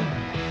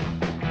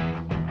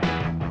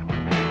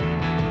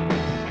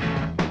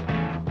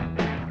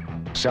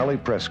 Sally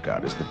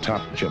Prescott is the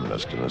top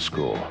gymnast in the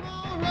school.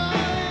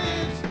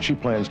 She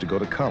plans to go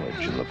to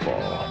college in the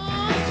fall.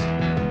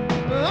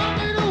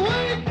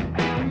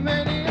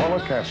 Paula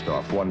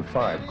Castoff won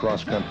 5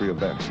 cross-country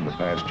events in the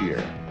past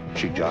year.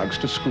 She jogs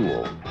to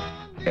school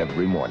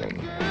every morning.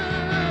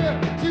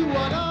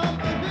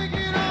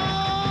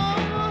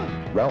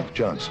 Ralph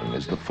Johnson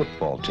is the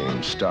football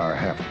team's star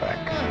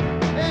halfback.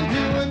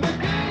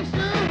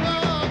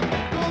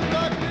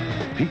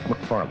 Pete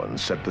McFarland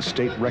set the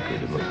state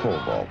record in the pole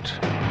vault.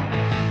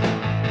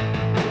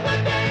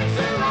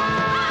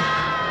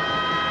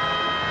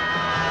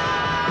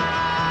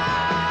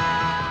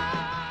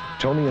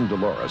 Tony and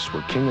Dolores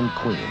were king and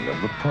queen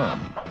of the prom.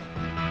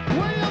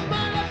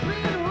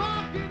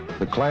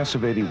 The class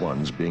of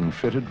 '81's being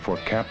fitted for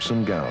caps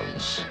and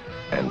gowns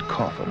and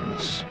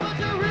coffins.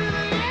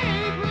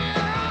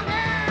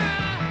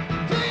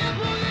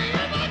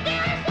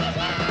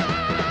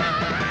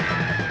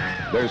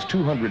 There's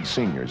 200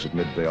 seniors at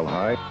Midvale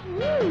High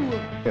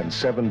and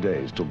 7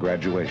 days till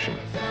graduation.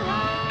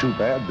 Too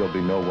bad there'll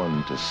be no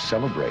one to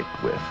celebrate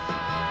with.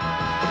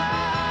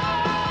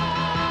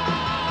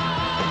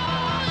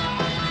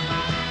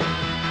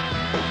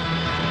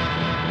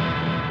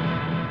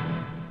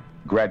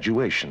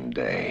 Graduation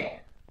day.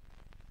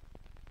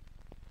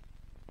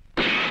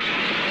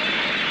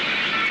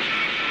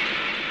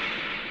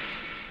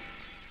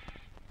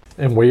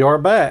 And we are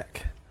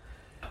back.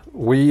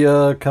 We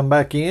come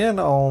back in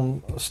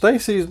on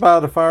Stacy's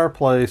by the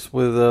fireplace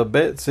with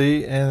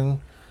Betsy, and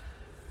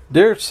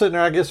they're sitting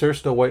there. I guess they're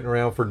still waiting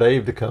around for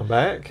Dave to come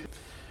back.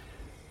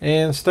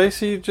 And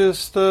Stacy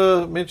just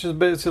mentions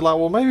Betsy like,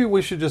 well, maybe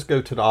we should just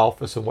go to the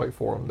office and wait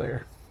for him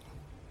there.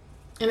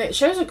 And it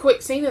shows a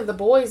quick scene of the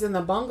boys in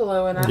the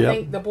bungalow, and I Yep.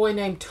 think the boy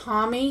named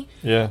Tommy,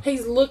 Yeah.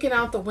 he's looking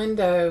out the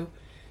window,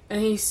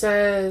 and he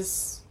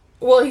says,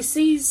 well, he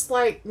sees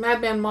like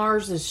Madman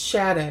Mars's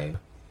shadow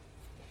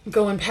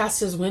going past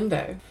his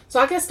window. So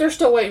I guess they're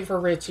still waiting for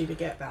Richie to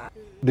get back.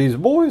 These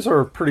boys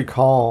are pretty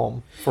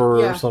calm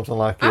for Yeah. something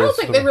like this. I don't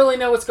think they really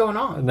know what's going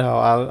on. No,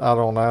 I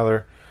don't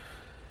either.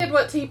 Did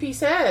what TP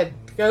said,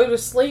 go to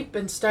sleep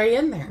and stay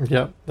in there.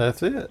 Yep,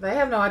 that's it. They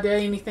have no idea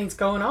anything's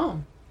going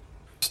on.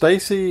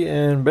 Stacy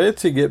and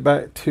Betsy get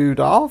back to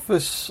the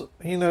office.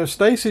 You know,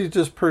 Stacy's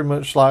just pretty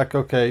much like,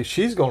 okay,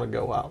 she's going to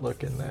go out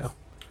looking now.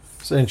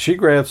 And she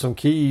grabs some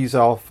keys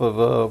off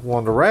of one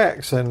of the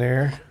racks in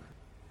there.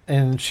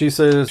 And she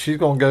says she's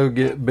going to go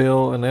get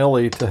Bill and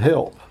Ellie to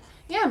help.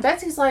 Yeah, and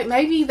Betsy's like,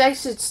 maybe they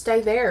should stay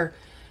there.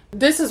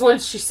 This is when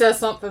she says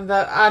something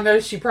that I know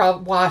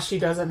why she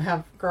doesn't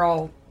have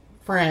girl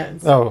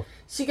friends. Oh,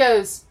 She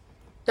goes,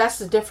 that's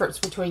the difference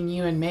between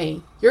you and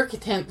me. You're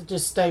content to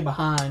just stay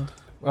behind.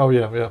 oh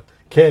yeah.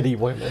 Caddy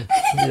women.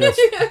 Yes.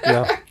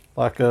 Yeah.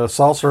 Like a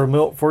saucer of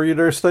milk for you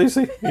there,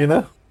 Stacy, you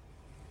know?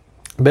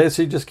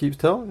 Betsy just keeps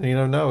telling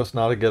no, it's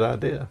not a good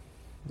idea.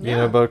 You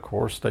know, but of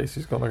course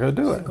Stacy's going to go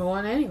do it.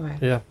 Going anyway.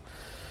 Yeah.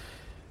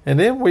 And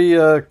then we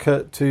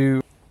cut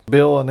to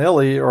Bill and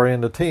Ellie are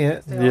in the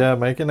tent. Still. Yeah,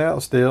 making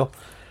out still.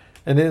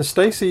 And then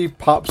Stacy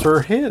pops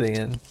her head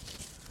in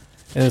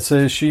and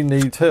says she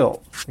needs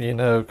help,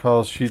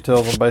 because she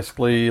tells them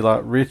basically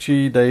like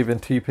Richie, Dave,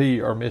 and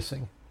TP are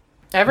missing.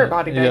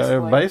 Everybody, basically.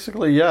 Yeah,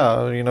 basically,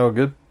 yeah. A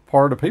good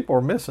part of people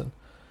are missing.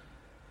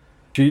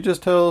 She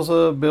just tells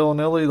Bill and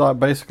Ellie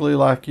basically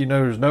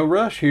there's no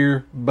rush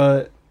here,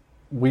 but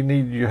we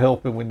need your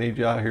help and we need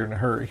you out here in a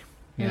hurry.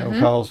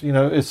 Because,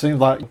 it seems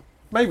like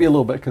maybe a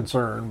little bit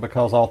concerned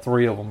because all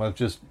 3 of them have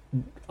just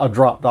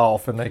dropped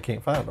off and they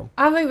can't find them.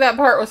 I think that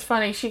part was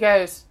funny. She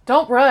goes,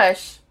 don't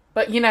rush,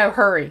 but,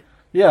 hurry.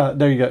 Yeah,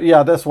 there you go.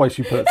 Yeah, that's the way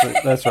she puts it.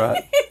 That's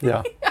right.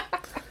 Yeah.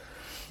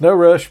 No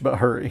rush, but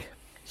hurry.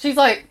 She's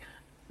like,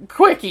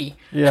 quickie.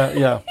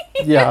 Yeah.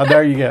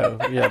 There you go.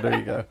 Yeah, there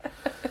you go.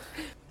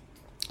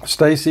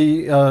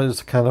 Stacy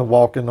is kind of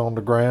walking on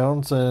the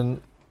grounds,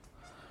 and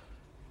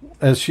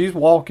as she's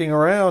walking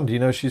around,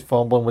 she's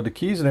fumbling with the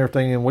keys and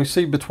everything, and we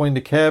see between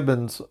the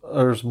cabins,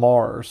 there's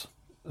Mars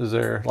is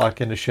there, like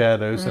in the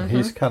shadows, and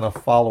he's kind of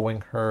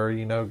following her,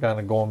 kind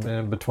of going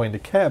in between the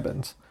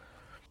cabins.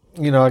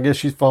 I guess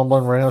she's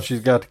fumbling around,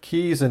 she's got the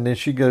keys, and then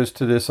she goes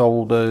to this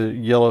old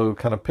yellow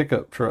kind of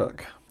pickup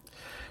truck.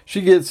 She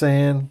gets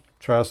in,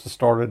 tries to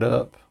start it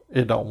up.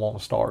 It don't want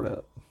to start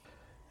up.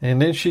 And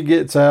then she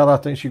gets out. I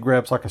think she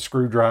grabs like a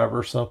screwdriver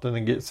or something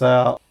and gets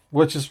out.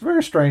 which is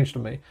very strange to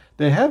me.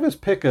 They have his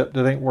pickup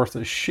that ain't worth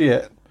a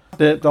shit,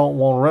 that don't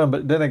want to run,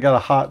 but then they got a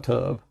hot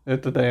tub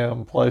at the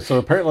damn place. So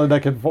apparently they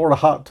can afford a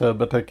hot tub,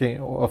 but they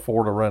can't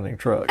afford a running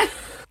truck.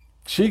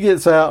 She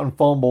gets out and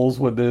fumbles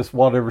with this,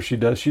 whatever she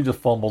does. She just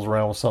fumbles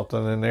around with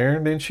something in there,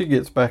 and then she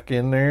gets back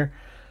in there,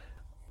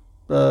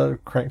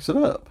 cranks it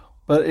up.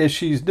 But as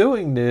she's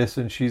doing this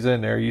and she's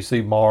in there, you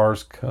see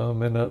Mars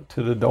coming up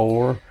to the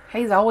door.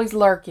 He's always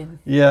lurking.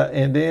 Yeah,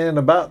 and then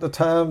about the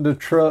time the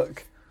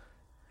truck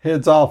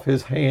heads off,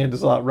 his hand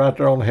is like right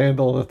there on the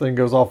handle, and the thing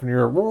goes off, and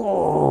you're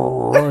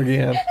whoa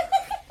again.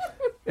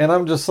 And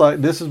I'm just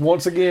like, this is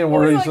once again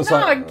where he's just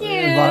like,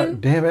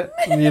 damn it,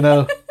 you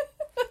know,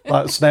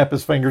 like snap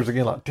his fingers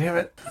again, like damn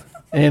it,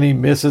 and he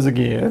misses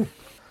again.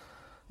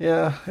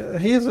 Yeah,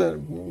 he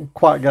hasn't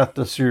quite got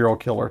the serial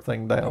killer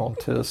thing down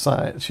to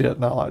science yet,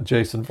 not like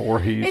Jason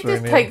Voorhees. It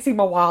just takes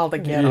him a while to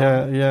get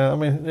him. Yeah, I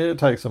mean, it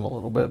takes him a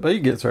little bit, but he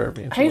gets there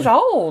eventually. He's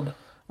old.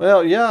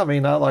 Well, yeah, I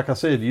mean, like I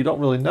said, you don't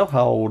really know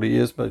how old he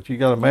is, but you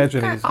got to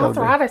imagine he's got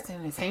arthritis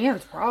in his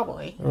hands,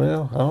 probably.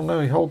 Well, I don't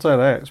know. He holds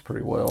that axe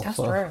pretty well. That's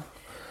true.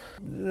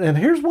 And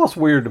here's what's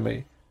weird to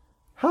me.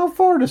 How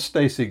far does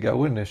Stacy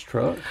go in this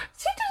truck?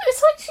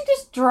 It's like she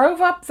just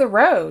drove up the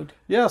road.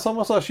 Yeah, it's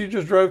almost like she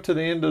just drove to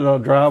the end of the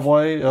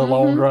driveway, a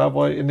long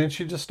driveway, and then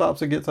she just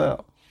stops and gets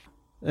out.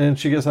 And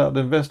she gets out to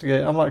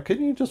investigate. I'm like,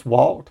 couldn't you just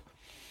walk?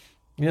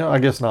 You know, I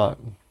guess not.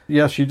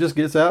 Yeah, she just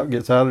gets out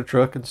of the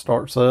truck and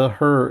starts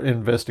her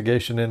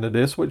investigation into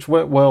this, which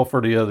went well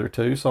for the other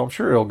two, so I'm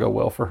sure it'll go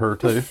well for her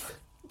too.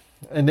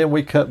 And then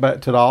we cut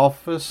back to the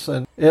office,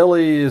 and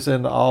Ellie is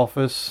in the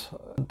office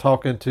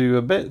talking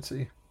to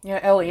Betsy. Yeah,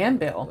 Ellie and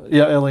Bill.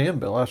 Yeah, Ellie and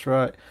Bill, that's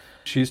right.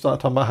 She's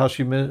talking about how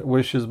she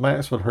wishes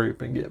Max would hurry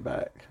up and get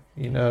back.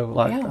 You know,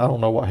 like, I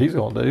don't know what he's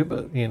going to do,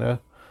 but, you know.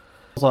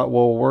 It's like,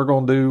 well, we're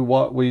going to do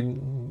what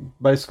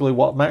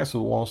Max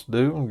wants to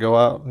do and go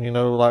out, you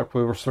know, like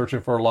we were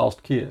searching for a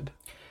lost kid.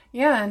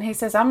 Yeah, and he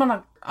says, I'm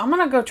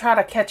gonna go try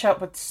to catch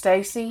up with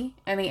Stacy.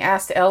 And he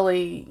asked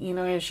Ellie, you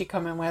know, is she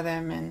coming with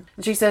him? And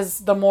she says,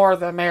 the more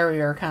the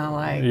merrier, kind of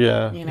like,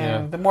 you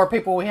know, the more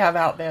people we have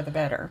out there, the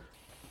better.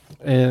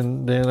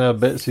 And then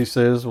Betsy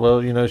says,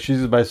 well, you know,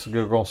 she's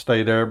basically going to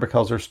stay there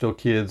because there's still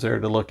kids there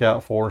to look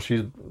out for.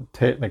 She's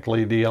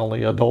technically the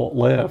only adult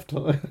left,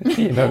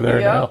 you know,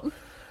 there now.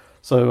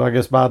 So I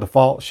guess by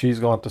default, she's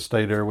going to have to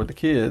stay there with the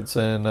kids.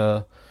 And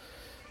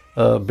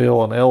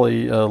Bill and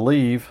Ellie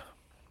leave.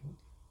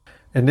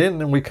 And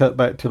then we cut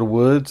back to the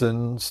woods,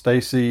 and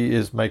Stacy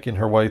is making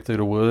her way through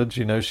the woods.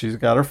 You know, she's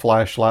got her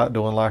flashlight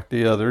doing like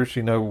the others,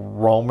 you know,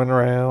 roaming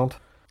around.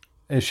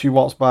 As she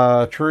walks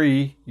by a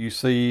tree, you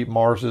see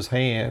Mars's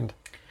hand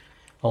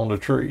on the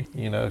tree.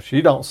 You know,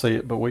 she don't see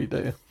it, but we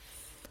do.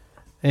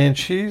 And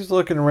she's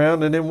looking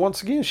around, and then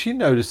once again, she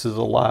notices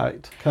a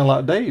light, kind of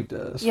like Dave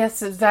does.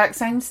 Yes, exact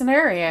same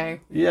scenario.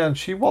 Yeah, and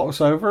she walks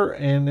over,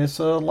 and it's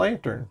a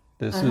lantern.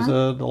 This is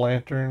the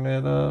lantern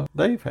that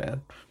Dave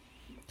had.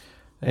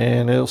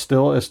 And it's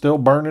still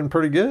burning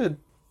pretty good.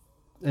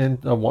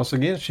 And once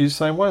again, she's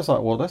the same way. It's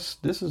like, well, this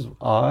is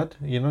odd.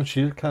 You know,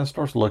 she kind of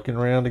starts looking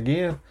around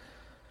again.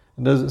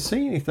 And doesn't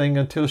see anything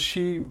until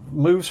she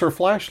moves her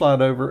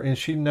flashlight over and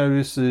she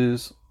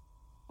notices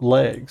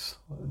legs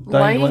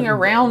laying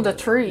around a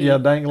tree. Yeah,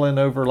 dangling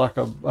over like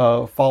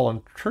a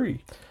fallen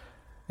tree.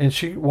 And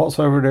she walks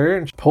over there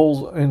and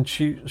pulls, and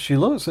she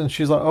looks, and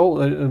she's like,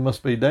 oh, it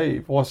must be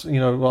Dave. What's, you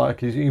know,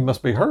 like he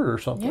must be hurt or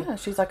something. Yeah,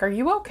 she's like, are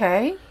you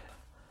okay?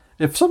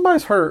 If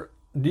somebody's hurt,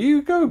 do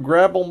you go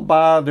grab them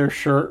by their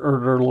shirt or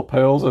their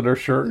lapels of their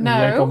shirt and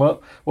yank them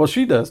up? Well,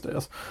 she does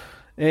this.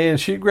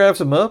 And she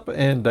grabs him up,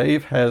 and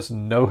Dave has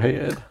no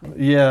head.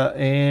 Yeah,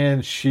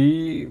 and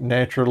she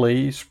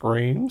naturally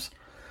screams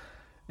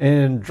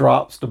and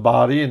drops the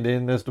body. And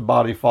then as the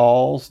body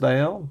falls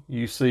down,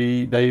 you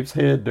see Dave's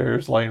head there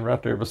is laying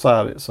right there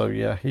beside it. So,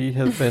 yeah, he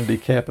has been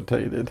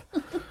decapitated.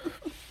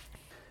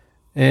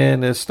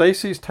 And as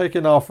Stacy's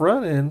taking off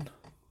running,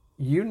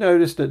 you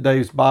notice that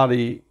Dave's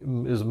body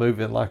is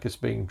moving like it's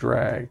being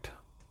dragged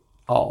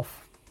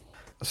off.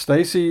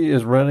 Stacy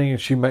is running,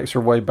 and she makes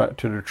her way back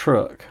to the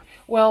truck.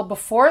 Well,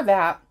 before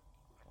that,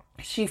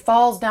 she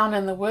falls down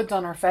in the woods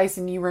on her face,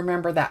 and you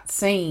remember that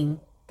scene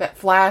that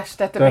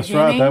flashed at the beginning.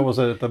 That's right. That was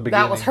at the beginning.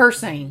 That was her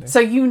scene. So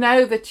you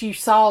know that you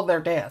saw their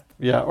death.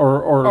 Yeah,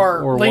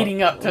 or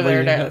leading up to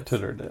their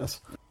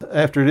death.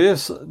 After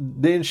this,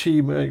 then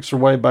she makes her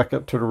way back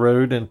up to the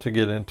road and to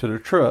get into the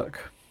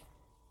truck.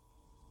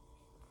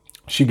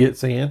 She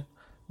gets in.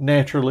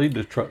 Naturally,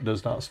 the truck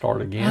does not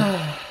start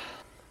again.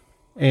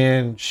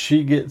 And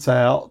she gets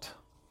out.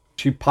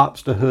 She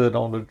pops the hood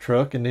on the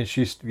truck, and then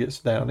she gets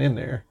down in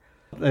there.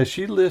 As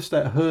she lifts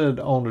that hood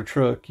on the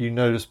truck, you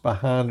notice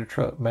behind the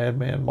truck,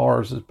 Madman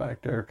Mars is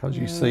back there because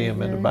you see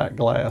him in the back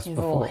glass. His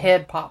little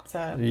head pops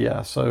up.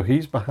 Yeah, so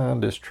he's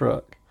behind this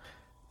truck.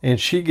 And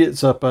she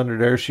gets up under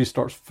there. She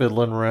starts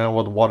fiddling around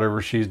with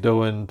whatever she's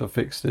doing to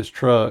fix this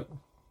truck.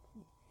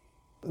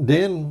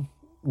 Then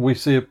we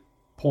see a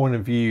point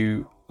of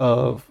view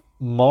of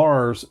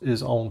Mars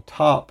is on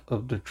top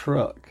of the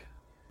truck.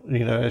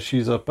 as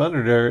she's up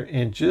under there.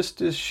 And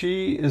just as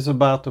she is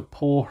about to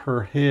pull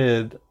her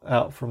head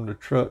out from the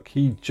truck,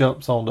 he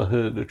jumps on the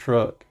hood of the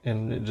truck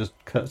and it just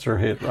cuts her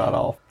head right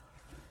off.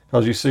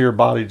 Because you see her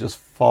body just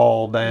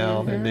fall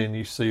down, and then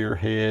you see her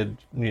head,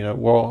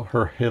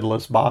 her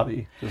headless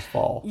body just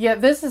fall. Yeah,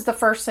 this is the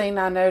first scene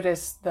I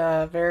noticed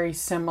the very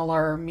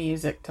similar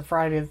music to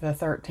Friday the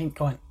 13th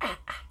going, ah,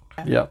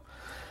 ah. Yeah.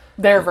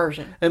 Their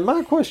version. And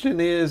my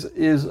question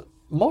is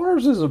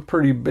Mars is a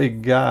pretty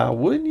big guy.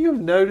 Wouldn't you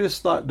have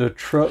noticed like the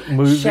truck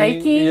moving?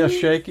 Shaking? Yeah,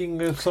 shaking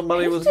if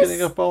somebody was just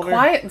getting up on there.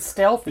 Quiet and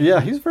stealthy.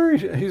 Yeah, he's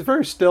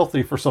very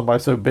stealthy for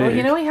somebody so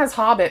big. Well, he has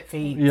hobbit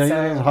feet. Yeah,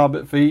 so. he has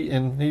hobbit feet,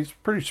 and he's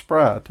pretty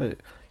spry too.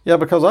 Yeah,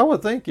 because I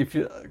would think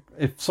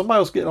if somebody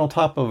was getting on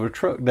top of a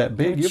truck that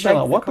big, you'd be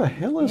like, what the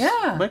hell is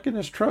making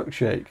this truck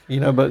shake?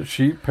 But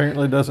she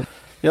apparently doesn't.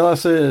 Yeah, like I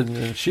said,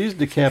 and she's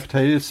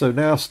decapitated, so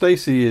now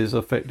Stacy is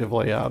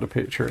effectively out of the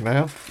picture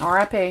now.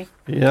 R.I.P.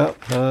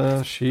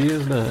 Yep, she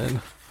is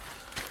done.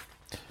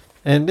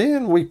 And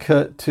then we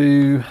cut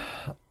to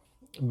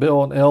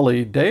Bill and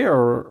Ellie. They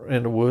are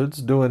in the woods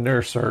doing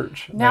their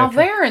search. Now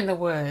they're in the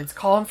woods,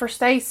 calling for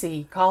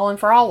Stacy, calling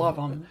for all of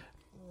them.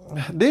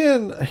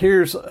 Then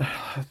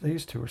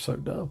these two are so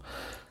dumb.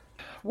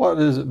 What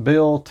is it?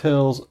 Bill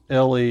tells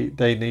Ellie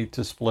they need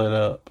to split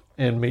up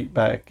and meet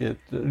back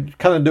kind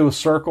of do a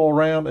circle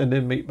around and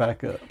then meet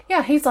back up.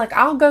 Yeah, he's like,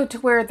 I'll go to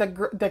where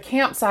the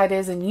campsite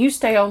is and you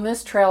stay on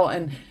this trail,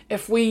 and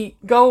if we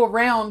go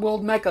around, we'll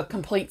make a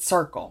complete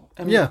circle.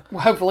 And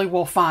hopefully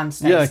we'll find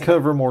Stacy. Yeah,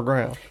 cover more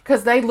ground.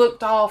 Because they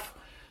looked off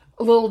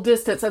a little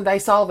distance and they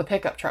saw the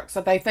pickup truck,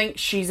 so they think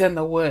she's in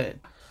the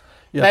wood.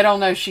 Yeah. They don't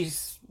know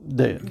she's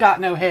dead.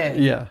 Got no head.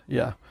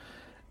 Yeah.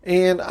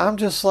 And I'm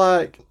just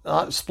like,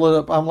 split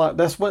up. I'm like,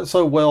 that's went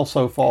so well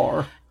so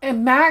far.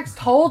 And Max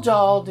told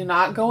y'all, do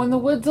not go in the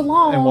woods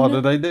alone. And what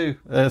do?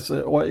 That's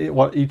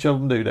what each of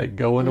them do. They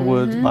go in the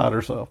woods by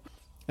themselves.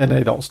 And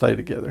they don't stay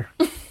together.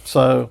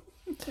 So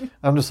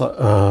I'm just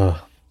like,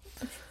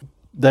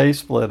 They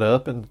split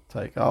up and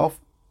take off.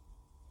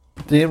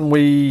 Then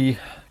we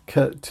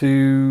cut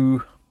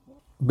to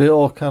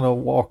Bill kind of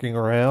walking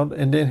around.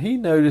 And then he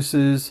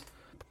notices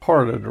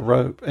part of the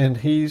rope. And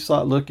he's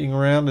like looking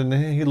around. And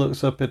then he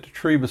looks up at the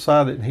tree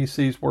beside it. And he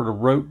sees where the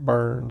rope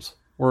burns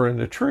were in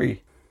the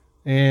tree.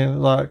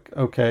 And like,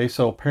 okay,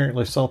 so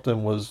apparently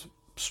something was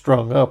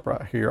strung up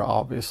right here,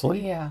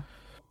 obviously. Yeah.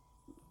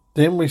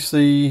 Then we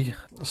see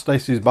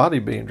Stacy's body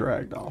being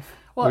dragged off.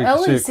 Well,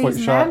 Ellie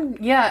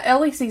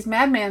sees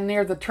Madman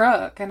near the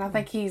truck, and I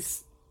think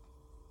he's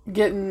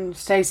getting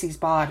Stacy's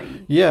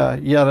body. Yeah,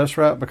 that's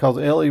right, because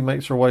Ellie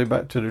makes her way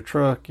back to the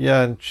truck.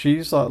 Yeah, and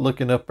she's like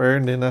looking up there,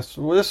 and then this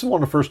is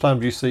one of the first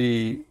times you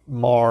see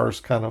Mars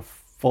kind of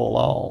full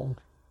on.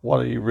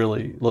 What he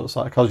really looks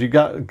like, because you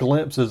got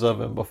glimpses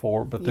of him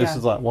before, but this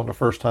is like one of the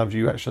first times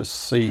you actually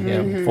see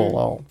him full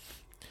on.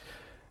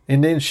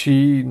 And then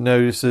she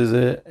notices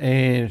it,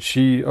 and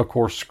she of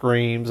course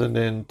screams and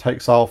then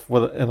takes off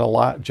in a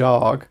light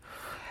jog.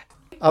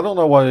 I don't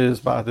know what it is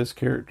about this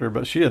character,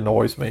 but she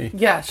annoys me.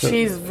 Yeah,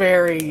 she's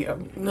very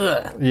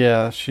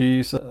yeah,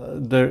 she's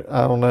there.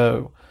 I don't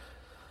know,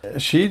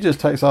 she just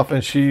takes off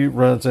and she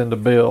runs into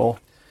Bill.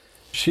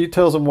 She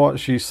tells him what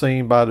she's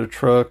seen by the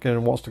truck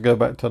and wants to go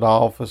back to the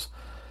office.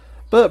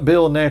 But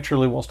Bill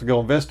naturally wants to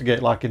go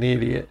investigate like an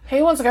idiot.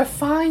 He wants to go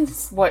find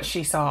what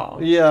she saw.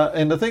 Yeah,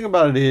 and the thing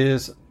about it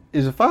is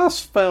if I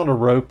found a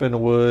rope in the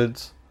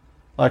woods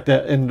like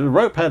that, and the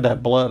rope had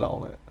that blood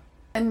on it.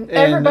 And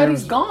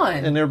everybody's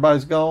gone. And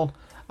everybody's gone.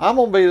 I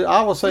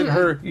will say to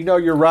her,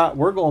 you're right,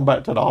 we're going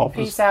back to the office.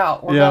 Peace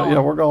out.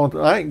 We're going.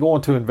 I ain't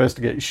going to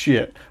investigate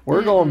shit.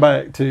 We're going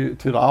back to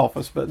the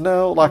office. But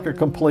no, like a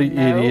complete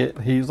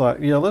idiot, he's like,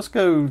 let's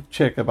go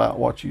check about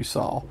what you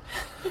saw.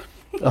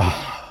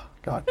 Oh,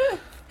 God.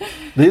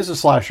 These are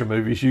slasher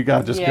movies. You got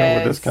to just go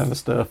with this kind of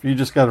stuff. You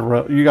just got to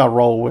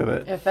roll with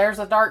it. If there's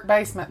a dark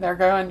basement, they're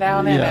going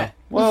down in it.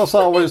 Well, it's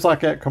always like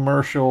that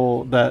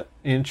commercial, that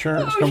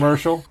insurance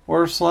commercial,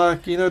 where it's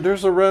like,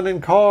 there's a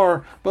running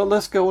car, but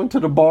let's go into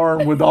the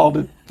barn with all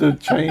the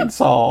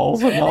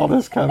chainsaws and all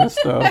this kind of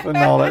stuff and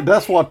all that.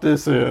 That's what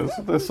this is.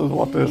 This is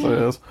what this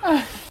is.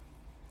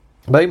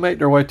 They make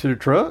their way to the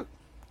truck,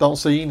 don't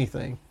see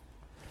anything.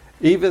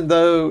 Even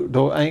though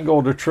the angle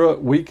of the truck,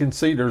 we can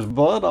see there's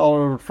blood all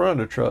over the front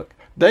of the truck.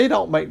 They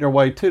don't make their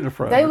way to the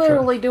front of the truck. They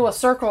literally do a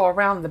circle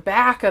around the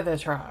back of the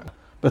truck.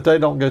 But they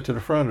don't go to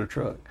the front of the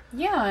truck.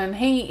 Yeah, and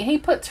he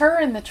puts her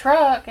in the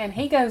truck, and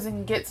he goes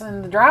and gets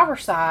in the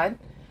driver's side,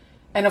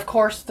 and of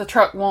course the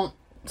truck won't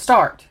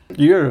start.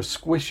 You hear a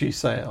squishy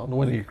sound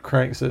when he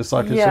cranks it. It's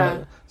like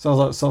it sounds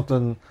like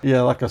something,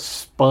 like a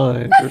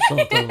sponge or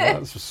something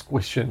that's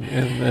squishing.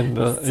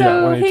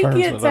 When he turns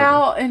gets it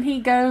out and he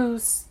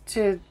goes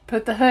to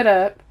put the hood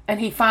up, and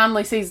he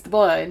finally sees the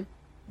blood.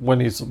 When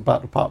he's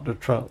about to pop the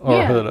trunk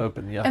or hood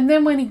open, And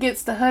then when he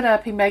gets the hood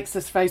up, he makes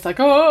this face like,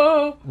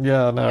 oh!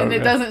 Yeah, no. And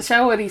it doesn't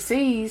show what he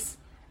sees.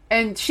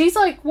 And she's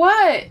like,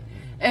 what?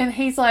 And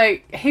he's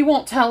like, he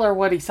won't tell her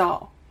what he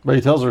saw. But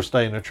he tells her to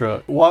stay in the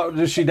truck. What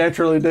does she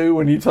naturally do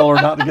when you tell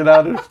her not to get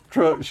out of the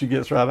truck? She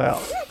gets right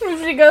out.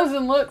 She she goes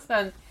and looks,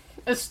 and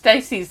it's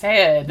Stacy's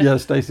head. Yeah,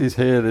 Stacy's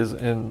head is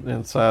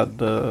inside in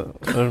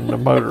the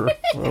motor,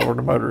 where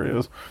the motor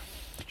is.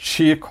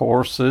 She, of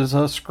course, is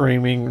a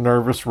screaming,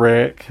 nervous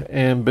wreck,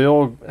 and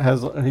Bill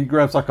he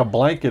grabs like a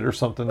blanket or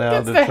something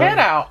out. Gets the head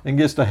out. And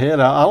gets the head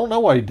out. I don't know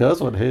what he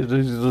does with it.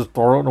 Does he just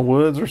throw it in the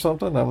woods or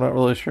something? I'm not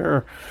really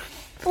sure.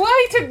 Well,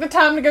 he took the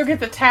time to go get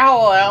the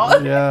towel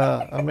out.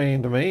 Yeah, I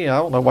mean, to me, I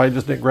don't know why he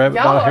just didn't grab it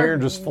by the hair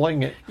and just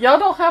fling it. Y'all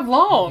don't have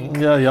long.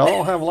 Yeah, y'all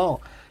don't have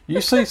long.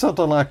 You see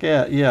something like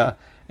that, yeah.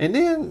 And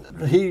then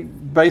he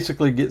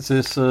basically gets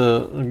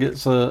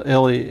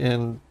Ellie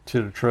into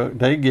the truck.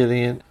 They get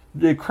in.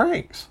 It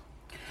cranks.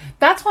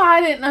 That's why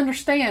I didn't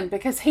understand,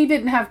 because he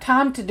didn't have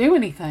time to do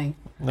anything.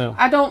 No.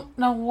 I don't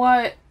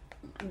know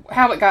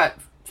how it got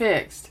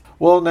fixed.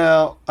 Well,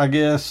 now, I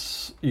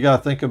guess you got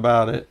to think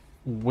about it.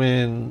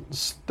 When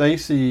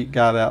Stacy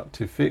got out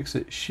to fix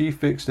it, she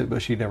fixed it,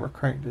 but she never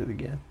cranked it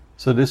again.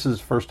 So this is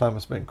the first time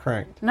it's been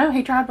cranked. No,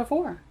 he tried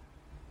before.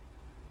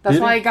 That's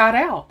why he got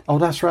out. Oh,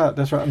 that's right.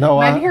 That's right. No,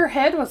 maybe her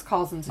head was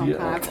causing some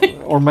kind of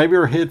thing. Or maybe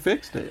her head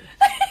fixed it.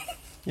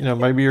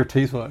 Maybe her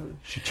teeth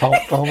she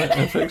chomped on it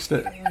and fixed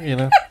it.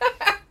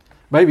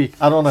 Maybe,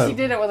 I don't know. She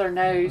did it with her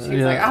nose. She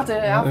was like, I'll do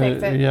it. I'll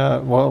fix it. Yeah.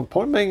 Well,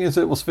 point being is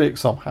it was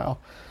fixed somehow,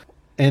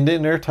 and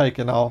then they're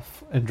taking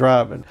off and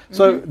driving.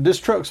 So this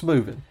truck's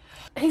moving.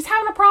 He's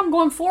having a problem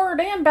going forward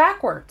and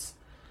backwards.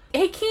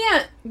 He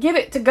can't get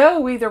it to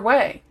go either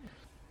way.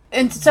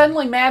 And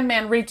suddenly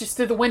Madman reaches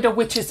through the window,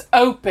 which is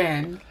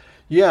open.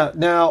 Yeah.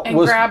 Now,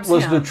 was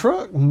him. the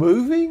truck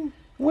moving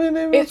when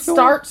it was It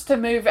starts to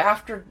move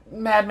after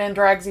Madman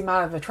drags him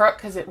out of the truck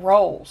because it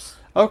rolls.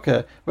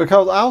 Okay.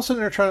 Because I was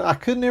sitting there I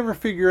could never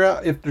figure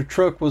out if the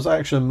truck was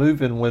actually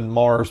moving when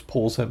Mars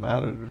pulls him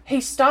out of it. He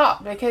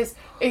stopped because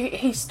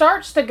he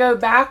starts to go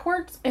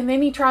backwards, and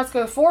then he tries to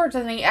go forwards,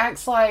 and he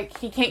acts like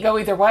he can't go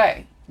either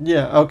way.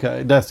 Yeah,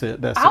 okay. That's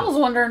it. I was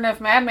wondering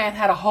if Madman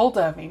had a hold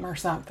of him or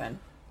something.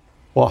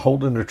 Well,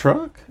 holding the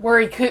truck? Where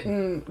he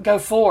couldn't go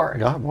forward.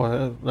 God,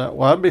 well,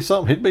 that'd be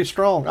something. He'd be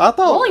strong. I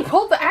thought. Well, he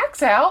pulled the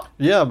axe out.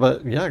 Yeah,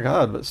 but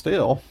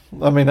still.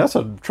 I mean, that's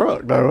a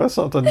truck, though. That's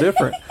something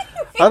different.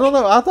 I don't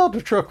know. I thought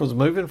the truck was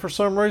moving for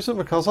some reason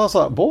because I was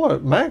like, boy,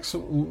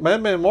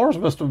 Madman Mars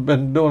must have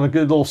been doing a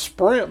good little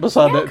sprint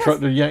beside that truck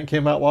to yank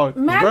him out while he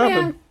was driving.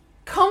 Madman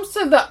comes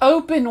to the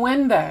open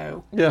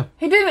window. Yeah.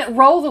 He didn't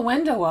roll the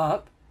window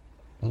up.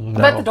 No.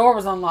 I bet the door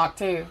was unlocked,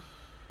 too.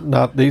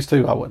 Not these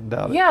two, I wouldn't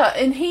doubt it. Yeah,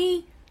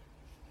 and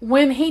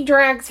when he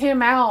drags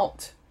him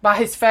out by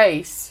his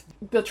face,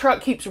 the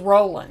truck keeps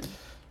rolling.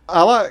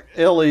 I like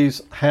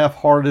Ellie's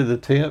half-hearted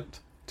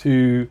attempt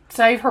to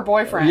save her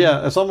boyfriend.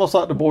 Yeah, it's almost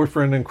like the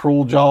boyfriend in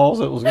Cruel Jaws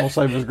that was going to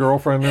save his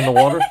girlfriend in the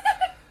water.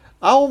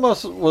 I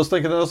almost was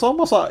thinking it's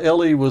almost like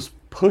Ellie was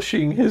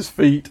pushing his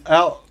feet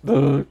out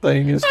the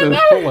thing instead of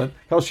pulling,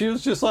 because she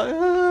was just like,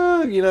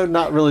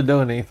 not really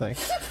doing anything.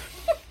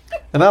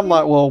 And I'm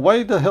like, well,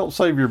 way to help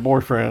save your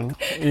boyfriend,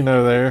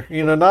 there.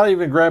 Not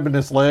even grabbing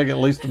his leg, at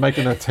least to make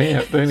an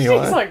attempt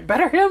anyway. She's like,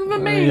 better him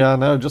than me. Yeah, I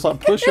know. Just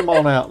like push him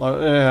on out. Like,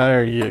 yeah,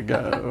 there you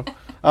go.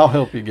 I'll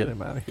help you get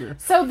him out of here.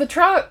 So the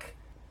truck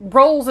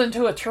rolls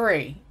into a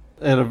tree.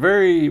 At a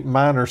very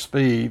minor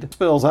speed.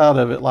 Spills out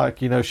of it like,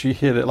 she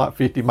hit it like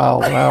 50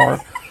 miles an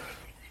hour.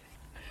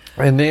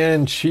 And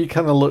then she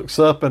kind of looks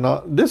up, and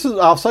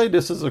I'll say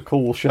this is a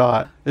cool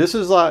shot. This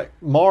is like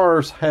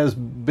Mars has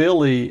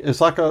Billy.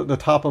 It's like the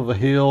top of a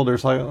hill.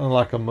 There's like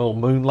a little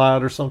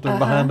moonlight or something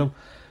behind him.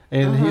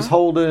 And he's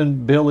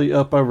holding Billy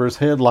up over his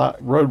head like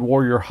Road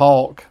Warrior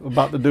Hawk,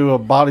 about to do a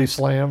body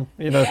slam.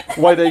 The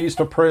way they used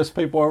to press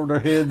people over their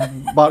head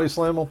and body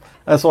slam them.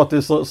 That's what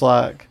this looks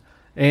like.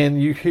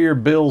 And you hear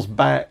Bill's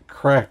back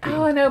cracking.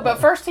 Oh, I know. But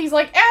first he's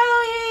like, Ellie!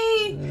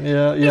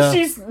 Yeah.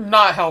 She's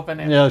not helping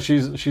him. Yeah,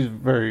 she's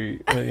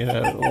very,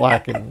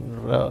 lacking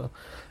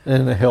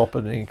in the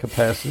helping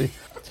capacity.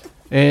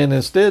 And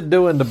instead of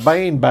doing the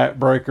Bane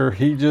backbreaker,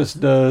 he just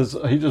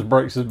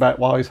breaks his back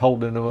while he's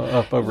holding him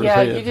up over his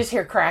head. Yeah, you just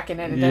hear cracking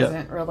and it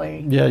doesn't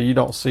really. Yeah, you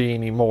don't see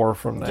any more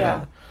from that.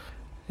 Yeah.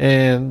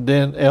 And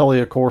then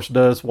Ellie, of course,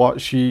 does what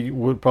she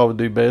would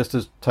probably do best,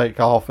 is take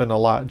off in a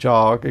light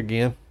jog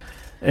again.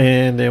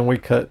 And then we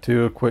cut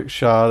to a quick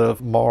shot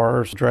of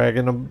Mars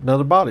dragging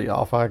another body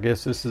off. I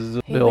guess this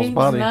is Bill's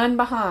body. He leaves none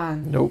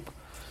behind. Nope.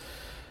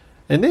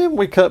 And then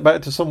we cut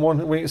back to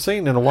someone we ain't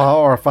seen in a while,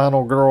 our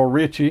final girl,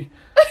 Richie,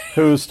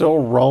 who is still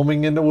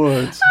roaming in the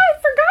woods.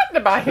 I'd forgotten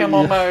about him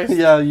almost.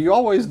 Yeah, you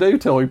always do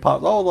till he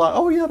pops.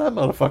 Oh, yeah, that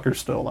motherfucker's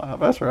still alive.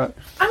 That's right.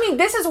 I mean,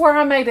 this is where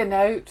I made a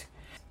note.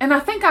 And I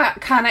think I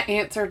kind of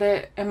answered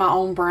it in my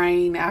own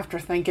brain after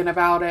thinking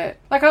about it.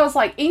 Like, I was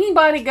like,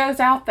 anybody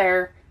goes out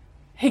there,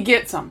 he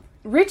gets them.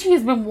 Richie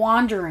has been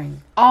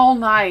wandering all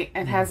night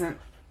and hasn't.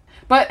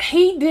 But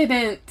he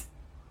didn't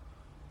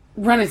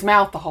run his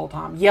mouth the whole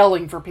time,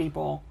 yelling for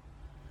people.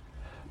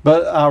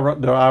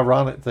 But the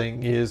ironic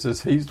thing is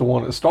he's the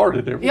one that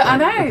started everything. Yeah, I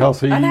know.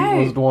 Because he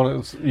was the one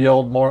that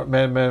yelled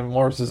Madman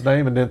Mars'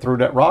 name and then threw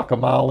that rock a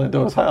mile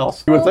into his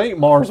house. You would think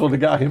Mars would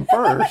have got him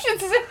first.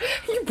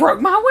 You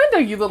broke my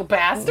window, you little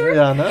bastard.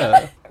 Yeah, I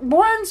know.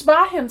 runs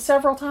by him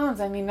several times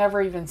and he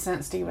never even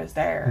sensed he was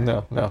there.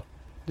 No.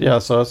 Yeah,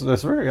 so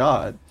that's very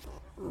odd.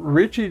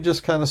 Richie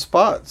just kind of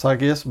spots, I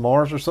guess,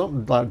 Mars or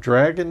something, like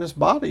dragging his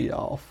body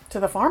off. To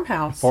the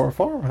farmhouse. For a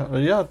farmhouse.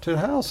 Yeah, to the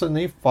house. And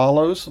he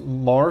follows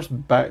Mars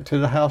back to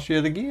the house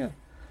yet again.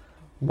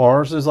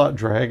 Mars is like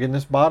dragging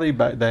his body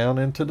back down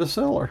into the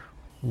cellar.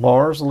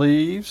 Mars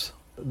leaves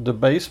the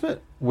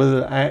basement with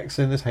an axe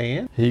in his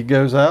hand. He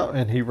goes out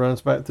and he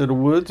runs back to the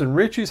woods, and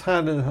Richie's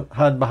hiding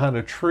behind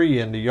a tree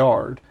in the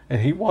yard.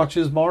 And he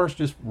watches Mars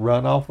just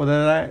run off with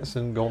that axe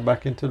and going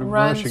back into the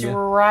brush again.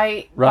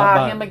 Runs right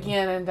by him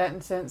again and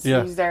doesn't sense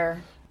he's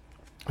there.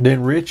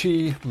 Then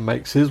Richie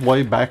makes his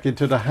way back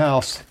into the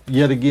house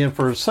yet again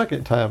for a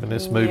second time in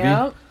this movie.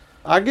 Yep.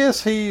 I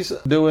guess he's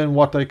doing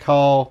what they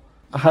call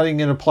hiding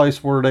in a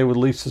place where they would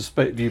least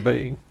suspect you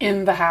being.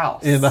 In the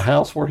house. In the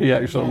house where he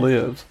actually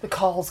lives. The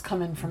call's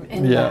coming from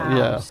the house.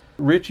 Yeah.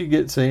 Richie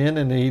gets in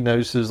and he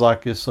notices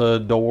like this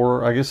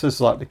door. I guess this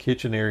is like the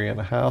kitchen area in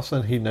the house.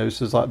 And he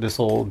notices like this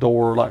little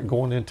door like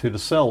going into the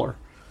cellar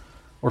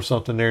or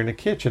something there in the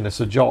kitchen. It's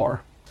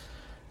ajar.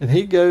 And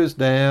he goes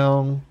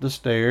down the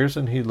stairs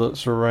and he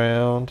looks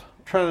around,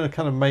 trying to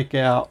kind of make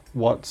out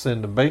what's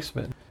in the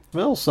basement.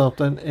 Smells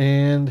something,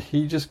 and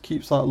he just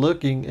keeps like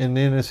looking, and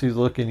then as he's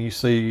looking, you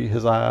see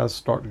his eyes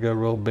start to go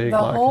real big. The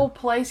whole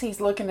place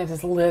he's looking at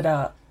is lit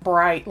up,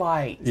 bright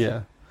lights.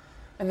 Yeah.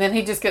 And then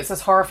he just gets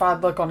this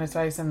horrified look on his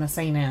face, and the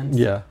scene ends.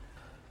 Yeah.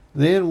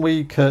 Then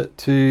we cut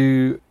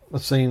to a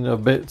scene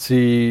of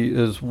Betsy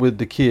is with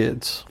the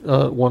kids.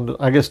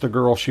 I guess the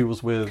girl she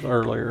was with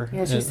earlier.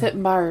 Yeah, she's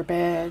sitting by her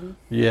bed.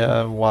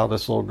 Yeah, and while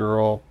this little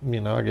girl,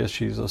 I guess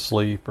she's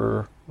asleep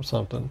or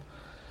something.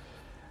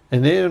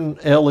 And then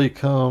Ellie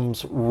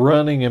comes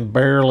running and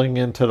barreling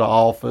into the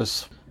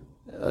office,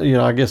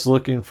 I guess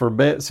looking for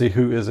Betsy,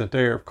 who isn't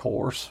there, of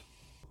course.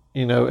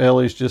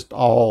 Ellie's just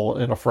all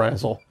in a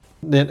frazzle.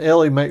 Then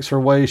Ellie makes her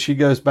way. She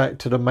goes back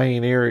to the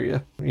main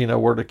area,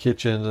 where the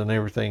kitchens and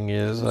everything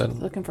is. And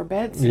looking for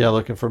Betsy. Yeah,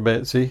 looking for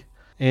Betsy.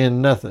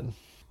 And nothing.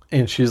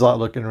 And she's like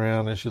looking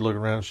around and she's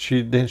looking around.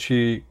 Then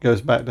she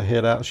goes back to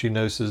head out and she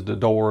notices the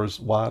door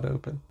is wide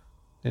open.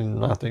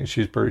 And I think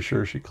she's pretty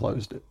sure she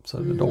closed it. So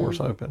the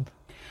door's open.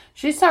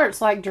 She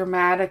starts like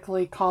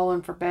dramatically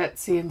calling for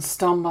Betsy and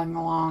stumbling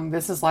along.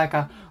 This is like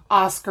a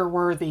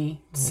Oscar-worthy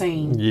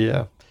scene.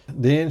 Yeah.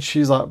 Then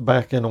she's like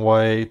backing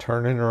away,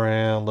 turning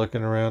around,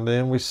 looking around.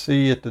 Then we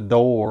see at the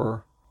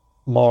door,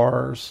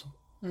 Mars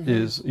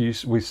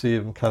we see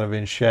him kind of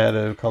in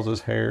shadow because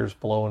his hair's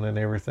blowing and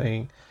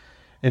everything.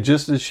 And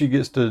just as she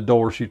gets to the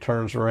door, she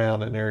turns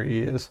around and there he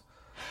is.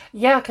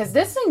 Yeah, because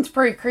this scene's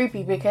pretty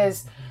creepy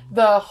because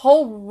the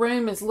whole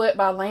room is lit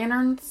by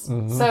lanterns.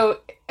 Mm-hmm.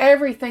 So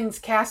everything's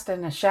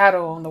casting a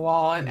shadow on the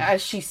wall. And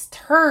as she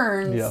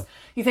turns,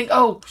 you think,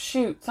 oh,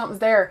 shoot, something's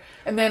there.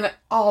 And then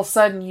all of a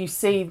sudden you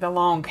see the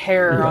long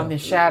hair on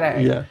this shadow.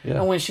 Yeah.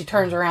 And when she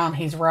turns around,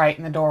 he's right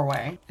in the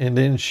doorway. And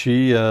then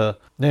she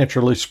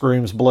naturally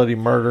screams bloody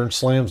murder and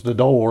slams the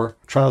door,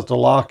 tries to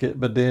lock it.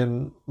 But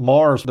then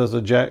Mars does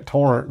a Jack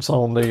Torrance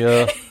on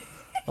the...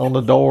 on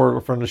the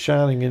door from The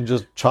Shining and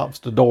just chops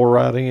the door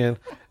right in.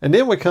 And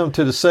then we come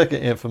to the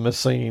second infamous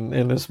scene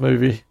in this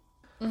movie.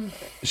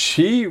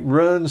 She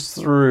runs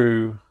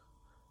through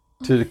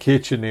to the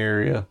kitchen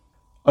area,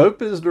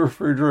 opens the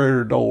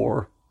refrigerator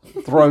door,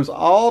 throws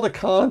all the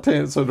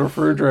contents of the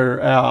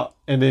refrigerator out,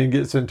 and then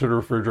gets into the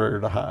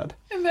refrigerator to hide.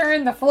 And they're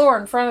in the floor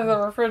in front of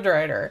the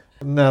refrigerator.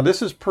 Now,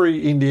 this is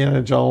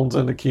pre-Indiana Jones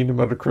and the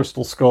Kingdom of the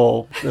Crystal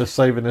Skull,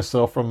 saving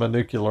itself from a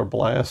nuclear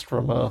blast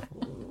from a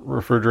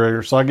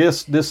refrigerator. So I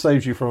guess this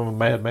saves you from a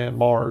Madman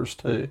Mars,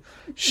 too.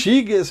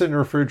 She gets in the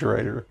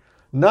refrigerator,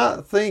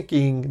 not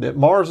thinking that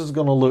Mars is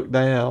going to look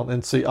down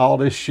and see all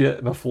this shit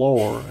in the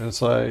floor and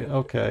say,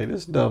 okay,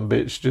 this dumb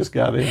bitch just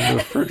got in the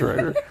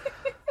refrigerator.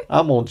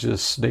 I'm going to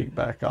just sneak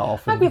back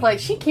off. I'd be like,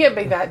 she can't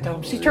be that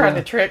dumb. She tried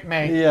to trick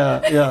me.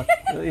 Yeah.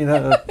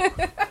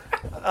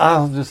 I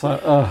was just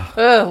like, oh,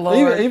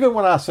 Lord. Even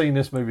when I seen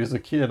this movie as a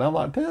kid, I'm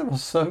like, that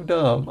was so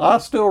dumb. I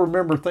still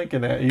remember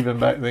thinking that even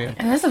back then.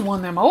 And this is one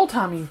of them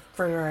old-timey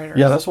refrigerators.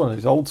 Yeah, that's one of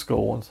these old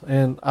school ones.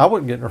 And I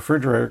wouldn't get in a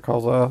refrigerator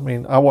because,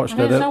 I watched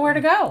that. There's nowhere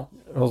to go.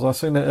 Because I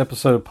seen that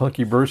episode of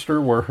Punky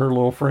Brewster where her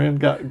little friend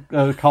got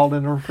called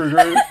in the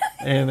refrigerator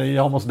and he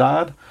almost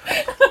died.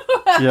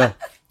 Yeah.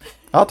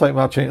 I'll take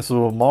my chances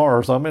with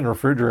Mars. I'm in the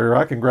refrigerator.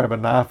 I can grab a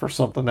knife or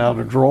something out of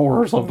the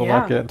drawer or something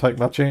like that and take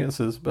my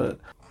chances. But,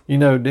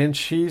 then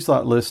she's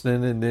like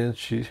listening and then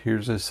she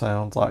hears this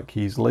sounds like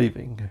he's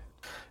leaving.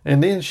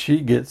 And then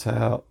she gets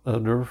out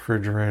of the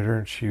refrigerator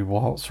and she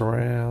walks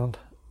around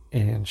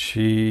and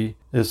she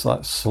is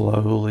like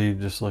slowly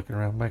just looking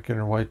around, making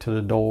her way to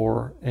the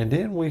door. And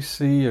then we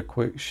see a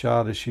quick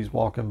shot as she's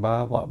walking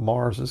by, like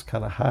Mars is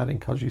kind of hiding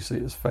because you see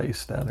his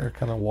face down there,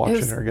 kind of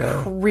watching her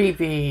go.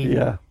 Creepy.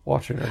 Yeah,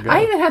 watching her go.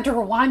 I even had to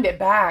rewind it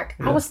back.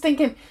 Yeah. I was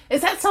thinking, is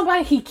that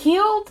somebody he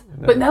killed?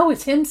 No. But no,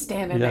 it's him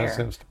standing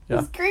there.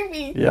 It's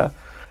creepy. Yeah.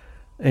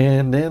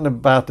 And then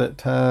about that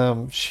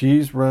time,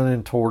 she's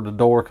running toward the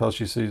door because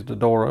she sees the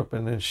door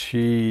open, and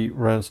she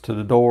runs to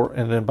the door.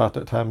 And then about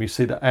that time, you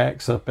see the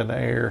axe up in the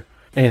air.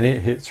 and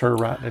it hits her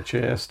right in the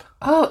chest.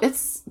 Oh,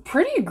 it's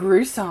pretty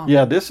gruesome.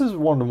 Yeah, this is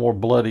one of the more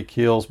bloody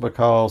kills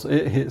because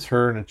it hits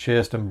her in the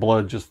chest and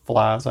blood just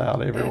flies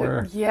out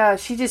everywhere. Yeah,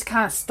 she just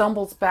kind of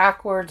stumbles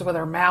backwards with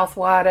her mouth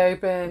wide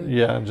open.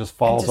 Yeah, and just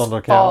falls just on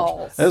the couch.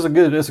 falls.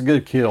 It's a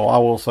good kill. I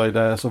will say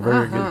that. It's a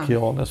very good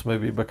kill in this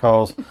movie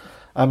because,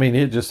 I mean,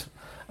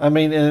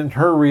 and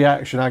her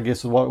reaction, I guess,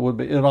 is what it would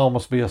be. It'd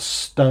almost be a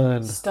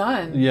stunned.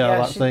 Stunned. Yeah, Yeah,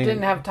 that she thing.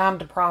 didn't have time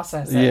to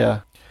process it.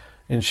 Yeah.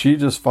 And she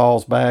just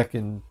falls back,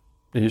 and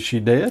is she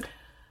dead,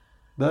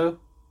 though?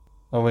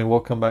 I mean, we'll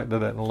come back to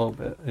that in a little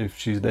bit, if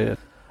she's dead.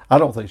 I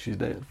don't think she's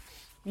dead.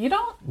 You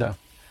don't? No.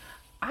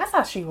 I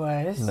thought she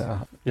was.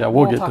 No. Yeah,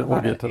 we'll get to talk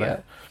about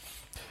that.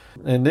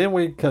 And then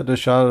we cut the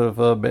shot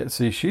of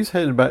Betsy. She's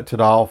headed back to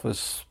the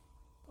office.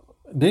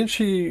 Then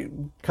she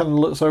kind of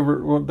looks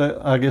over at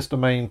that, I guess, the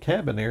main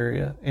cabin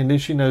area, and then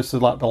she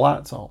notices like the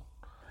lights on.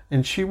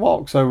 And she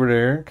walks over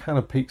there and kind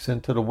of peeks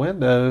into the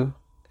window,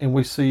 and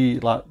we see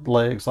like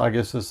legs. I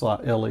guess it's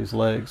like Ellie's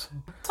legs.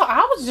 So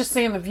I was just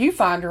seeing the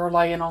viewfinder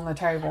laying on the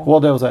table.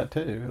 Well, there was that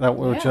too.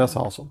 Which that's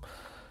awesome.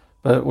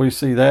 But we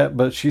see that,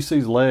 but she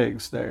sees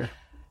legs there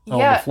on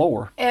the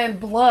floor. And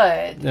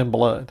blood. And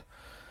blood.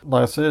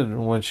 Like I said,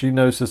 when she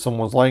notices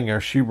someone's laying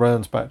there, she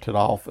runs back to the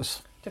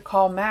office. To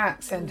call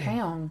Max in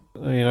town.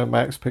 You know,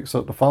 Max picks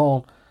up the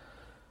phone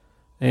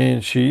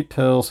and she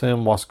tells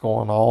him what's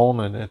going on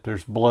and that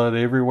there's blood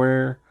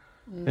everywhere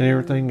and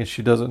everything, and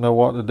she doesn't know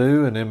what to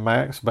do. And then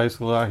Max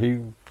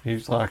basically,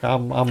 he's like,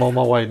 I'm on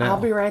my way now.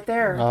 I'll be right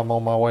there. I'm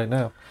on my way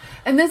now.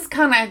 And this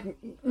kind of,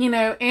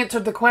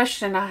 answered the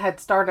question I had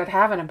started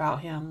having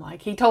about him.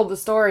 Like, he told the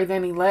story,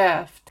 then he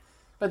left.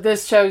 But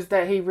this shows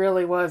that he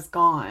really was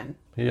gone.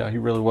 Yeah, he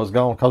really was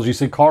gone because you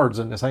see cards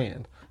in his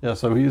hand. Yeah,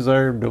 so he's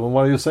there doing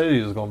what he said he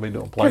was going to be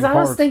doing, playing cards. Because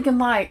I was thinking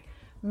like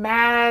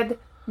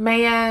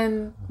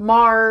Madman,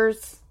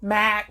 Mars,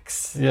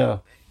 Max. Yeah.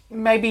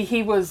 Maybe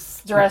he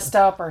was dressed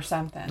up or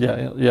something.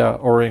 Yeah,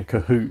 or in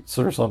cahoots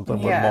or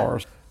something with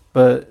Mars.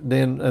 But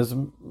then as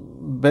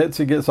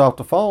Betsy gets off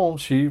the phone,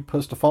 she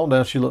puts the phone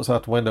down, she looks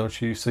out the window, and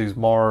she sees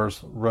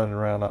Mars running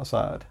around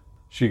outside.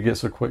 She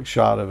gets a quick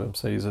shot of him,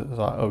 sees it. It's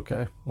like,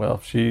 okay,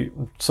 well,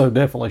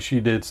 definitely she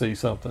did see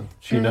something.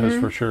 She knows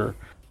for sure.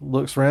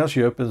 Looks around,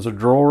 she opens a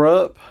drawer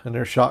up, and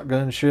there's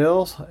shotgun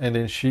shells, and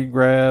then she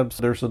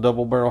there's a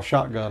double barrel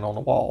shotgun on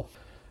the wall.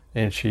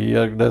 And she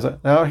does it.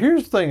 Now,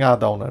 here's the thing I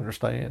don't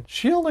understand.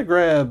 She only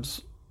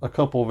grabs a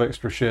couple of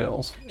extra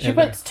shells. She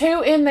puts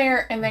 2 in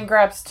there and then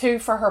grabs 2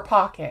 for her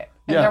pocket.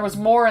 And there was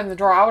more in the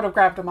drawer. I would have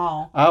grabbed them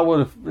all. I would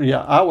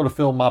have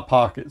filled my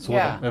pockets with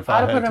them if I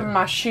had to. I'd have put them in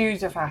my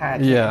shoes if I had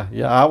to. Yeah,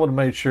 I would have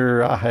made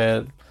sure I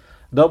had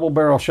double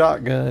barrel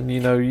shotgun,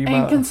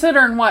 And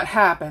considering what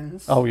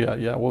happens. Oh,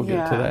 yeah, we'll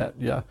get to that,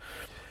 yeah.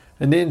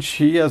 And then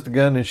she has the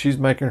gun and she's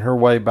making her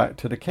way back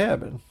to the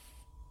cabin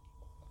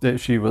that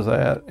she was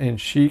at.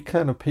 And she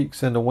kind of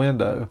peeks in the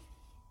window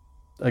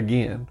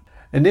again.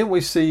 And then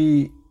we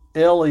see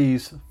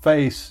Ellie's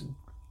face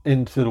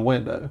into the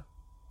window.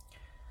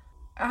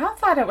 I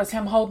thought it was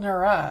him holding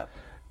her up.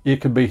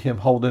 It could be him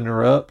holding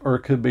her up, or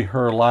it could be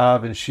her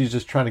alive and she's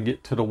just trying to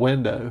get to the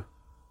window.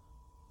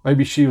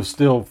 Maybe she was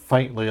still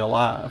faintly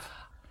alive.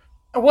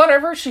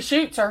 Whatever, she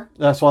shoots her.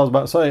 That's what I was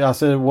about to say. I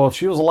said, well, if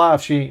she was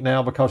alive, she ain't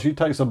now, because she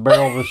takes a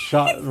barrel of a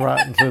shot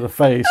right into the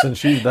face and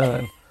she's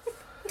done.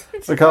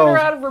 She put her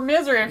out of her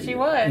misery if she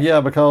was.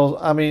 Yeah, because,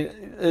 I mean,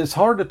 it's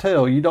hard to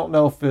tell. You don't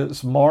know if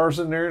it's Mars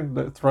in there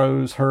that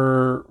throws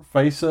her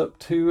face up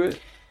to it,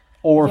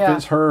 or if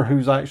it's her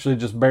who's actually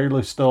just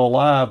barely still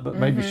alive, but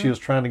maybe she was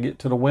trying to get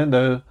to the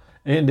window,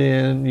 and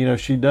then,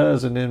 she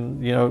does, and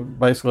then,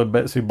 basically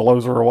Betsy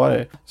blows her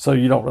away. So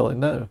you don't really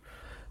know.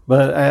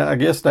 But I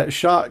guess that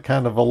shot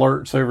kind of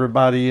alerts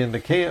everybody in the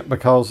camp,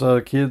 because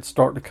kids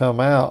start to come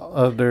out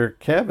of their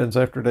cabins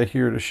after they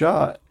hear the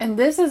shot. And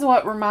this is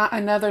what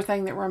another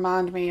thing that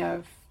reminded me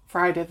of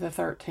Friday the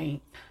 13th.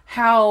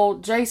 How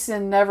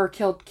Jason never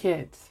killed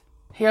kids.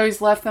 He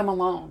always left them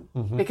alone,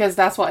 because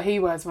that's what he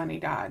was when he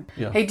died.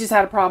 Yeah. He just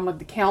had a problem with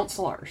the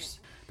counselors.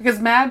 Because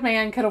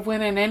Madman could have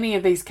went in any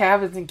of these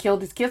cabins and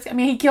killed his kids. I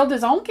mean, he killed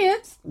his own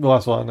kids. Well,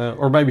 that's what I know.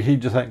 Or maybe he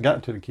just hadn't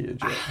got to the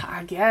kids yet.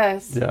 I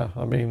guess. Yeah,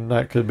 I mean,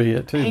 that could be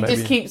it too. He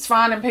just keeps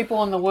finding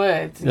people in the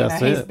woods.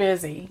 He's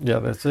busy. Yeah,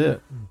 that's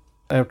it.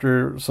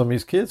 After some of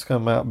these kids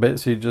come out,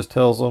 Betsy just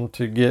tells them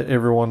to get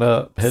everyone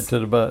up, head to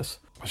the bus.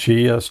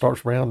 She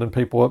starts rounding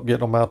people up,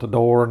 getting them out the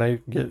door, and they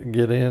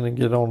get in and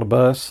get on the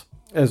bus.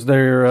 As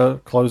they're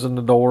closing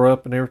the door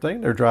up and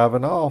everything, they're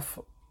driving off.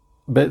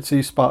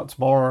 Betsy spots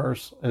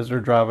Mars as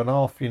they're driving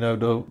off.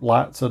 The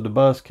lights of the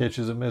bus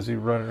catches him as he's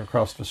running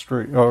across the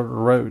street or the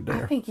road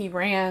there. I think he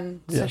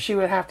ran so she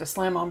would have to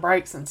slam on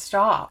brakes and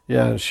stop.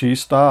 Yeah, and she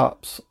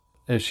stops.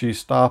 As she's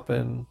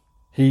stopping,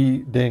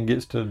 he then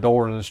gets to the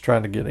door and is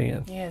trying to get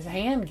in. Yeah, his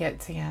hand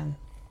gets in.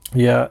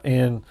 Yeah,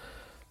 and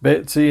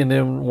Betsy and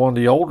then one of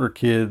the older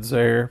kids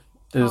there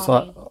is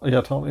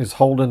Tony is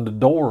holding the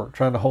door,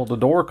 trying to hold the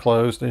door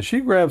closed, and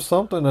she grabs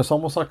something that's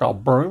almost like a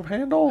broom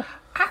handle.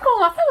 I don't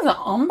know if it was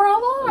an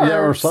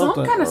umbrella or some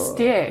kind of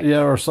stick.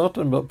 Yeah, or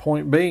something. But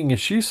point being, is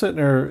she sitting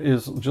there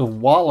is just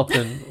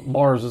walloping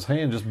Mars's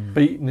hand, just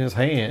beating his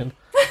hand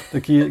to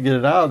get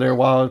it out of there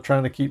while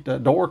trying to keep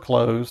that door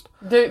closed.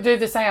 Do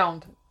the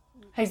sound.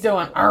 He's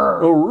doing.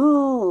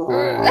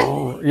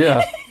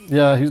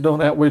 Yeah, he's doing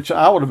that, which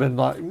I would have been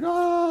like,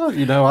 I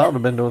would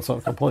have been doing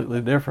something completely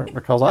different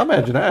because I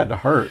imagine that had to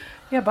hurt.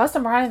 Yeah, bust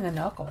him right in the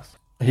knuckles.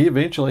 He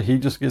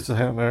just gets his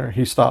hand there.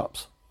 He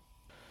stops.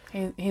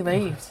 He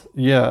leaves.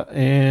 Yeah,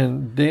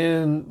 and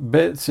then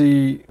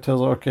Betsy tells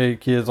her, okay,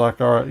 kids,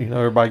 like, all right,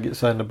 everybody gets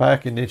sat in the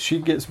back, and then she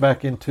gets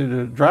back into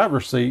the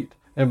driver's seat,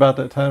 and about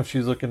that time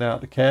she's looking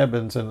out the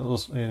cabins,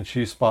 and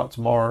she spots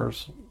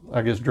Mars,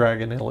 I guess,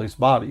 dragging Ellie's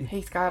body.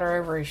 He's got her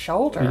over his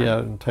shoulder. Yeah,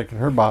 and taking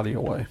her body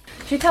away.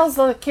 She tells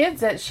the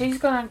kids that she's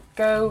going to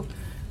go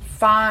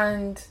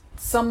find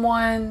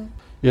someone...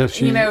 Yeah,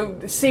 see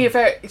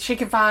if she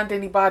can find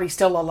anybody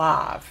still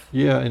alive.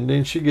 Yeah, and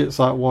then she gets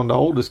like one of the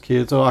oldest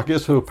kids, I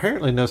guess, who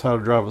apparently knows how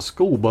to drive a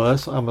school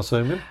bus, I'm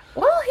assuming.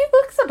 Well, he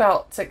looks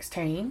about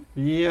 16.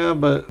 Yeah,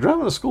 but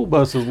driving a school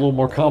bus is a little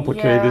more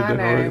complicated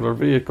than a regular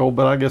vehicle,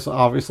 but I guess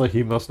obviously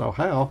he must know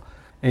how.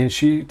 And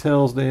she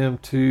tells them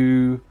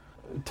to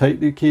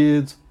take the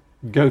kids,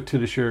 go to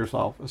the sheriff's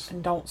office.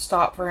 And don't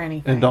stop for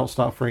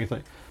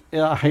anything.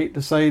 Yeah, I hate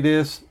to say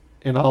this,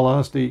 in all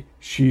honesty,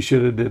 she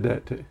should have did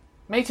that too.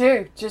 Me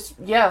too.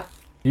 Yeah.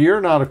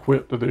 You're not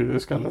equipped to do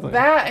this kind of thing.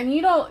 That, and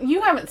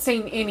you haven't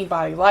seen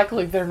anybody.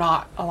 Likely they're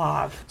not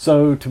alive.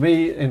 So to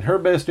me, in her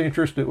best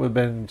interest, it would have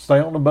been stay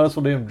on the bus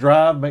with them,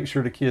 drive, make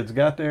sure the kids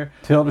got there,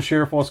 tell the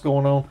sheriff what's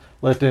going on,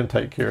 let them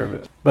take care of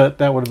it. But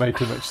that would have made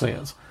too much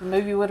sense. The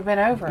movie would have been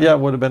over. Yeah,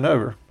 it would have been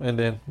over. And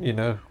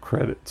then,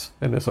 credits,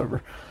 and it's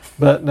over.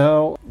 But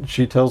no,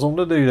 she tells them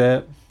to do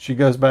that. She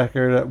goes back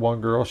there to that one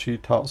girl she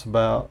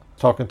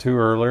talking to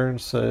earlier and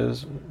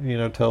says,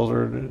 tells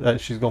her that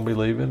she's going to be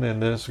leaving,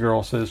 and this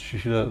girl says she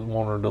doesn't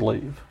want her to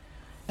leave.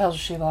 Tells her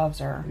she loves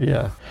her.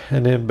 Yeah.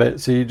 And then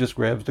Betsy just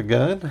grabs the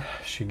gun.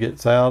 She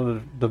gets out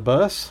of the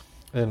bus,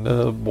 and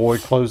the boy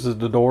closes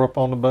the door up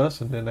on the bus,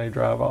 and then they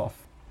drive off.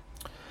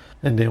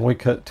 And then we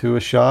cut to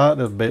a shot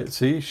of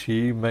Betsy.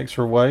 She makes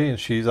her way, and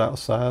she's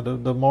outside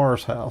of the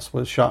Mars house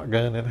with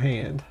shotgun in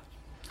hand.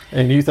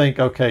 And you think,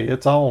 okay,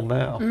 it's on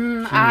now.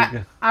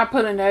 I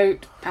put a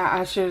note.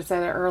 I should have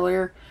said it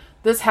earlier.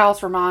 This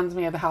house reminds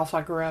me of the house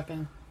I grew up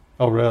in.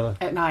 Oh, really?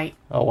 At night.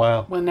 Oh,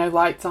 wow. When no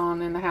lights on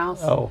in the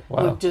house. Oh,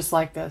 wow. Looked just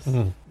like this.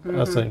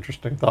 That's an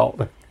interesting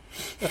thought.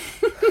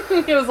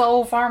 It was an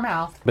old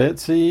farmhouse.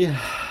 Betsy,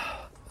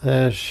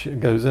 she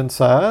goes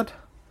inside,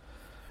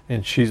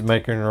 and she's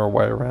making her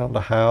way around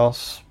the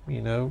house,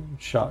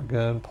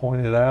 shotgun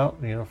pointed out,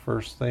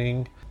 first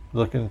thing,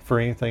 looking for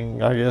anything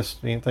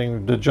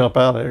to jump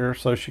out at her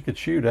so she could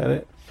shoot at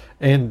it.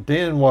 And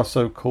then what's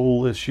so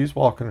cool is she's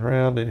walking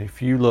around, and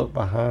if you look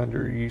behind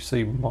her, you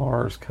see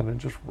Mars kind of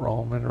just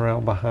roaming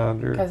around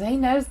behind her. Because he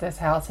knows this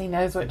house. He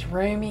knows which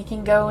room he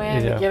can go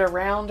in to get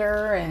around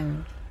her.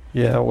 And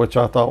yeah, which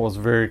I thought was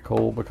very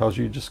cool because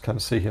you just kind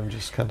of see him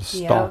just kind of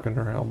stalking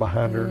around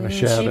behind her in the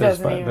shadows. She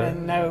doesn't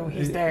even know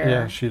he's there.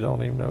 Yeah, she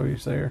don't even know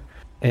he's there.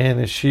 And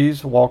as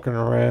she's walking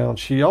around,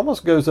 she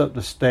almost goes up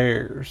the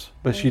stairs,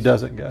 but she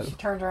doesn't go. She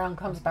turns around and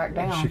comes back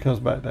down. She comes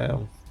back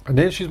down. And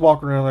then she's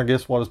walking around, I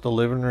guess, what is the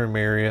living room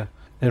area.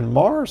 And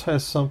Mars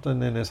has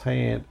something in his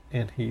hand,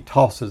 and he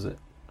tosses it.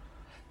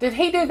 Did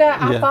he do that?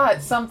 Yeah. I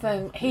thought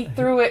something, he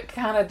threw it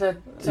kind of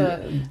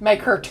to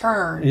make her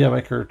turn. Yeah,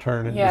 make her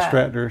turn and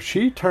distract her.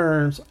 She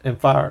turns and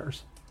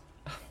fires.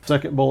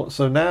 Second bullet.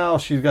 So now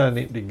she's got an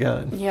empty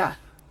gun. Yeah.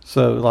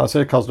 So, like I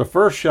said, because the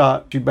first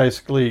shot, she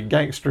basically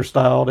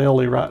gangster-styled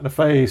Ellie right in the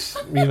face,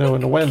 in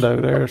the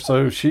window there.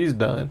 So she's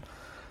done.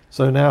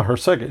 So now her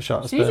second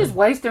shot's done. She's just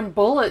wasting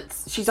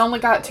bullets. She's only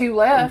got 2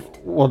 left.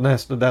 Well,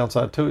 that's the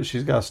downside to it.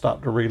 She's got to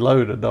stop to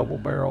reload a double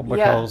barrel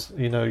because,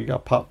 you got to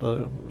pop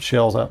the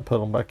shells out and put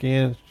them back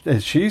in.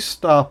 As she's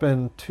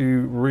stopping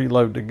to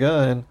reload the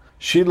gun,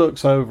 she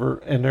looks over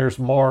and there's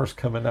Mars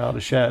coming out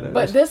of shadows.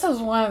 But this is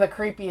one of the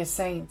creepiest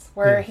scenes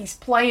where he's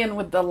playing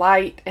with the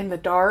light in the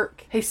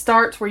dark. He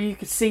starts where you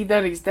can see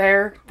that he's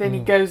there. Then he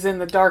goes in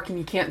the dark and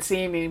you can't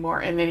see him anymore.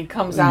 And then he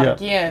comes out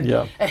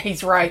again and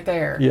he's right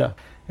there. Yeah.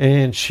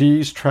 And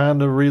she's trying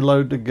to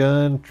reload the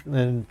gun,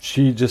 and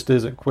she just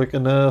isn't quick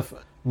enough.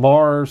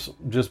 Mars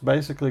just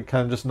basically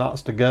kind of just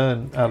knocks the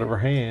gun out of her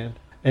hand.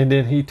 And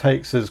then he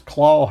takes his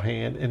claw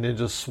hand and then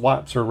just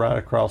swipes her right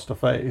across the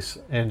face.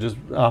 And just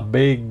a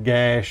big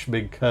gash,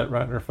 big cut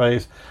right in her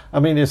face.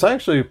 I mean, it's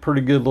actually a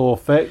pretty good little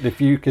effect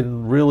if you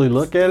can really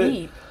look at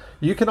it.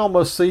 You can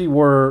almost see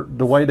where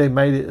the way they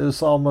made it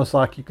is almost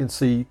like you can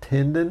see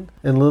tendon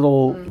and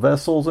little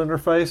vessels in her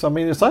face. I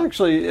mean, it's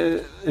actually,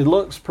 it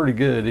looks pretty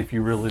good if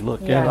you really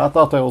look at it. I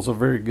thought that was a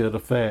very good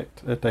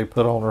effect that they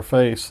put on her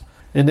face.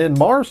 And then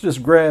Mars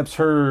just grabs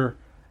her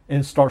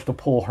and starts to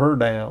pull her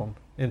down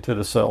into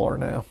the cellar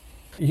now.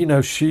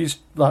 She's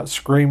like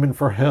screaming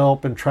for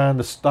help and trying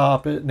to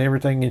stop it and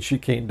everything, and she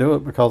can't do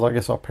it because I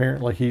guess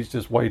apparently he's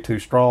just way too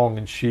strong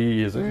and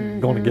she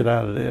isn't going to get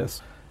out of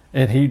this.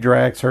 And he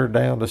drags her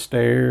down the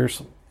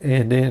stairs,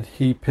 And then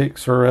he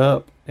picks her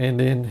up, and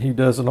then he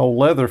does an old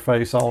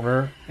Leatherface on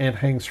her and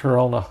hangs her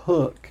on a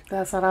hook.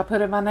 That's what I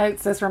put in my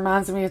notes. This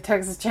reminds me of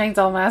Texas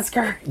Chainsaw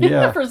Massacre.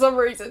 Yeah. For some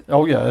reason.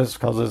 Oh, yeah, it's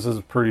because this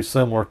is pretty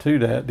similar to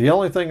that. The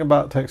only thing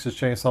about Texas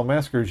Chainsaw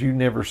Massacre is you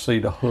never see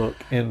the hook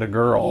in the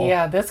girl.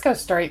 Yeah, this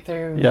goes straight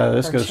through. Yeah,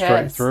 this her goes straight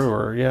chest. through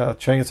her. Yeah,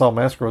 Chainsaw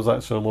Massacre was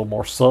actually a little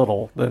more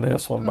subtle than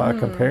this one by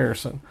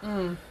comparison.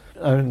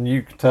 And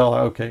you can tell,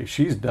 okay,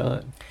 she's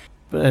done.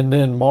 And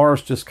then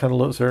Mars just kind of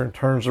looks at her and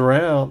turns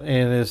around,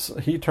 and as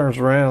he turns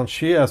around,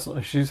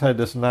 she's had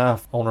this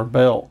knife on her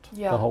belt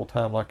the whole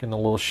time, like in a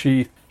little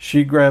sheath.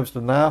 She grabs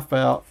the knife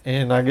out,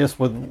 and I guess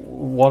with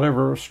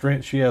whatever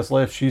strength she has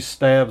left, she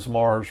stabs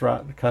Mars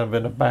right kind of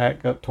in the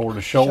back up toward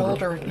the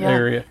shoulder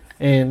area.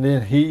 And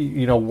then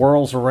he,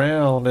 whirls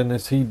around, and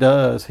as he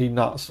does, he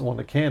knocks one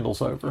of the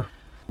candles over.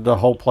 The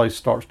whole place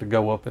starts to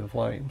go up in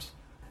flames.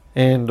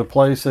 And the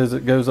place, as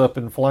it goes up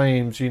in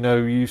flames,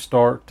 you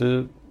start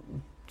to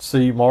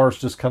see Mars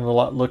just kind of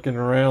like looking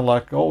around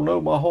like, oh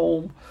no, my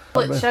home.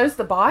 Well, it shows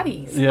the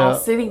bodies all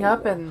sitting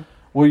up and...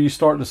 Well, you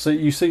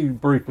see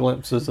brief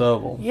glimpses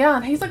of them. Yeah,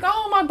 and he's like,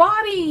 oh, my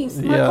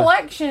bodies, my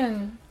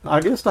collection.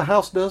 I guess the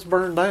house does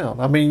burn down.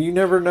 I mean, you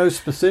never know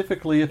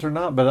specifically it or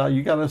not, but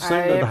you got to assume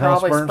that the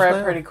house burns down. It probably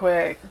spread pretty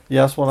quick.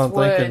 Yeah, that's what I'm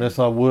thinking. It's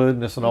wood,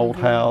 and it's an old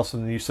house,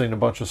 and you've seen a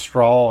bunch of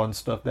straw and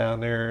stuff down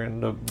there in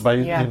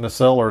the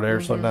cellar there,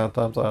 so 9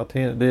 times out of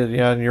 10 it did.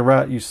 Yeah, and you're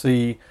right, you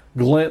see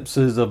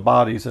glimpses of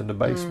bodies in the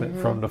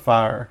basement from the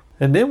fire.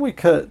 And then we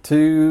cut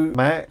to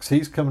Max.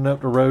 He's coming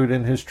up the road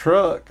in his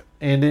truck,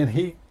 and then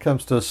he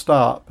comes to a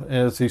stop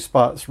as he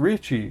spots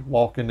Richie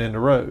walking in the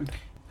road.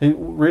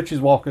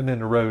 Richie's walking in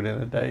the road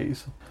in a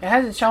daze. It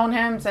hasn't shown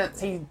him since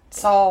he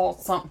saw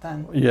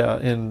something. Yeah,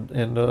 in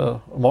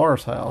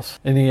Mars' house.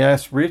 And he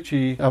asked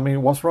Richie,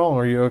 what's wrong?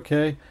 Are you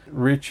okay?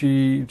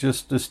 Richie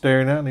just is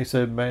staring out, and he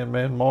said,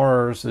 man,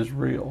 Mars is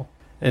real.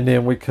 And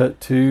then we cut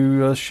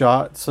to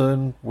shots,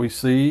 and we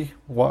see,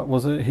 what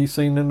was it he's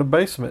seen in the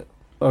basement?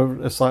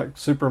 It's like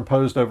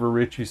superimposed over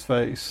Richie's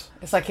face.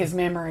 It's like his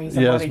memories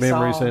of what he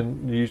memories, saw.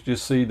 and you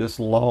just see this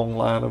long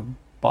line of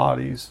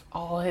bodies.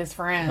 All his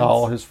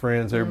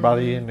friends,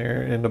 everybody in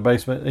there in the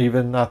basement.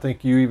 Even, I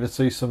think you even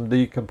see some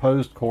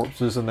decomposed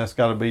corpses, and that's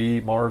got to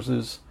be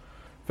Mars's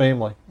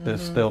family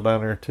that's still down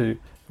there too.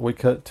 We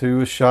cut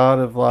to a shot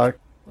of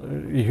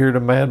you hear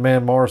the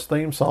Madman Mars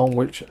theme song,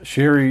 which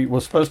Sherry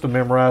was supposed to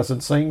memorize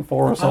and sing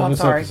for us on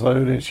this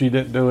episode, and she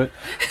didn't do it.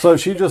 So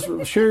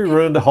Sherry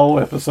ruined the whole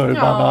episode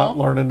by not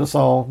learning the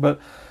song.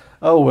 But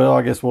oh well,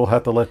 I guess we'll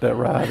have to let that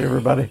ride,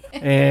 everybody.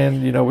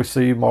 And we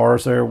see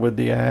Mars there with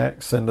the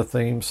axe and the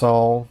theme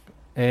song,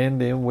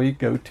 and then we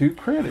go to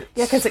credits.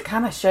 Yeah, because it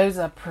kind of shows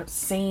a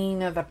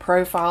scene of the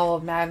profile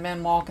of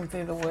Madman walking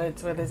through the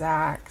woods with his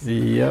axe.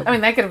 Yep.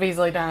 They could have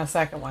easily done a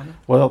second one.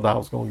 Well, I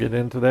was going to get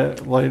into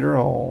that later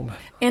on.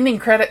 Ending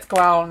credits go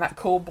out on that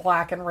cool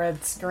black and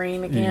red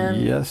screen again.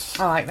 Yes.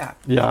 I like that.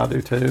 Yeah, I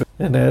do too.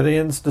 And that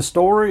ends the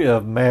story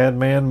of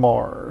Madman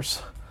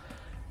Mars.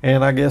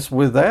 And I guess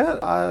with that,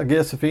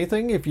 if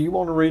anything, if you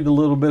want to read a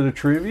little bit of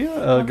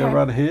trivia, go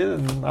right ahead,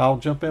 and I'll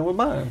jump in with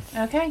mine.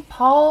 Okay.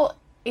 Paul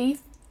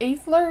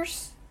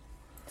Eithler's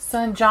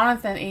son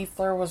Jonathan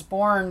Eithler was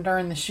born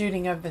during the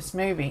shooting of this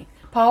movie.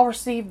 Paul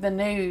received the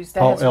news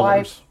that his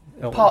wife...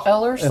 Paul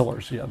Ehlers?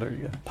 Ehlers, yeah, there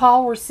you go.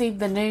 Paul received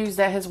the news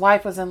that his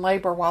wife was in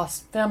labor while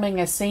filming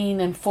a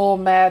scene in full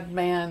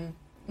Madman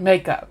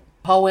makeup.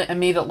 Paul went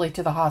immediately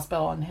to the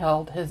hospital and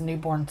held his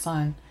newborn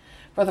son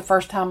for the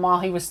first time while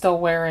he was still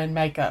wearing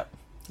makeup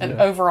and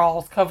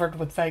overalls covered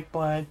with fake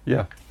blood.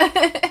 Yeah.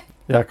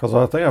 Yeah, because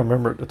I think I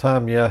remember at the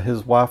time,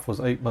 his wife was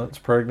 8 months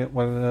pregnant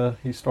when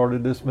he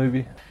started this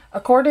movie.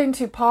 According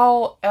to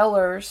Paul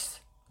Ehlers,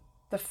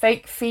 the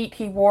fake feet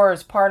he wore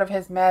as part of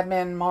his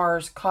Madman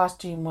Mars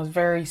costume was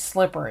very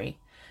slippery.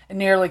 It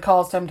nearly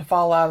caused him to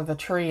fall out of the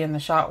tree in the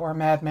shot where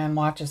Madman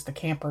watches the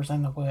campers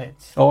in the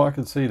woods. Oh, I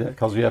can see that.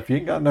 Because, if you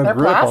ain't got no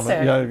grip on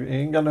it, you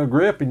ain't got no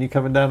grip and you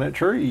coming down that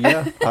tree,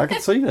 I can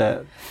see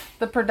that.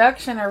 The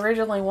production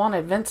originally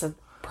wanted Vincent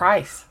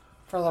Price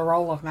for the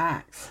role of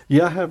Max.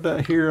 Yeah, I have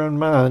that here on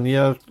mine,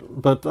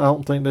 but I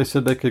don't think they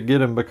said they could get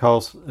him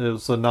because it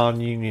was a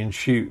non-union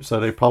shoot, so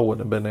they probably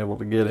wouldn't have been able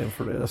to get him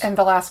for this. And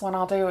the last one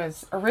I'll do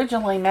is,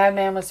 originally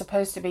Madman was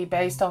supposed to be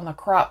based on the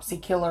Cropsey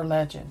Killer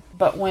legend,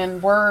 but when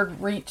word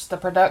reached the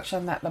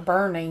production that The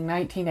Burning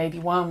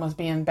 1981 was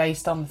being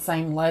based on the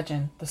same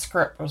legend, the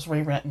script was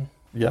rewritten.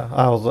 Yeah,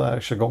 I was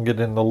actually going to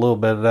get into a little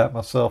bit of that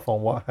myself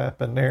on what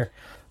happened there.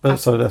 But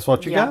so that's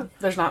what you got?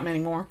 There's not many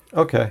more.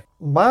 Okay.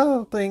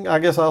 My thing, I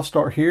guess I'll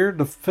start here.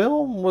 The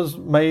film was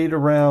made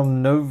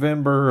around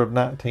November of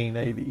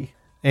 1980.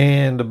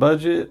 And the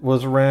budget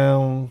was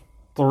around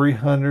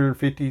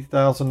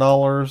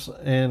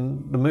 $350,000.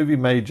 And the movie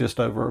made just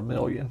over $1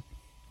 million.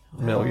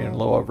 A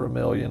little over $1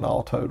 million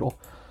all total.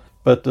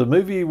 But the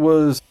movie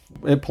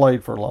it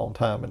played for a long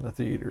time in the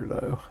theater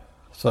though.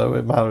 So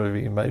it might have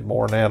even made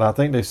more than that. I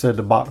think they said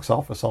the box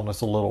office on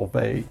it's a little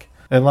vague.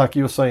 And like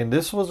you were saying,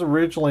 this was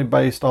originally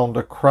based on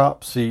the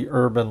Cropsey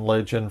urban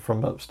legend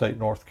from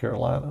upstate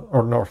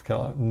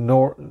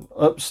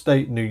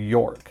upstate New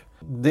York.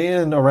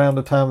 Then, around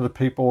the time the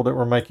people that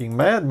were making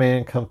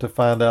Madman come to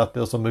find out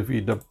there's a movie,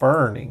 The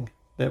Burning,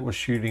 that was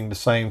shooting the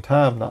same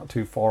time, not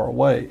too far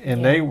away.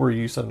 And they were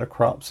using the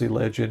Cropsey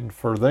legend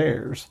for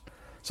theirs.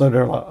 So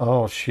they're like,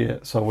 oh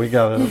shit, so we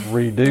got to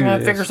redo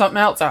this. Figure something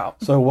else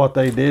out. So what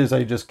they did is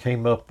they just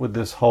came up with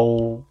this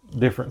whole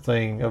different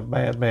thing of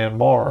Madman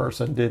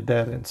Mars and did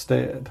that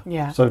instead.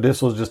 Yeah. So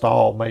this was just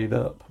all made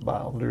up by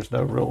them. There's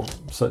no real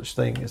such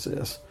thing as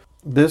this.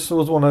 This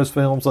was one of those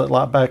films that,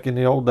 like back in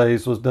the old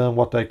days, was done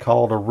what they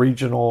called a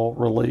regional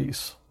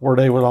release, where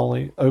they would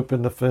only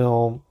open the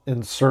film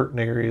in certain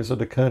areas of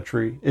the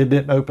country. It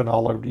didn't open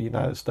all over the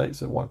United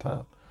States at one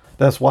time.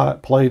 That's why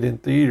it played in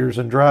theaters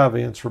and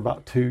drive-ins for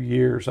about 2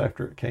 years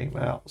after it came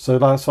out. So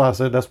that's why I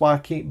said that's why I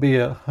can't be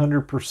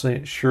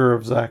 100% sure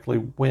exactly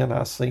when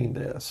I seen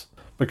this.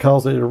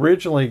 Because it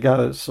originally got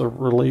its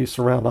release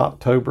around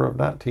October of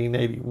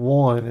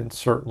 1981 in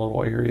certain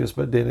little areas,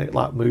 but then it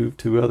like moved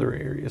to other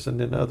areas and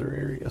then other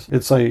areas.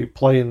 It'd say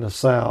play in the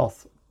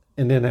South,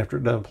 and then after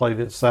it done played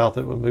in the South,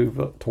 it would move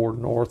up toward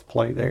North,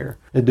 play there.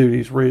 It'd do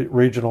these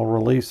regional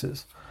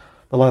releases.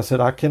 But like I said,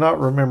 I cannot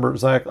remember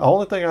exactly. The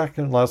only thing I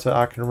can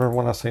remember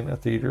when I seen it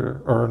at the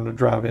theater or in the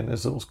drive-in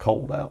is it was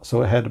cold out.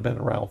 So it had to have been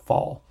around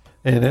fall.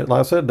 And it, like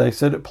I said, they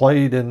said it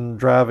played in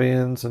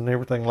drive-ins and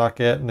everything like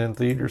that and in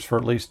theaters for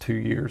at least 2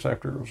 years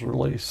after it was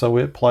released. So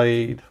it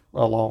played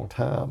a long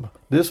time.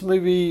 This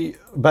movie,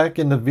 back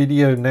in the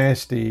video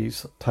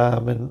nasties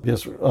time in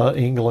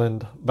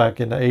England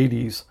back in the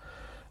 80s,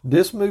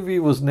 this movie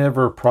was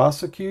never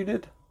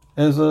prosecuted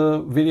as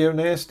a video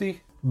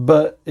nasty,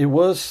 but it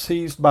was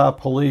seized by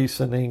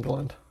police in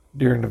England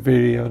during the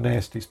video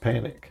nasties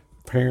panic.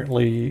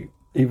 Apparently,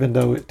 even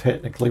though it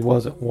technically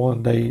wasn't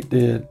one, they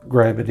did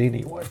grab it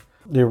anyway.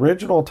 The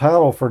original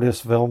title for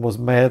this film was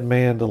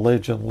Madman, The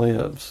Legend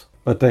Lives,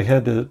 but they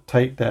had to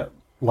take that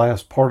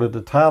last part of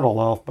the title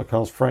off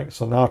because Frank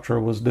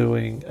Sinatra was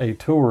doing a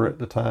tour at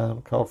the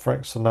time called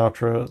Frank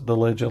Sinatra, The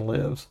Legend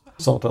Lives,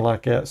 something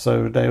like that.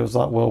 So they was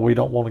like, well, we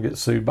don't want to get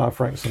sued by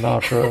Frank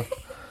Sinatra.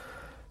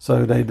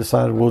 So they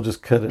decided we'll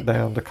just cut it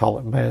down to call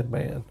it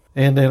Madman.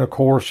 And then, of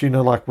course,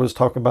 like we was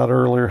talking about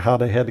earlier, how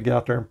they had to get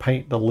out there and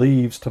paint the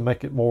leaves to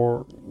make it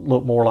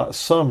look more like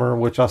summer,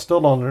 which I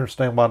still don't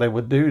understand why they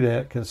would do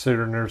that,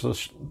 considering there's a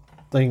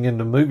thing in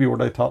the movie where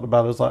they talked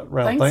about it was like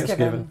around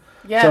Thanksgiving.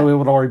 Yeah. So it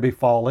would already be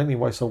fall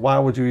anyway. So why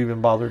would you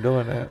even bother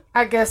doing that?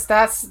 I guess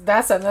that's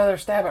another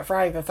stab at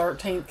Friday the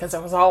 13th because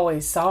it was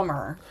always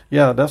summer.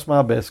 Yeah, that's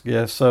my best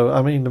guess. So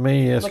I mean, to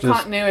me, it's the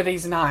just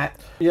continuity's not.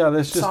 Yeah,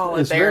 that's just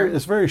solid there.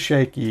 It's very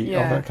shaky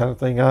on that kind of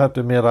thing. I have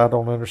to admit, I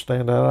don't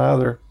understand that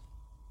either.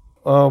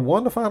 One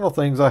of the final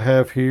things I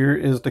have here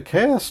is the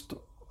cast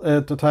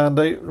at the time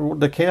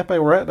the camp they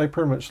were at. They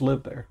pretty much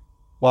lived there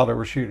while they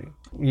were shooting.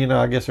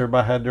 I guess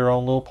everybody had their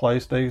own little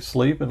place they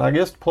sleep. And I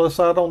guess the plus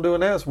side on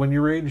doing that is when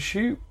you're ready to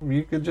shoot,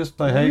 you could just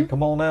say, hey,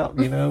 come on out,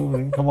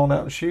 and come on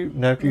out and shoot.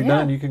 And after you're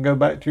done, you can go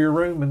back to your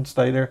room and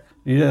stay there.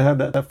 You didn't have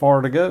that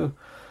far to go.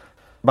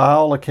 By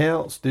all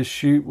accounts, this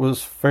shoot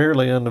was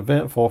fairly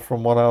uneventful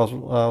from what I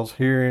was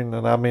hearing.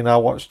 And I mean, I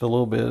watched a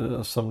little bit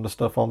of some of the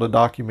stuff on the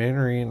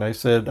documentary, and they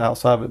said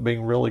outside of it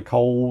being really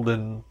cold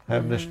and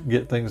having to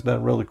get things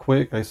done really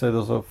quick, they said it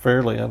was a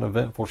fairly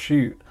uneventful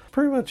shoot.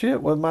 Pretty much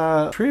it with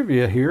my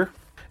trivia here.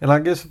 And I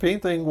guess if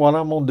anything, what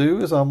I'm going to do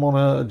is I'm going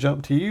to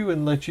jump to you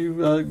and let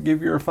you give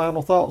your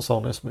final thoughts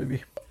on this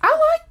movie. I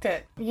liked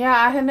it. Yeah,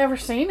 I had never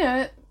seen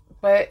it,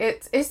 but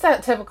it's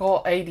that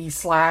typical 80s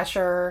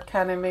slasher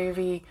kind of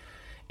movie.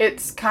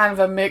 It's kind of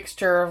a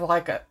mixture of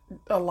like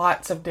a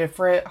lots of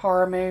different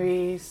horror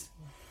movies,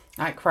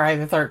 like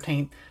Friday the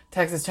 13th,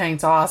 Texas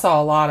Chainsaw. I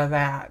saw a lot of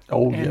that.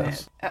 Oh,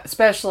 yes.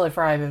 Especially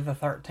Friday the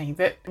 13th.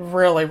 It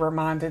really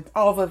reminded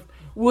all the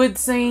wood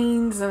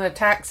scenes and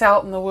attacks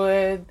out in the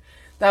wood.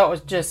 That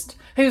was just,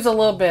 he was a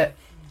little bit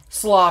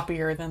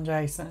sloppier than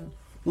Jason.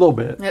 A little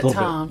bit. At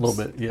times. A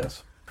little bit,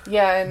 yes.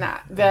 Yeah, and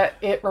that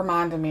it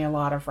reminded me a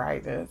lot of Friday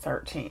the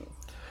 13th.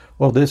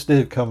 Well, this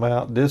did come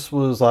out. This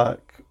was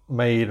like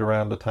made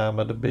around the time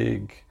of the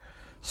big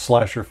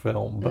slasher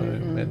film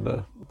boom,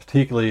 in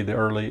particularly the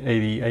early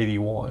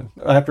 81.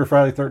 After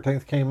Friday the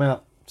 13th came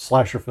out,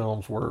 slasher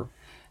films were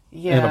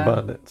in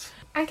abundance.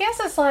 I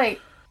guess it's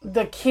like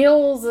the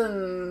kills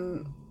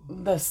and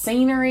the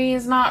scenery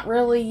is not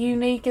really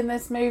unique in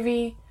this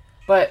movie,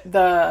 but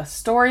the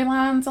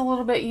storyline's a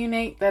little bit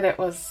unique, that it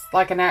was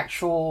like an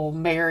actual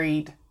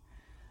married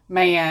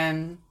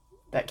man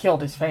that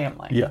killed his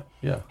family.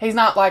 Yeah. He's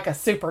not like a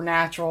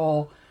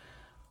supernatural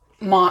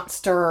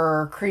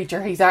monster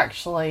creature. He's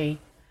actually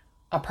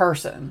a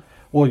person.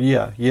 Well,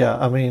 yeah.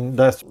 I mean,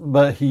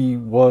 but he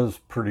was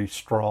pretty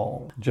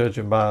strong,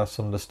 judging by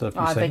some of the stuff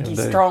you've seen him do. I think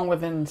he's strong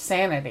with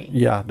insanity.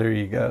 Yeah, there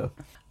you go.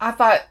 I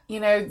thought,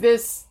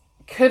 this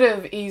could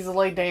have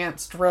easily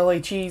danced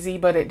really cheesy,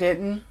 but it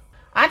didn't.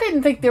 I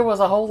didn't think there was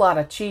a whole lot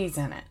of cheese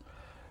in it.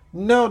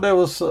 No, there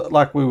was,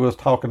 like we was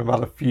talking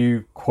about, a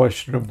few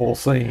questionable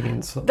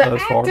scenes. The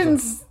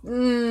acting's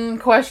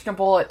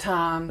questionable at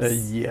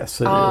times.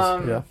 Yes, it is.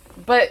 Yeah.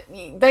 But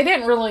they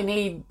didn't really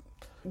need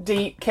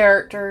deep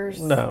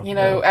characters.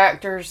 No.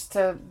 Actors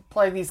to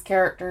play these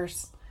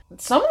characters.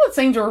 Some of the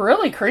scenes were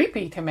really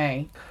creepy to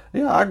me.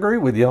 Yeah, I agree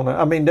with you on that.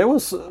 I mean, there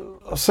was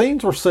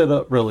scenes were set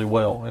up really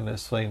well in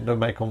this scene to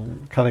make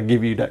them kind of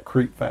give you that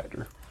creep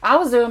factor. I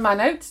was doing my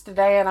notes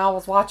today and I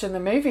was watching the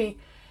movie,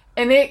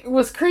 and it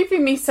was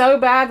creeping me so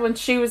bad when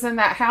she was in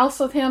that house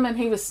with him and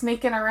he was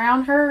sneaking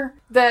around her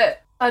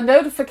that a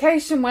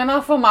notification went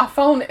off on my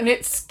phone and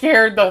it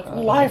scared the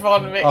life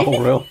out of me. Oh,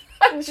 really?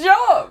 I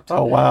jumped.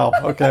 Oh, wow.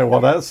 Okay, well,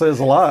 that says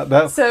a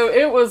lot. So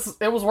it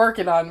was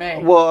working on me.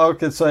 Well, I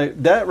could say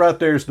that right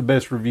there is the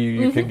best review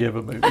you can give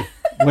a movie.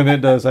 When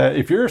it does that.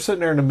 If you're sitting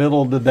there in the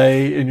middle of the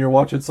day and you're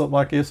watching something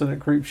like this and it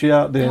creeps you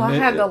out, then I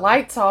had the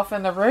lights off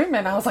in the room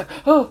and I was like,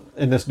 oh.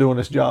 And it's doing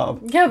its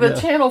job. Yeah, the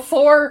Channel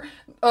 4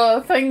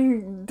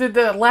 thing did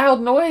the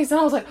loud noise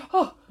and I was like,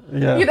 oh.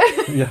 Yeah.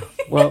 Yeah.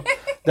 Well,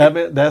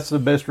 that's the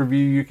best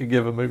review you could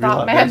give a movie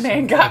like this.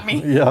 Madman got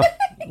me. Yeah.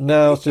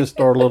 No, it's just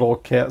our little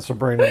cat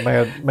Sabrina,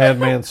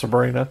 Madman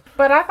Sabrina.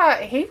 But I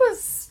thought he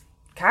was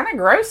kind of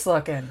gross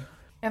looking.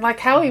 And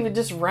like how he would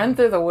just run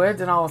through the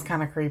woods and all was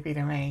kind of creepy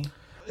to me.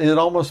 It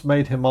almost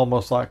made him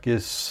almost like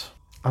his,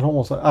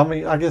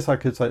 I guess I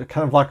could say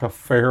kind of like a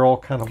feral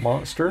kind of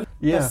monster.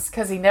 Yeah.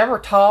 Because he never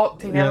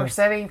talked, he never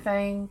said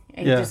anything.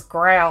 He just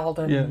growled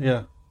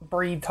and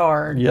breathed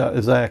hard. Yeah,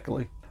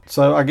 exactly.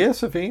 So I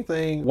guess if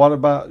anything, what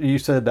about, you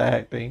said the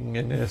acting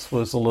in this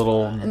was a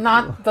little...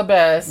 Not the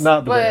best.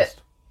 Not the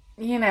best.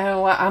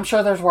 I'm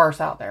sure there's worse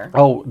out there.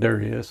 Oh, there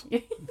is.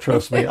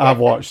 Trust me, I've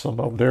watched some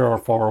of them. There are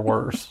far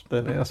worse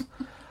than this.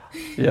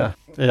 Yeah.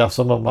 Yeah,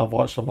 some of them I've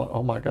watched. I'm like,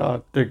 oh my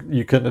God,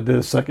 you couldn't have did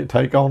a second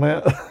take on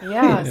that?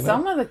 Yeah,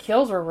 some of the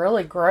kills were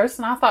really gross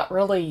and I thought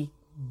really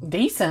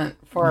decent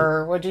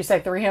for, what'd you say,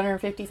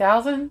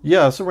 $350,000?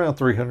 Yeah, it's around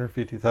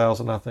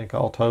 $350,000, I think,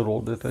 all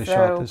total that they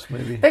shot this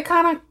movie. They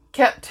kind of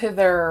kept to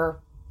their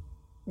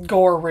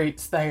gore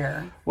roots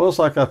there. Well, it's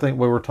like I think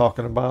we were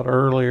talking about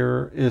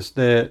earlier, is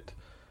that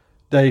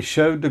they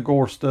showed the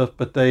gore stuff,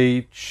 but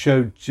they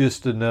showed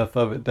just enough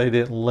of it. They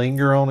didn't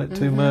linger on it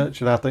too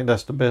much, and I think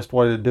that's the best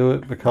way to do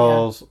it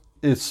because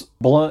it's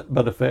blunt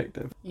but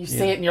effective. You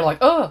see it and you're like,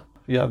 oh.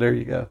 Yeah, there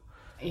you go.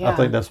 Yeah. I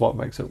think that's what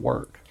makes it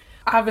work.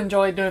 I've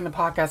enjoyed doing the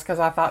podcast because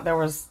I thought there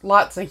was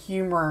lots of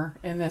humor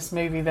in this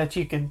movie that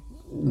you could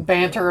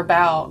banter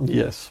about.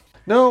 Yes.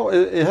 No,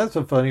 it had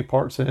some funny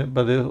parts in it,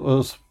 but it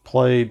was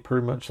played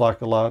pretty much like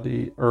a lot of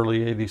the early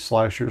 80s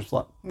slashers,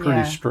 like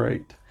pretty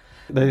straight.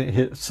 They didn't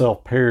hit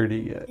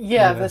self-parody yet.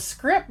 Yeah, the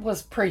script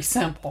was pretty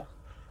simple.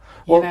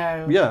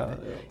 Yeah.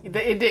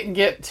 It didn't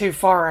get too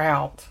far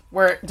out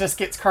where it just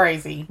gets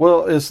crazy.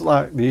 Well, it's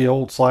like the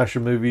old slasher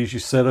movies. You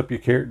set up your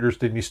characters,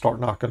 then you start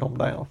knocking them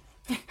down.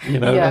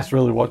 That's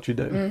really what you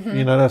do.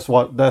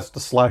 That's the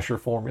slasher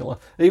formula.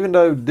 Even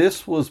though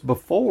this was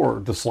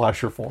before the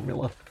slasher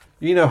formula.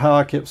 You know how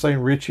I kept saying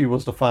Richie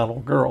was the final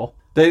girl.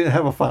 They didn't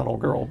have a final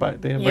girl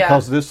back then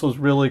because this was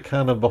really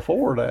kind of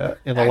before that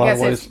in a lot of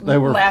ways. They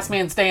were last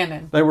man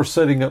standing. They were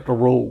setting up the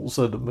rules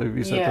of the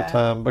movies at the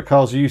time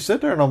because you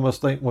sit there and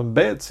almost think when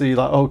Betsy,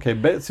 like, okay,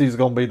 Betsy's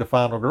going to be the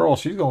final girl.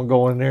 She's going to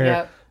go in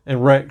there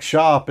and wreck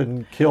shop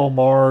and kill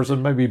Mars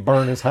and maybe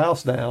burn his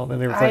house down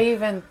and everything. I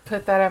even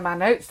put that in my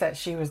notes that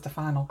she was the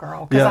final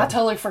girl because I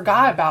totally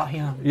forgot about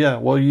him. Yeah,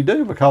 well, you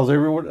do because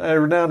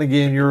every now and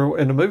again you're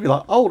in the movie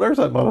like, oh, there's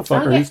that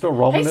motherfucker. He's still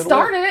roaming. He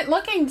started it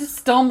looking, just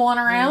stumbling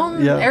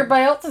around. Yeah.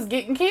 Everybody else is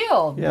getting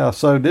killed. Yeah,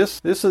 so this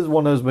is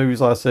one of those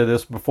movies, like I said,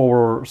 this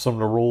before some of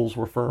the rules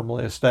were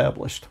firmly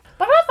established.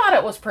 But I thought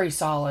it was pretty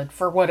solid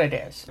for what it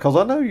is. Because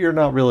I know you're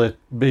not really a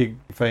big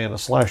fan of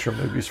slasher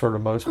movies for the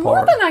most part.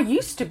 More than I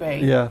used to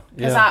be. Yeah.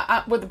 Because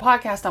I with the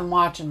podcast, I'm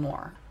watching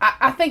more.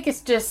 I think it's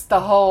just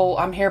the whole,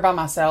 I'm here by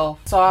myself.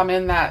 So I'm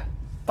in that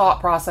thought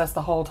process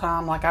the whole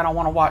time. Like, I don't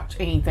want to watch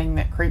anything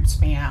that creeps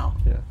me out.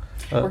 Yeah.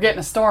 We're getting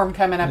a storm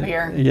coming up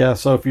here. Yeah,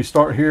 so if you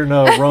start hearing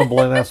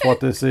rumbling, that's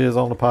what this is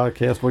on the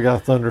podcast. We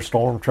got a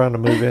thunderstorm trying to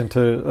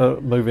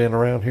move in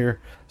around here.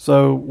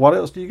 So what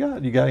else do you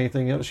got? You got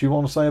anything else you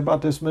want to say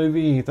about this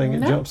movie? Anything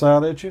that jumps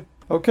out at you?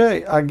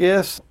 Okay, I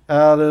guess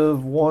out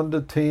of 1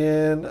 to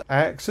 10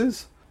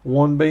 axes,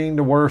 1 being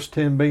the worst,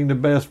 10 being the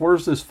best,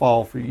 where's this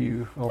fall for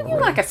you?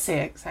 Like a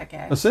 6, I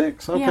guess. A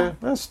 6? Okay. Yeah.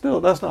 That's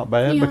not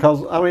bad yeah.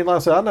 because, I mean, like I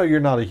said, I know you're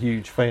not a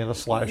huge fan of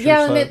slashers.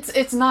 Yeah, and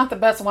it's not the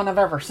best one I've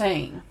ever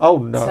seen. Oh,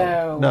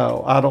 no.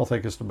 No, I don't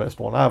think it's the best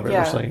one I've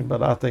ever seen,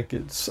 but I think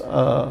it's,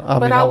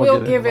 I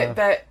will give it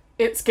that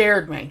it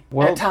scared me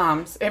at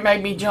times. It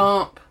made me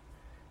jump.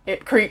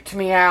 It creeped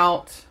me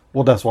out.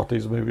 Well, that's what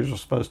these movies are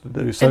supposed to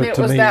do. So and it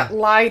was that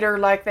lighter,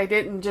 like they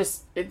didn't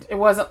just, it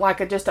wasn't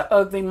like just an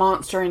ugly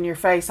monster in your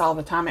face all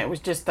the time. It was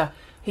just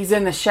he's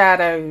in the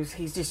shadows.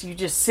 You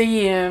just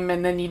see him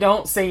and then you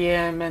don't see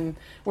him and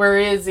where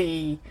is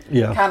he?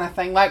 Yeah. Kind of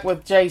thing. Like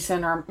with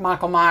Jason or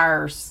Michael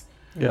Myers.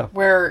 Yeah.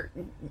 where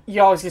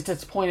you always get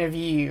this point of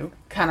view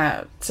kind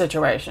of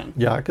situation.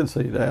 Yeah, I can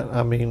see that.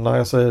 I mean,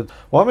 like I said,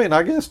 well, I mean,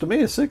 I guess to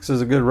me a 6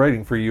 is a good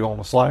rating for you on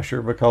a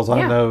slasher because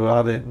I know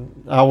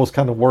I was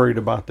kind of worried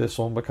about this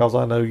one because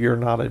I know you're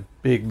not a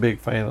big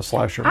fan of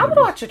slasher movies. I would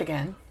watch it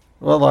again.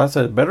 Well, like I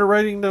said, better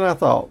rating than I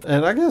thought.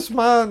 And I guess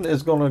mine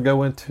is going to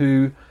go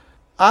into,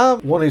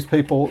 I'm one of these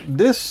people,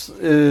 this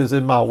is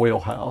in my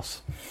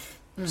wheelhouse.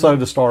 So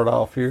to start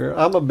off here,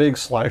 I'm a big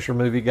slasher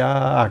movie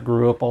guy. I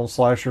grew up on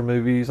slasher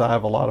movies. I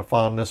have a lot of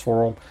fondness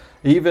for them.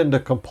 Even the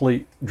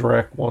complete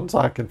direct ones,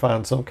 I can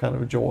find some kind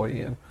of joy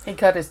in. He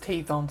cut his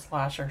teeth on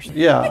slashers.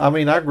 Yeah, I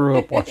mean, I grew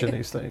up watching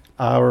these things.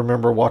 I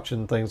remember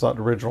watching things like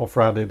the original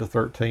Friday the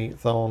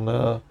 13th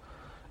on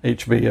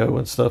HBO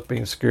and stuff,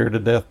 being scared to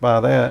death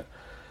by that.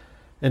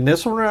 And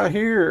this one right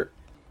here,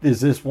 is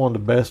this one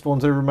of the best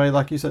ones ever made,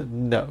 like you said?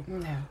 No.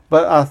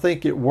 But I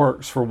think it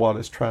works for what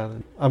it's trying to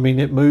do. I mean,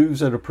 it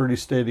moves at a pretty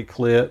steady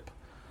clip.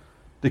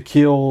 The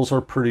kills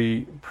are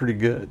pretty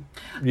good.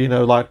 You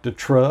know, like the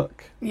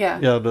truck. Yeah.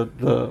 Yeah,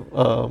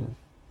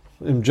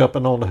 him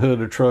jumping on the hood of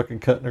the truck and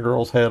cutting the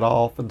girl's head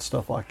off and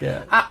stuff like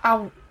that.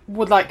 I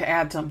would like to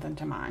add something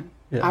to mine.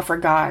 Yeah. I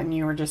forgot, and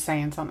you were just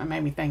saying something that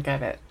made me think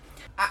of it.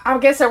 I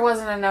guess there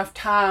wasn't enough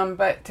time,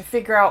 but to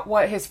figure out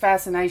what his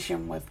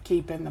fascination with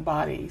keeping the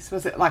bodies.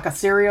 Was it like a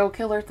serial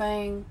killer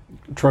thing?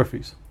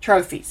 Trophies.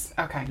 Trophies.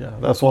 Okay. Yeah,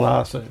 that's what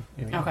I assume.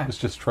 Okay. It's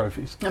just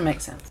trophies. That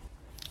makes sense.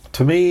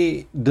 To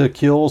me, the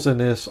kills in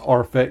this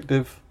are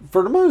effective.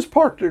 For the most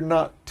part, they're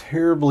not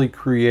terribly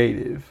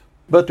creative,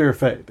 but they're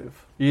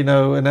effective. You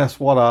know, and that's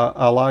what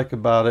I like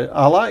about it.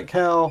 I like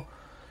how,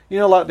 you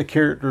know, like the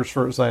characters,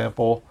 for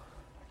example,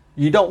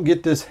 you don't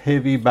get this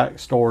heavy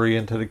backstory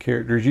into the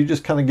characters. You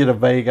just kind of get a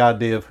vague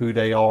idea of who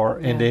they are,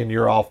 and then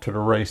you're off to the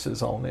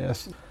races on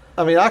this.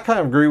 I mean, I kind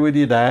of agree with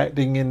you. The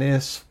acting in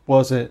this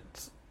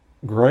wasn't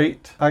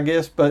great, I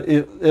guess, but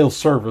it was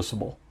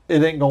serviceable.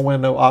 It ain't going to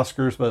win no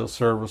Oscars, but it was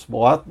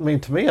serviceable. I mean,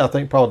 to me, I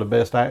think probably the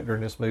best actor in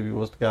this movie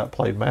was the guy that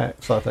played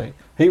Max, I think.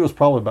 He was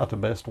probably about the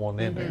best one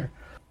in there.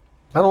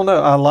 I don't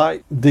know. I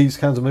like these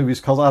kinds of movies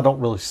because I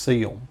don't really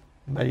see them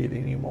made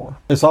anymore.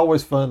 It's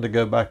always fun to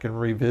go back and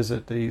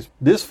revisit these.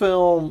 This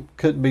film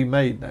couldn't be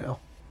made now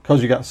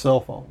because you got cell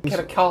phones. Could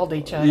have called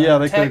each other. Yeah,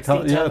 they could have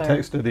texted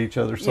texted each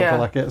other, something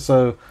like that.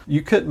 So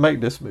you couldn't make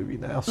this movie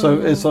now.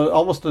 So it's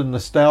almost a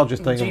nostalgia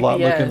thing of like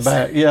looking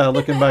back. Yeah,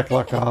 looking back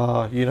like,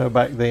 you know,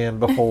 back then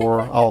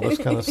before all this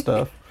kind of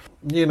stuff.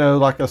 You know,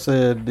 like I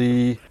said,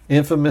 the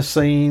infamous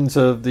scenes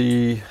of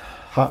the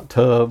hot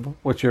tub,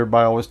 which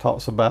everybody always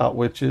talks about,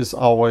 which is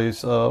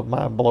always a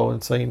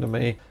mind-blowing scene to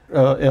me.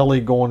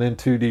 Ellie going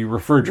into the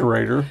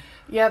refrigerator.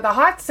 Yeah, the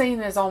hot scene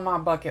is on my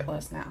bucket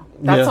list now.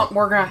 That's something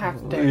we're gonna have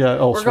to do.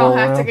 Yeah, we're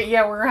gonna have to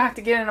get. We're gonna have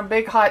to get in a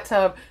big hot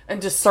tub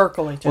and just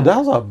circle each other. Well,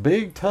 that was a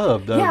big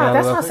tub, though. Yeah,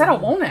 that's why I said I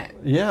want it.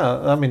 Yeah,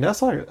 I mean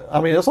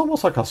it's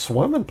almost like a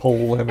swimming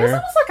pool in there. It's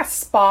almost like a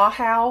spa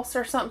house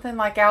or something,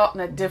 like out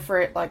in a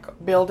different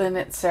building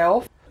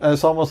itself.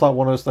 It's almost like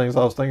one of those things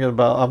I was thinking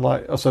about. I'm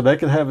like, so they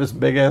can have this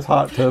big ass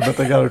hot tub, but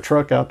they got a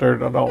truck out there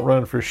that don't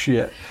run for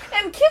shit.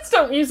 And kids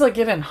don't usually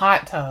get in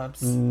hot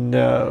tubs.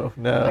 No.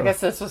 I guess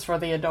this was for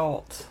the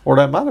adults. Or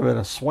that might have been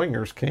a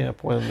swingers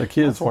camp when the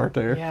kids weren't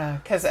there. Yeah,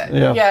 because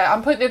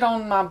I'm putting it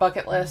on my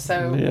bucket list.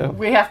 So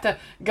we have to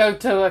go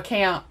to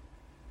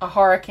a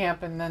horror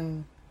camp, and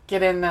then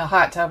get in the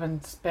hot tub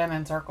and spin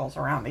in circles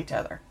around each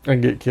other.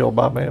 And get killed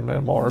by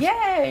Madman Mars.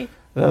 Yay!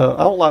 I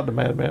don't like the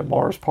Madman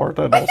Mars part.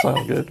 That don't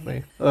sound good to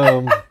me.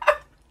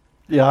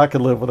 Yeah, I could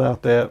live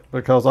without that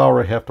because I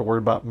already have to worry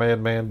about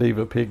Madman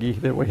Diva Piggy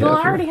that we have Well,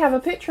 I here. already have a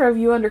picture of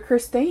you under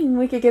Christine.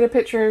 We could get a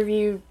picture of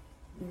you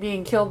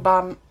being killed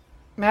by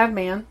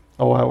Madman.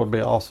 Oh, that would be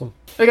awesome.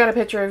 We got a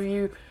picture of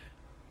you,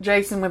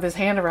 Jason, with his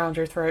hand around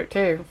your throat,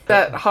 too.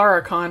 That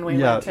horror con we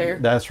went to.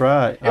 That's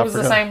right. It was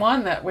the same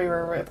one that we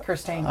were with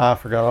Christine. I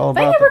forgot all about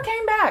They never that.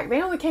 came back.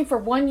 They only came for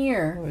 1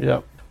 year.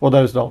 Yep. Well,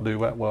 those don't do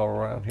that well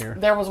around here.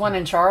 There was one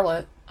in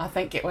Charlotte. I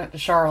think it went to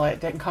Charlotte.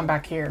 It didn't come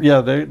back here.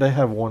 Yeah, they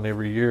have one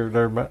every year. As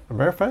a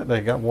matter of fact, they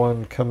got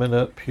one coming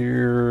up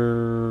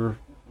here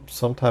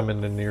sometime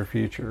in the near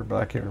future, but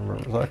I can't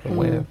remember exactly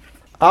when.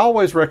 I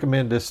always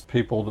recommend this to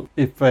people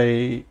if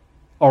they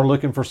are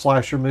looking for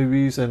slasher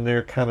movies and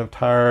they're kind of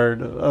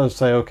tired.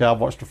 Say, okay, I've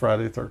watched the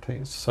Friday the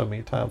 13th so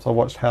many times. I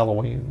watched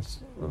Halloween's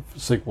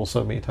sequel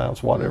so many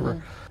times,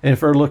 whatever. And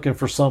if they're looking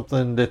for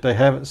something that they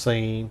haven't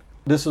seen,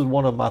 this is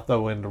one of my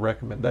throw-in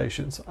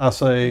recommendations. I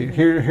say,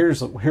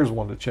 here's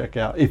one to check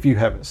out if you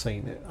haven't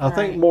seen it. I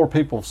think more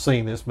people have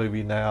seen this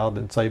movie now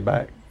than, say,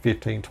 back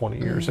 15, 20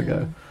 years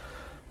ago.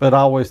 But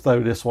I always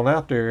throw this one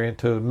out there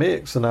into a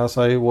mix, and I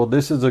say, well,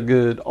 this is a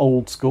good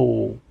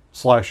old-school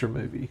slasher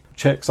movie.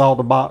 Checks all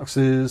the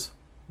boxes,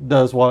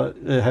 does what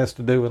it has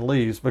to do, and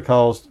leaves,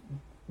 because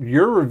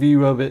your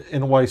review of it,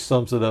 in a way,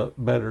 sums it up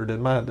better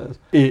than mine does.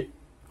 It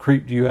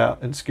creeped you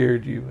out and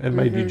scared you and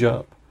made you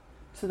jump.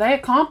 So they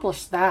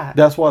accomplished that.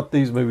 That's what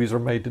these movies are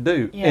made to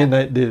do, and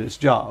that did its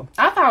job.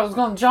 I thought I was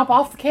going to jump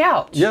off the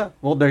couch. Yeah,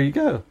 well, there you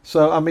go.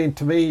 So, I mean,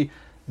 to me,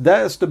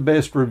 that's the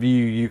best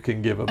review you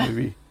can give a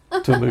movie.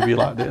 to a movie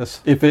like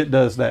this if it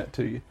does that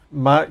to you.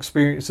 My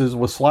experiences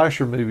with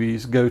slasher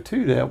movies go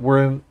to that.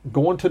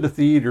 Going to the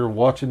theater,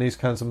 watching these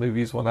kinds of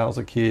movies when I was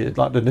a kid,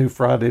 like the new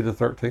Friday the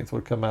 13th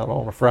would come out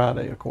on a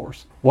Friday, of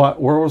course. Where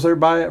was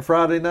everybody at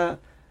Friday night?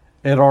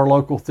 At our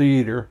local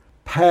theater,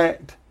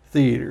 packed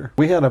theater.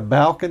 We had a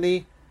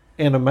balcony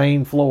and a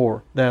main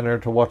floor down there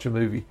to watch a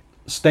movie.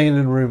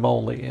 Standing room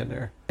only in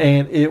there.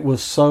 And it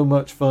was so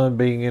much fun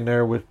being in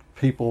there with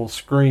people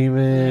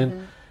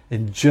screaming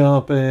and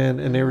jumping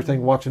and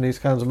everything, watching these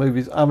kinds of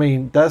movies. I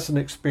mean, that's an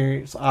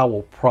experience I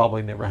will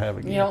probably never have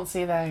again. You don't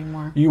see that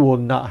anymore. You will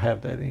not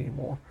have that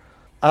anymore.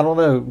 I don't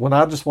know. When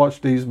I just watch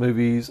these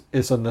movies,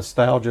 it's a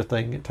nostalgia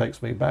thing it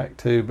takes me back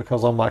to,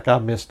 because I'm like, I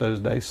miss those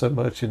days so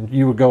much. And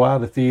you would go out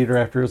of the theater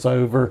after it's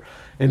over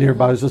and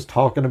everybody's just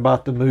talking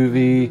about the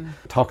movie,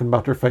 talking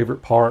about their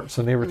favorite parts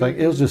and everything.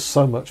 It was just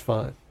so much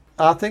fun.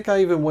 I think I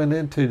even went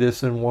into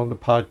this in one of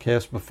the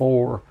podcasts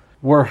before,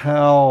 where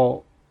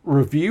how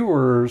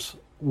reviewers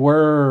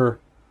were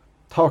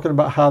talking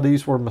about how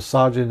these were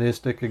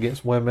misogynistic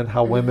against women,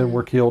 how women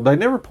were killed. They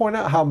never point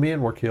out how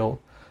men were killed.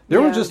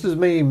 There were just as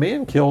many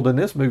men killed in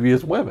this movie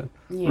as women,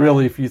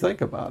 really, if you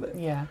think about it.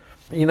 Yeah.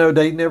 You know,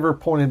 they never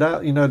pointed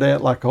out, you know,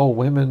 that like, oh,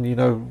 women, you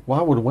know,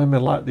 why would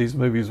women like these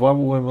movies? Why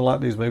would women like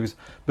these movies?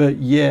 But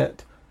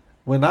yet,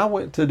 when I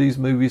went to these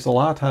movies, a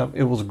lot of time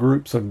it was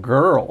groups of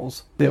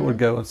girls that would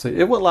go and see.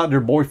 It wasn't like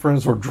their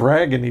boyfriends were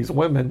dragging these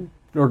women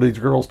or these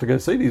girls to go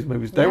see these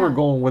movies. They were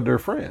going with their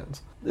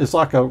friends. It's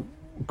like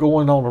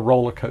going on a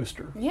roller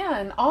coaster. Yeah,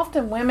 and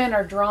often women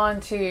are drawn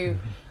to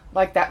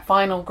like that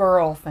final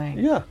girl thing.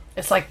 Yeah.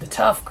 It's like the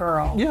tough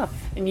girl. Yeah.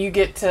 And you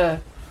get to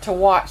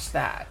watch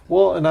that.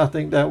 Well, and I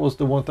think that was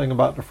the one thing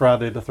about the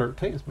Friday the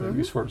 13th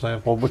movies, for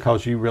example,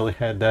 because you really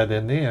had that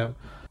in them.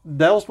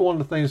 That was one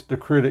of the things the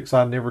critics,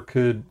 I never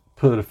could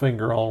put a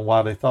finger on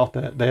why they thought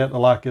that. They had to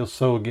like it was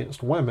so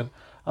against women.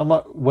 I'm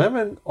like,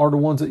 women are the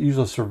ones that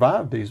usually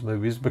survive these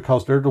movies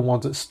because they're the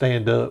ones that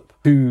stand up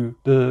to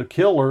the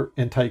killer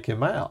and take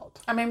him out.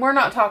 I mean, we're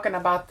not talking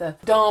about the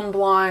dumb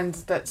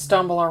blinds that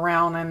stumble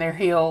around in their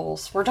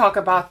heels. We're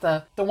talking about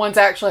the ones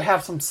that actually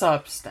have some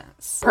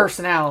substance,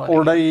 personality.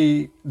 Or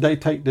they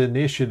take the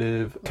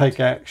initiative, take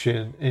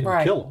action, and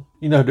kill them.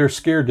 You know, they're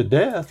scared to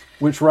death,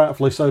 which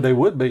rightfully so they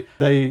would be.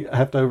 They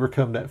have to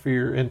overcome that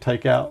fear and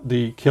take out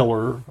the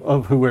killer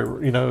of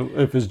whoever, you know,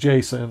 if it's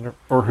Jason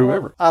or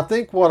whoever. I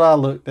think what I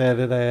looked at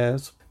it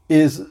as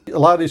is a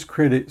lot of these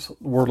critics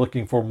were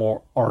looking for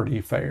more arty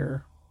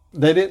fare.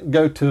 They didn't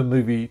go to a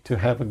movie to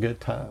have a good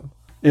time.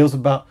 It was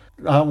about,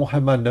 I won't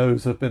have my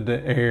nose up in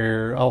the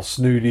air, all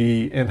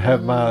snooty, and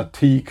have my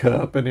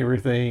teacup and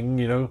everything,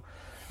 you know,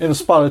 and a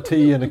spot of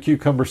tea and a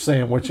cucumber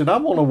sandwich. And I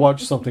want to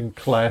watch something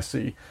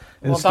classy.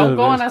 Well, don't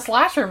go on a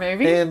slasher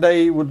movie. And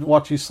they would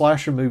watch these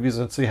slasher movies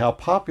and see how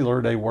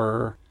popular they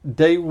were.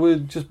 They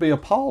would just be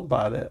appalled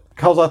by that.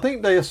 Because I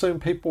think they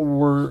assumed people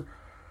were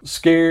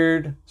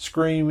scared,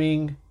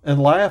 screaming,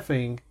 and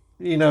laughing.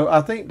 You know, I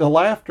think the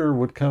laughter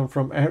would come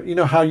from, you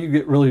know, how you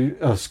get really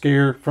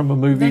scared from a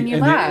movie. Then you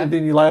laugh. And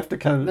then you laugh to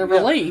kind of... The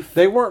relief.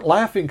 They weren't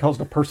laughing because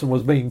the person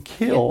was being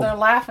killed. They're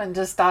laughing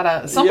just out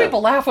of... Some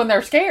people laugh when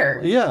they're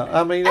scared. Yeah,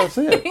 I mean, that's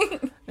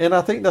it. And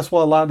I think that's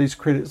what a lot of these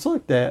critics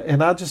looked at.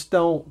 And I just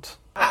don't...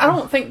 I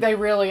don't think they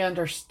really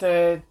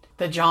understood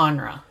the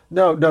genre.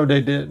 No,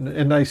 they didn't.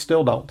 And they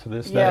still don't to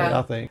this day,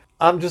 I think.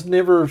 I've just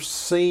never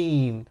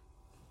seen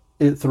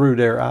it through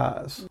their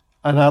eyes.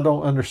 And I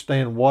don't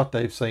understand what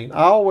they've seen.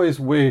 I always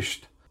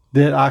wished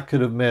that I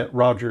could have met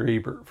Roger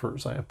Ebert, for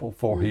example,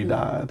 before he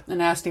died.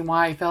 And asked him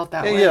why he felt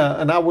that way. Yeah,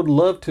 and I would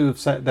love to have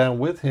sat down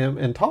with him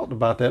and talked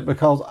about that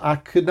because I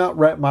could not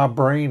wrap my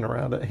brain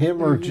around it.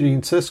 Him or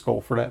Gene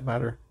Siskel, for that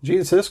matter. Gene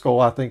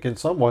Siskel, I think, in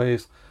some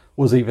ways,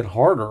 was even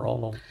harder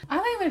on them. I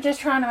think they're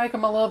just trying to make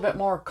them a little bit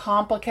more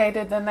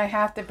complicated than they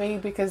have to be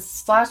because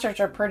slashers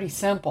are pretty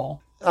simple.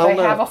 They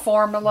have a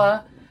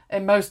formula.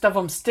 And most of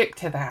them stick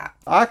to that.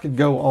 I could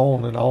go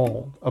on and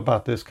on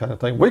about this kind of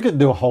thing. We could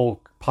do a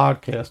whole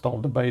podcast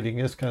on debating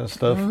this kind of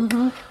stuff.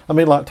 I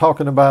mean, like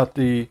talking about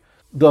the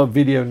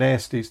video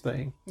nasties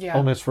thing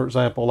on this, for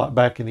example, like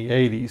back in the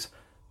 80s.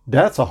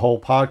 That's a whole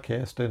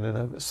podcast in and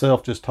of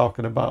itself, just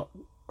talking about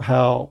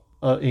how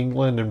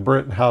England and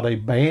Britain, how they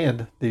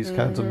banned these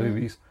kinds of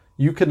movies.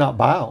 You could not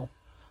buy them.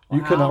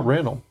 You could not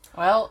rent them.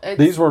 Well,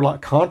 these were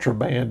like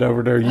contraband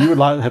over there. You would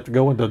like have to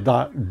go into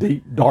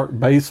deep, dark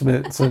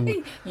basements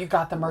and you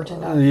got the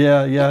merchandise.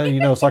 Yeah. You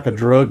know, it's like a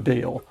drug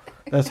deal.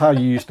 That's how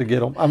you used to get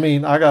them. I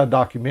mean, I got a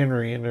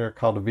documentary in there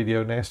called The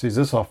Video Nasties.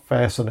 It's a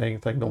fascinating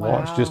thing to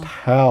watch. Just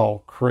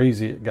how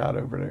crazy it got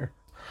over there.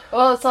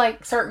 Well, it's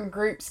like certain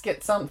groups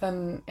get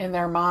something in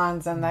their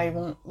minds and they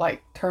won't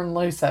like turn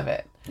loose of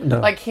it.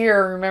 No. Like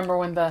here, remember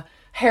when the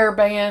hair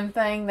band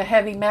thing, the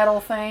heavy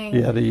metal thing.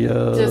 Yeah,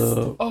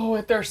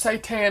 they're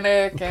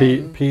satanic.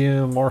 And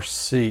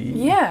PMRC.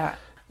 Yeah.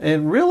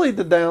 And really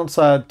the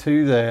downside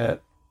to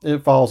that, it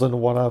falls into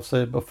what I've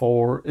said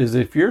before, is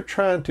if you're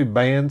trying to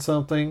ban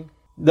something,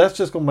 that's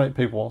just going to make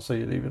people want to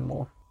see it even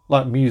more.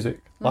 like music,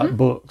 like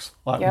books,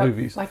 like Yep,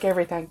 movies. like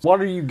everything.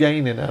 What are you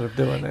gaining out of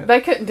doing that? They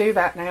couldn't do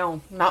that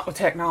now, not with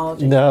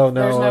technology. No.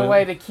 There's no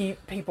way to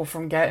keep people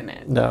from getting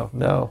it.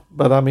 No.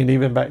 But I mean,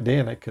 even back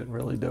then, they couldn't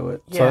really do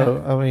it. Yeah.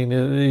 So, I mean,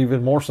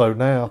 even more so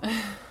now.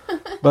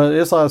 But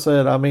it's like I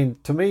said, I mean,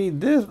 to me,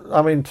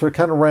 to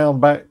kind of round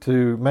back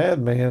to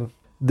Madman,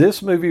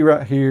 this movie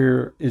right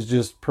here is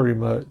just pretty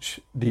much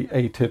the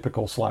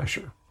atypical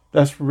slasher.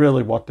 That's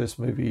really what this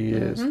movie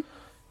is.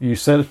 You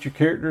set your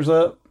characters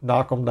up,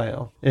 knock them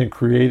down. And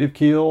creative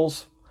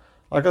kills,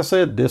 like I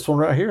said, this one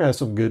right here has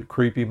some good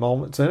creepy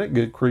moments in it,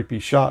 good creepy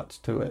shots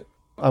to it.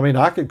 I mean,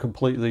 I could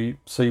completely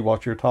see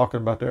what you're talking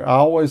about there. I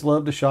always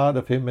loved the shot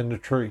of him in the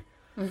tree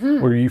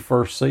where you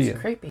first see him.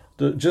 Creepy.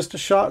 Just the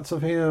shots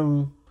of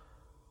him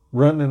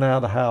running out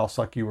of the house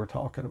like you were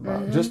talking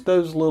about. Just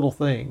those little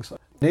things.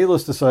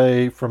 Needless to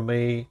say, from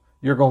me,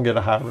 you're going to get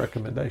a high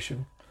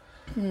recommendation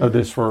of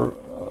this for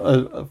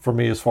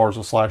me as far as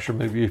a slasher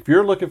movie. If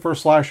you're looking for a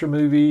slasher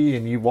movie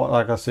and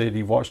like I said,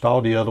 you've watched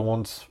all the other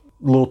ones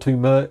a little too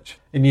much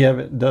and you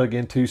haven't dug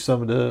into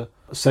some of the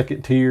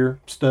second tier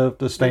stuff,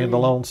 the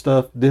standalone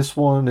stuff, this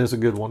one is a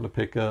good one to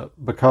pick up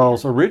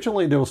because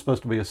originally there was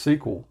supposed to be a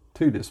sequel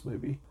to this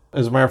movie.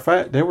 As a matter of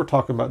fact, they were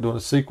talking about doing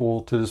a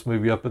sequel to this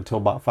movie up until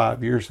about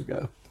 5 years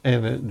ago,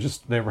 and it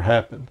just never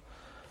happened.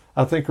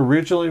 I think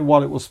originally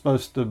what it was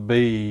supposed to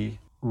be,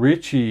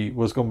 Richie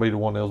was going to be the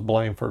one that was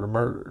blamed for the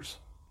murders,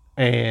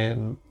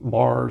 and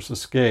Mars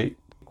escaped.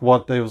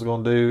 What they was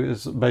going to do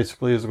is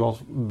basically going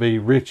to be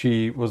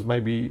Richie was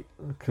maybe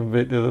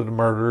convicted of the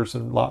murders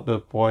and locked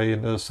up away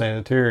in the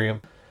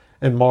sanitarium,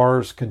 and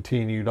Mars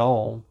continued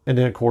on. And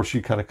then, of course,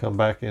 you kind of come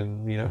back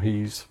and,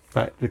 he's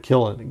back to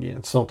killing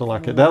again, something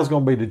like that. That was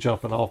going to be the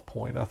jumping off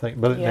point, I think,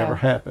 but it never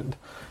happened.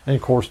 And,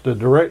 of course, the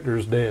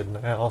director's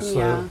dead now, so...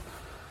 Yeah.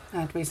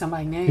 Have to be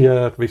somebody new. Yeah,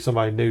 it have to be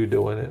somebody new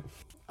doing it.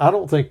 I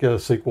don't think a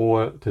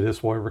sequel to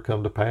this will ever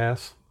come to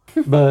pass.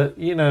 But,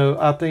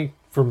 I think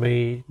for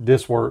me,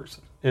 this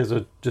works as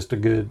just a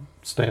good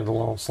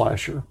standalone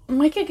slasher.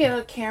 We could get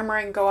a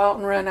camera and go out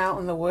and run out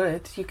in the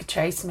woods. You could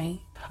chase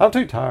me. I'm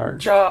too tired.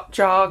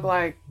 Jog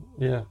like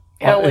Yeah.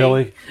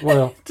 Ellie.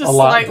 Well, Just a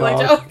light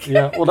slightly jog. jog.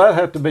 Yeah. Well,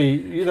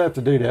 you'd have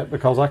to do that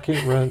because I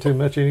can't run too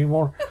much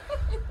anymore.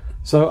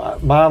 So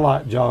my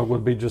light jog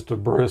would be just a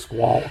brisk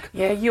walk.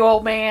 Yeah, you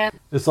old man.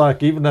 It's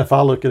like even if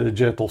I look at a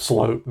gentle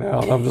slope now,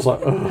 I'm just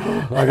like,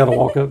 ugh, I got to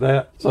walk up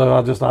that. So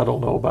I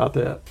don't know about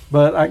that.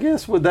 But I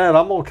guess with that,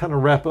 I'm going to kind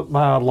of wrap up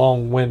my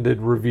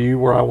long-winded review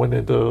where I went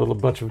into a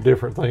bunch of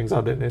different things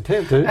I didn't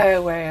intend to.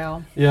 Oh,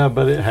 well. Yeah,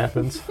 but it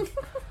happens.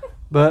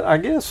 But I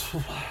guess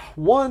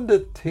 1 to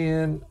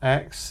 10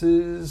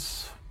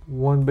 axes,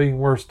 1 being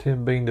worst,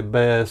 10 being the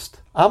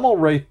best. I'm going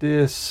to rate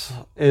this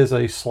as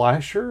a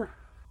slasher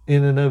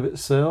in and of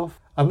itself.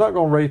 I'm not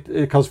going to rate it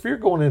because if you're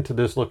going into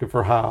this looking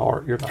for high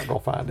art, you're not going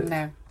to find it.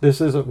 No. This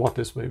isn't what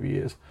this movie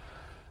is.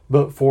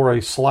 But for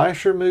a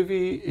slasher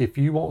movie, if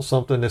you want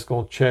something that's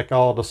going to check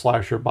all the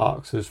slasher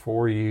boxes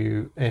for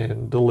you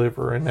and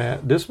deliver in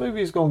that, this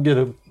movie is going to get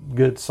a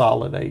good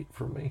solid 8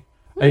 from me.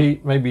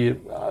 8, maybe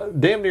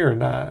damn near a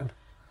 9.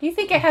 Do you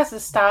think it has the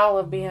style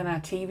of being a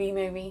TV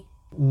movie?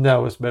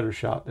 No, it's better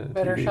shot than a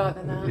Better TV shot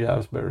than that? Yeah,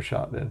 it's better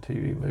shot than a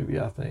TV movie,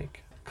 I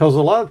think. Because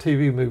a lot of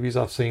TV movies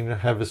I've seen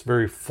have this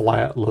very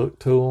flat look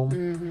to them.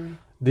 Mm-hmm.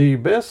 The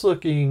best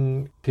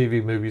looking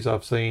TV movies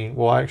I've seen,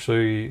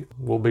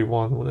 will be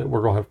one that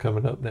we're going to have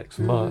coming up next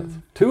month.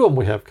 2 of them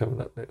we have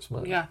coming up next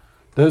month. Yeah.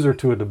 Those are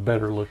 2 of the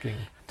better looking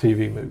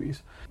TV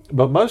movies.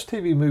 But most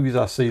TV movies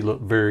I see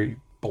look very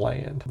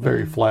bland,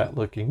 very flat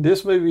looking.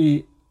 This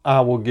movie,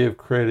 I will give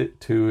credit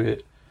to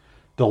it.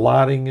 The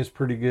lighting is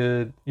pretty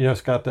good.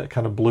 It's got that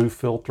kind of blue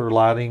filter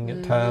lighting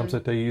at times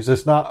that they use.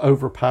 It's not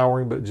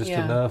overpowering, but just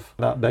enough,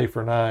 not day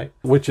for night,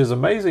 which is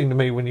amazing to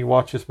me when you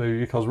watch this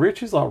movie because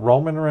Richie's like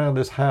roaming around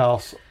this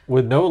house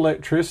with no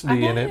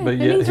electricity in it, but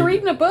yet he's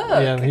reading a book.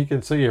 Yeah, and he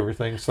can see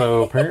everything.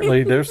 So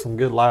apparently there's some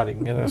good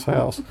lighting in his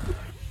house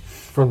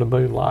from the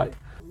moonlight.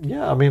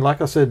 Yeah, I mean, like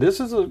I said, this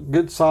is a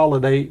good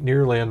solid 8,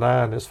 nearly a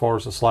 9 as far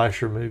as a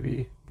slasher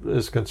movie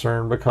is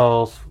concerned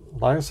because,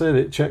 like I said,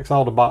 it checks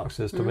all the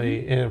boxes to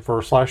me. And for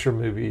a slasher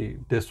movie,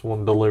 this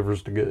one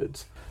delivers the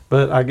goods.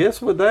 But I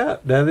guess with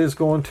that is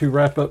going to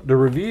wrap up the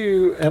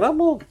review. And I'm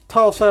going to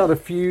toss out a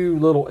few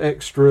little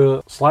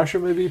extra slasher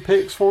movie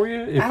picks for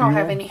you. I don't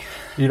have any.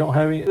 You don't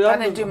have any? I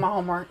didn't do my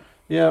homework.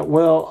 Yeah,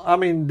 well, I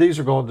mean, these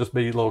are going to just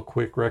be little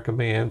quick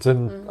recommends.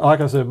 And like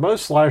I said,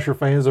 most slasher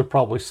fans have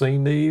probably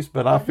seen these,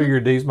 but I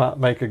figured these might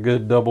make a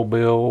good double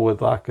bill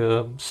with like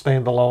a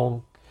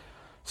standalone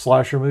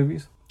slasher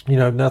movies.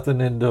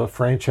 Nothing into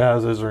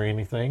franchises or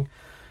anything.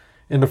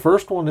 And the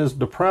first one is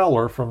The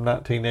Prowler from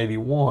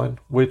 1981,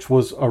 which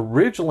was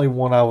originally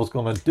one I was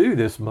going to do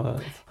this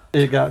month.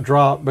 It got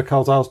dropped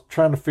because I was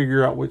trying to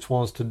figure out which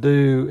ones to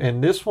do,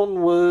 and this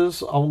one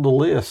was on the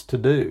list to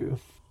do.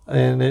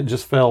 And it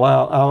just fell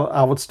out.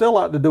 I would still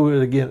like to do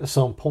it again at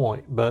some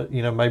point, but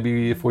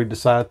maybe if we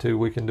decide to,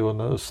 we can do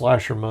another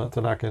slasher month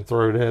and I can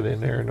throw that in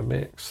there in the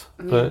mix.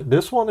 But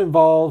this one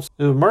involves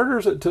the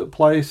murders that took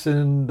place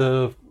in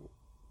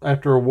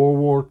after World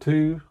War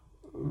II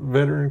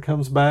veteran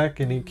comes back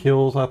and he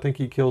kills, I think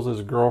he kills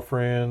his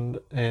girlfriend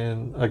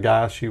and a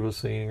guy she was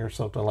seeing or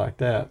something like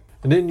that.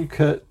 And then you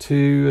cut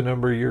to a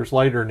number of years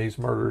later and these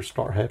murders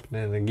start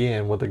happening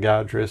again with a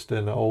guy dressed in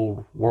an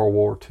old World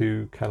War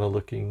II kind of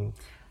looking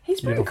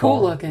He's pretty uniform.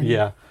 cool looking.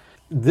 Yeah.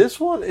 This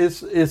one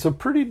is a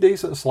pretty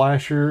decent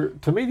slasher.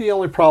 To me, the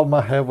only problem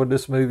I have with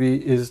this movie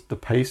is the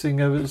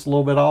pacing of it is a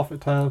little bit off at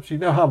times. You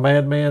know how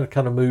Madman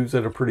kind of moves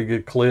at a pretty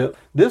good clip?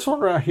 This one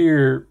right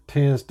here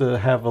tends to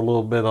have a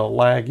little bit of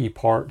laggy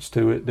parts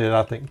to it that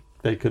I think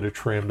they could have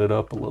trimmed it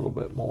up a little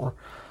bit more.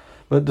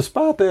 But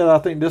despite that, I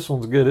think this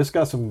one's good. It's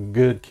got some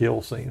good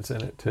kill scenes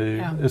in it, too.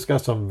 Yeah. It's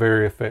got some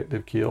very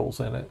effective kills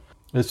in it.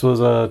 This was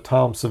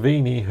Tom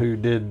Savini who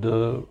did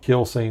the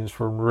kill scenes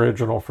from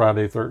original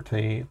Friday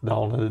 13th,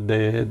 Dawn of the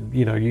Dead,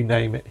 you know, you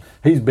name it.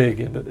 He's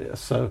big into this,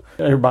 so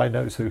everybody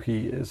knows who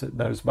he is. It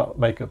knows about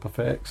makeup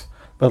effects.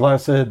 But like I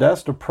said,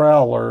 that's the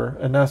Prowler,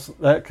 and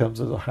that comes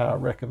as a high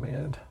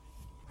recommend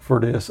for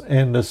this.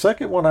 And the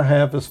second one I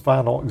have is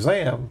Final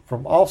Exam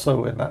from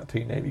also in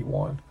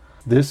 1981.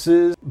 This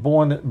is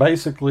one that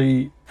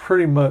basically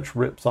pretty much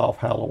rips off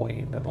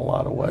Halloween in a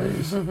lot of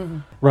ways.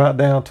 Right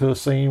down to a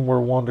scene where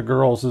one of the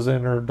girls is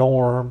in her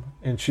dorm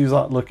and she's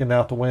like looking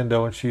out the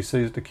window and she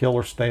sees the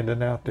killer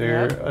standing out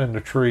there in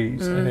the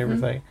trees and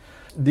everything.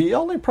 The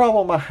only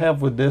problem I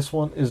have with this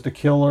one is the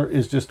killer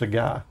is just a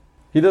guy.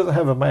 He doesn't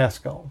have a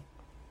mask on.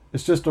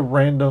 It's just a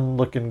random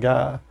looking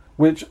guy,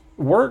 which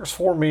works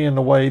for me in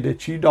the way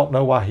that you don't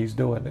know why he's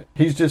doing it.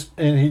 He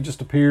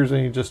just appears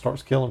and he just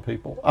starts killing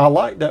people. I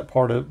like that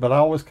part of it, but I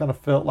always kind of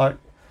felt like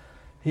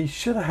he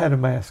should have had a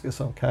mask of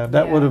some kind.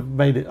 That would have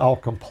made it all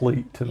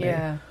complete to me.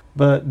 Yeah.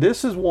 But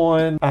this is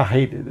one, I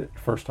hated it the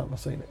first time I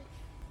seen it.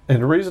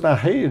 And the reason I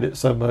hated it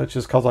so much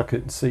is because I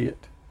couldn't see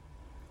it.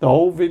 The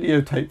old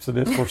videotapes of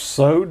this were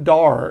so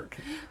dark,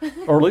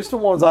 or at least the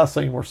ones I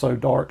seen were so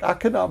dark, I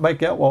could not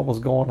make out what was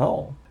going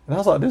on. And I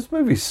was like, this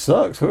movie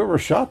sucks. Whoever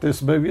shot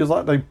this movie is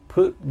like they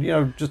put,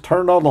 just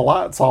turned all the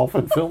lights off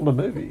and filmed the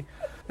movie.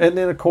 And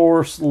then, of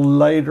course,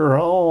 later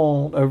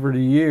on, over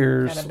the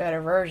years, got a better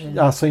version.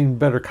 I seen a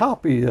better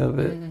copy of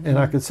it. And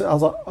I could see, I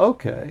was like,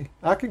 okay,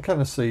 I can kind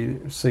of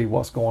see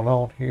what's going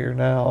on here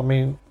now. I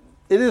mean,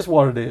 it is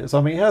what it is.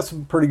 I mean, it has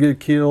some pretty good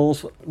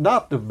kills.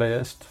 Not the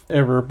best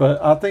ever,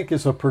 but I think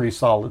it's a pretty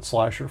solid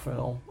slasher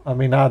film. I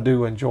mean, I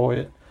do enjoy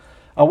it.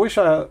 I wish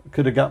I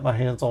could have got my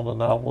hands on the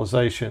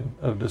novelization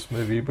of this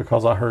movie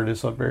because I heard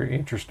it's a very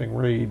interesting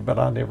read, but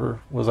I never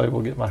was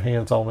able to get my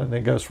hands on it, and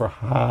it goes for a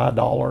high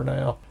dollar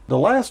now. The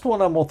last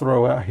one I'm going to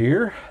throw out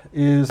here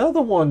is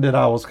another one that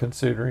I was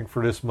considering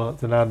for this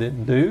month and I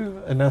didn't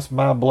do, and that's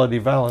My Bloody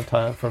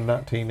Valentine from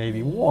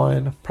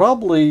 1981.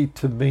 Probably,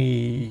 to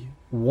me,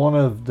 one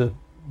of the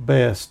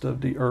best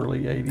of the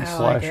early 80s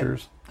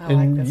slashers.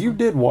 And you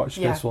did watch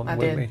this one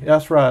with me.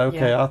 That's right.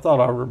 Okay. Yeah. I thought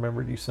I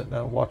remembered you sitting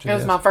down watching it. It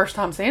was my first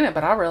time seeing it,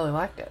 but I really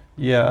liked it.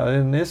 Yeah.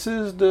 And this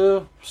is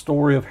the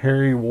story of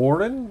Harry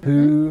Warden,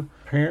 who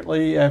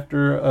apparently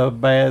after a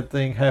bad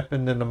thing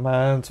happened in the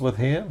mines with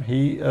him,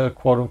 he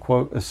quote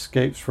unquote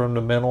escapes from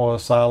the mental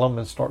asylum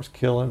and starts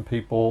killing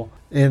people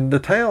in the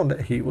town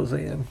that he was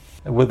in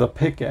with a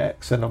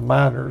pickaxe and a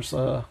miner's,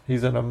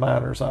 he's in a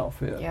miner's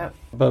outfit. Yep.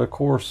 But of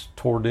course,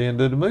 toward the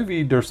end of the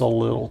movie, there's a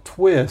little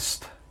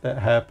twist that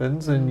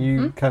happens, and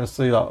you kind of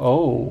see like,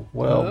 oh,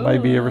 well,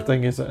 maybe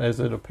everything isn't as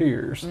it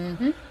appears.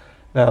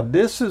 Now,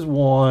 this is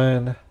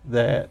one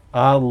that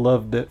I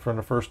loved it from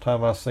the first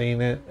time I seen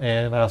it,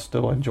 and I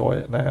still enjoy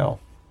it now.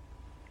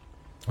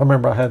 I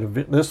remember I had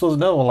this was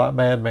another one like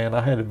Madman. I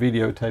had a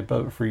videotape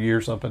of it for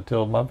years up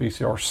until my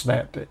VCR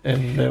snapped it,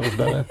 and it was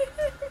done.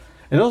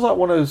 And it was like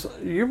one of those,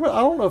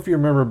 I don't know if you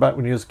remember back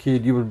when you was a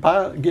kid, you would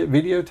get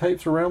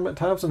videotapes around at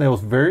times, and they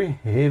was very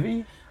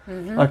heavy.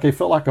 Like they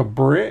felt like a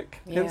brick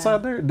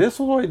inside there. This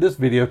was the way this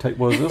videotape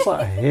was. It was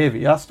like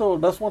heavy. That's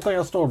one thing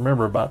I still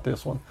remember about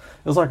this one.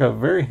 It was like a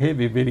very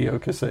heavy video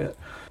cassette.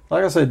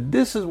 Like I said,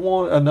 this is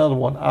another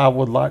one I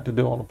would like to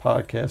do on a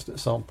podcast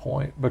at some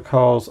point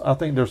because I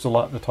think there's a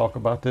lot to talk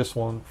about this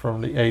one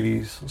from the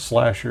 80s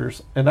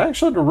slashers. And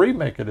actually the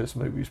remake of this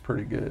movie is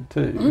pretty good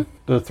too.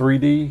 The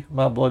 3D,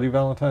 My Bloody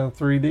Valentine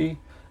 3D.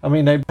 I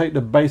mean, they take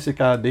the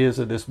basic ideas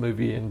of this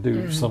movie and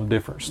do some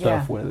different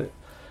stuff with it.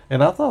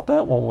 And I thought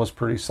that one was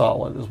pretty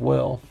solid as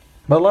well.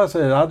 But like I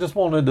said, I just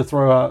wanted to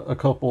throw out a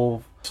couple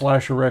of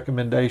slasher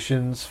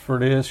recommendations for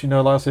this.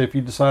 Like I said, if you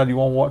decide you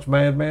want to watch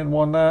Madman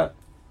one night,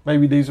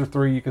 maybe these are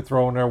three you could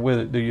throw in there with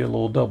it. Do you a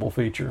little double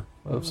feature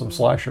of some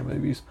slasher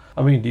movies.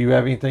 I mean, do you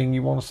have anything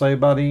you want to say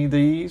about any of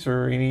these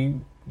or any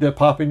that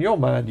pop in your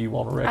mind you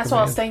want to recommend? That's what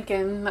I was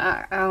thinking.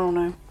 I don't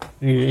know.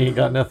 You ain't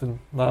got nothing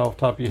off the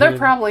top of your head? There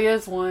probably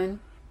is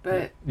one,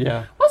 but...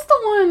 Yeah. What's the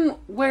one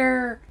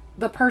where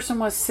the person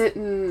was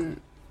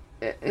sitting...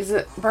 Is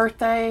it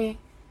Birthday?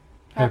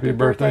 Happy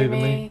birthday to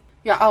me.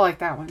 Yeah, I like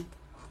that one.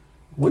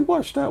 We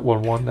watched that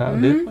one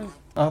night, didn't we?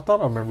 I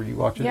thought I remembered you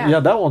watching it. Yeah,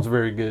 that one's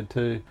very good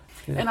too.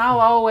 Yeah. And I'll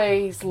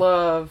always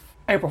love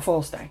April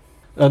Fool's Day.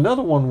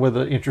 Another one with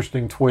an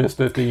interesting twist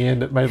at the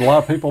end that made a lot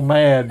of people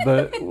mad,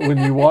 but when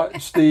you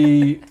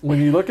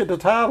look at the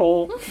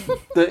title,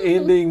 the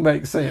ending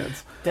makes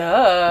sense. Duh.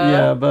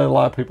 Yeah, but a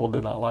lot of people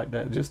did not like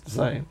that just the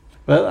same.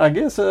 But I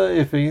guess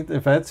if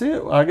that's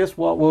it, I guess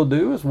what we'll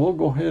do is we'll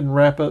go ahead and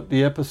wrap up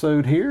the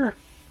episode here.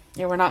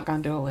 Yeah, we're not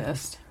going to do a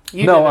list.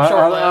 You No, did a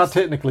short I list.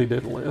 technically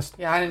did a list.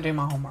 Yeah, I didn't do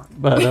my homework.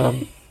 But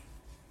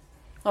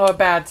Oh, a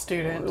bad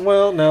student.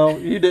 well, no,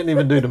 you didn't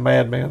even do the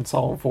Madman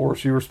song for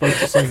us. You were supposed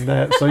to sing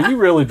that, so you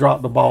really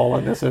dropped the ball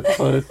in this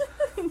episode.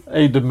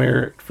 A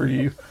demerit for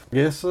you. I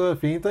guess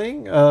if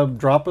anything,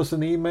 drop us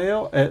an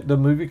email at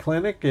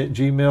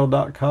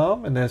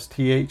themovieclinic@gmail.com, and that's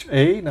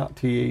THA, not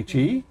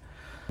THE.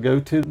 Go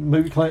to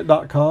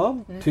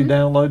movieclinic.com to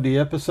download the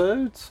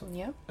episodes.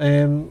 Yep.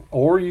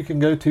 Or you can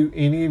go to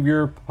any of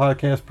your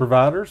podcast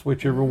providers,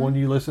 whichever one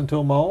you listen to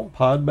them on,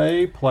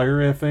 Podbay,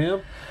 Player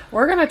FM.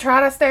 We're going to try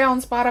to stay on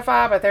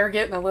Spotify, but they're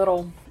getting a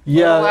little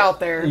out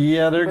there.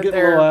 Yeah, they're getting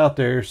a little out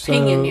there. So,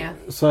 pinging you.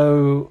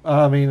 So,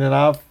 I mean, and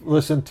I've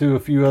listened to a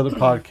few other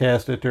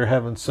podcasts that they're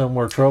having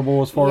similar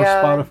trouble as far as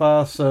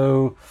Spotify.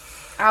 So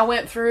I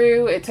went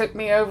through, it took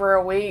me over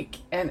a week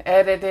and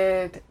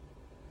edited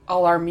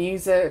all our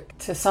music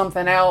to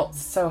something else.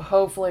 So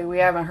hopefully we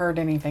haven't heard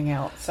anything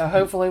else. So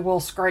hopefully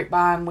we'll scrape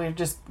by, and we're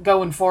just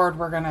going forward.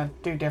 We're going to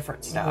do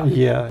different stuff.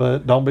 yeah,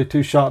 but don't be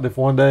too shocked if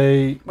one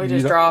day We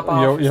just drop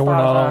off Yeah, we're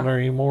not Spotify. on there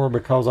anymore,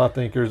 because I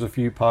think there's a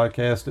few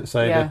podcasts that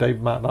say that they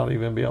might not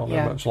even be on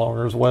there much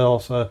longer as well.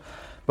 So,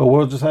 but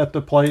we'll just have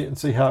to play it and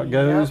see how it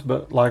goes. Yep.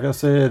 But like I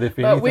said, if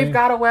anything, But we've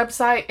got a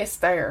website. It's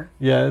there.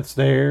 yeah, it's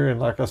there. And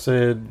like I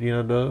said,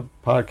 the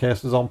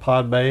podcast is on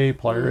Podbay,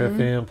 Player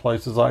FM,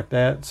 places like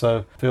that.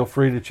 So feel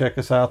free to check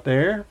us out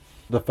there.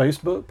 The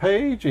Facebook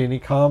page, any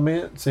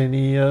comments,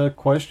 any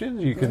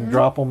questions, you can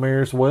drop them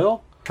there as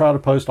well. Try to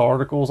post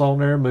articles on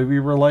there, movie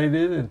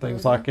related and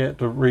things like that,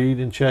 to read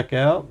and check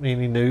out.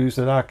 Any news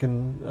that I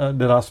can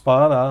that I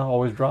spot, I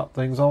always drop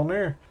things on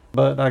there.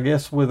 But I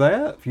guess with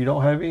that, if you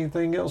don't have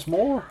anything else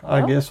more,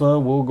 I guess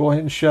we'll go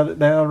ahead and shut it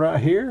down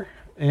right here.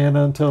 And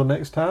until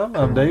next time,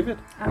 I'm David.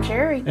 I'm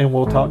Sherry. And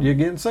we'll talk to you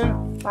again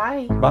soon.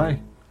 Bye.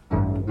 Bye.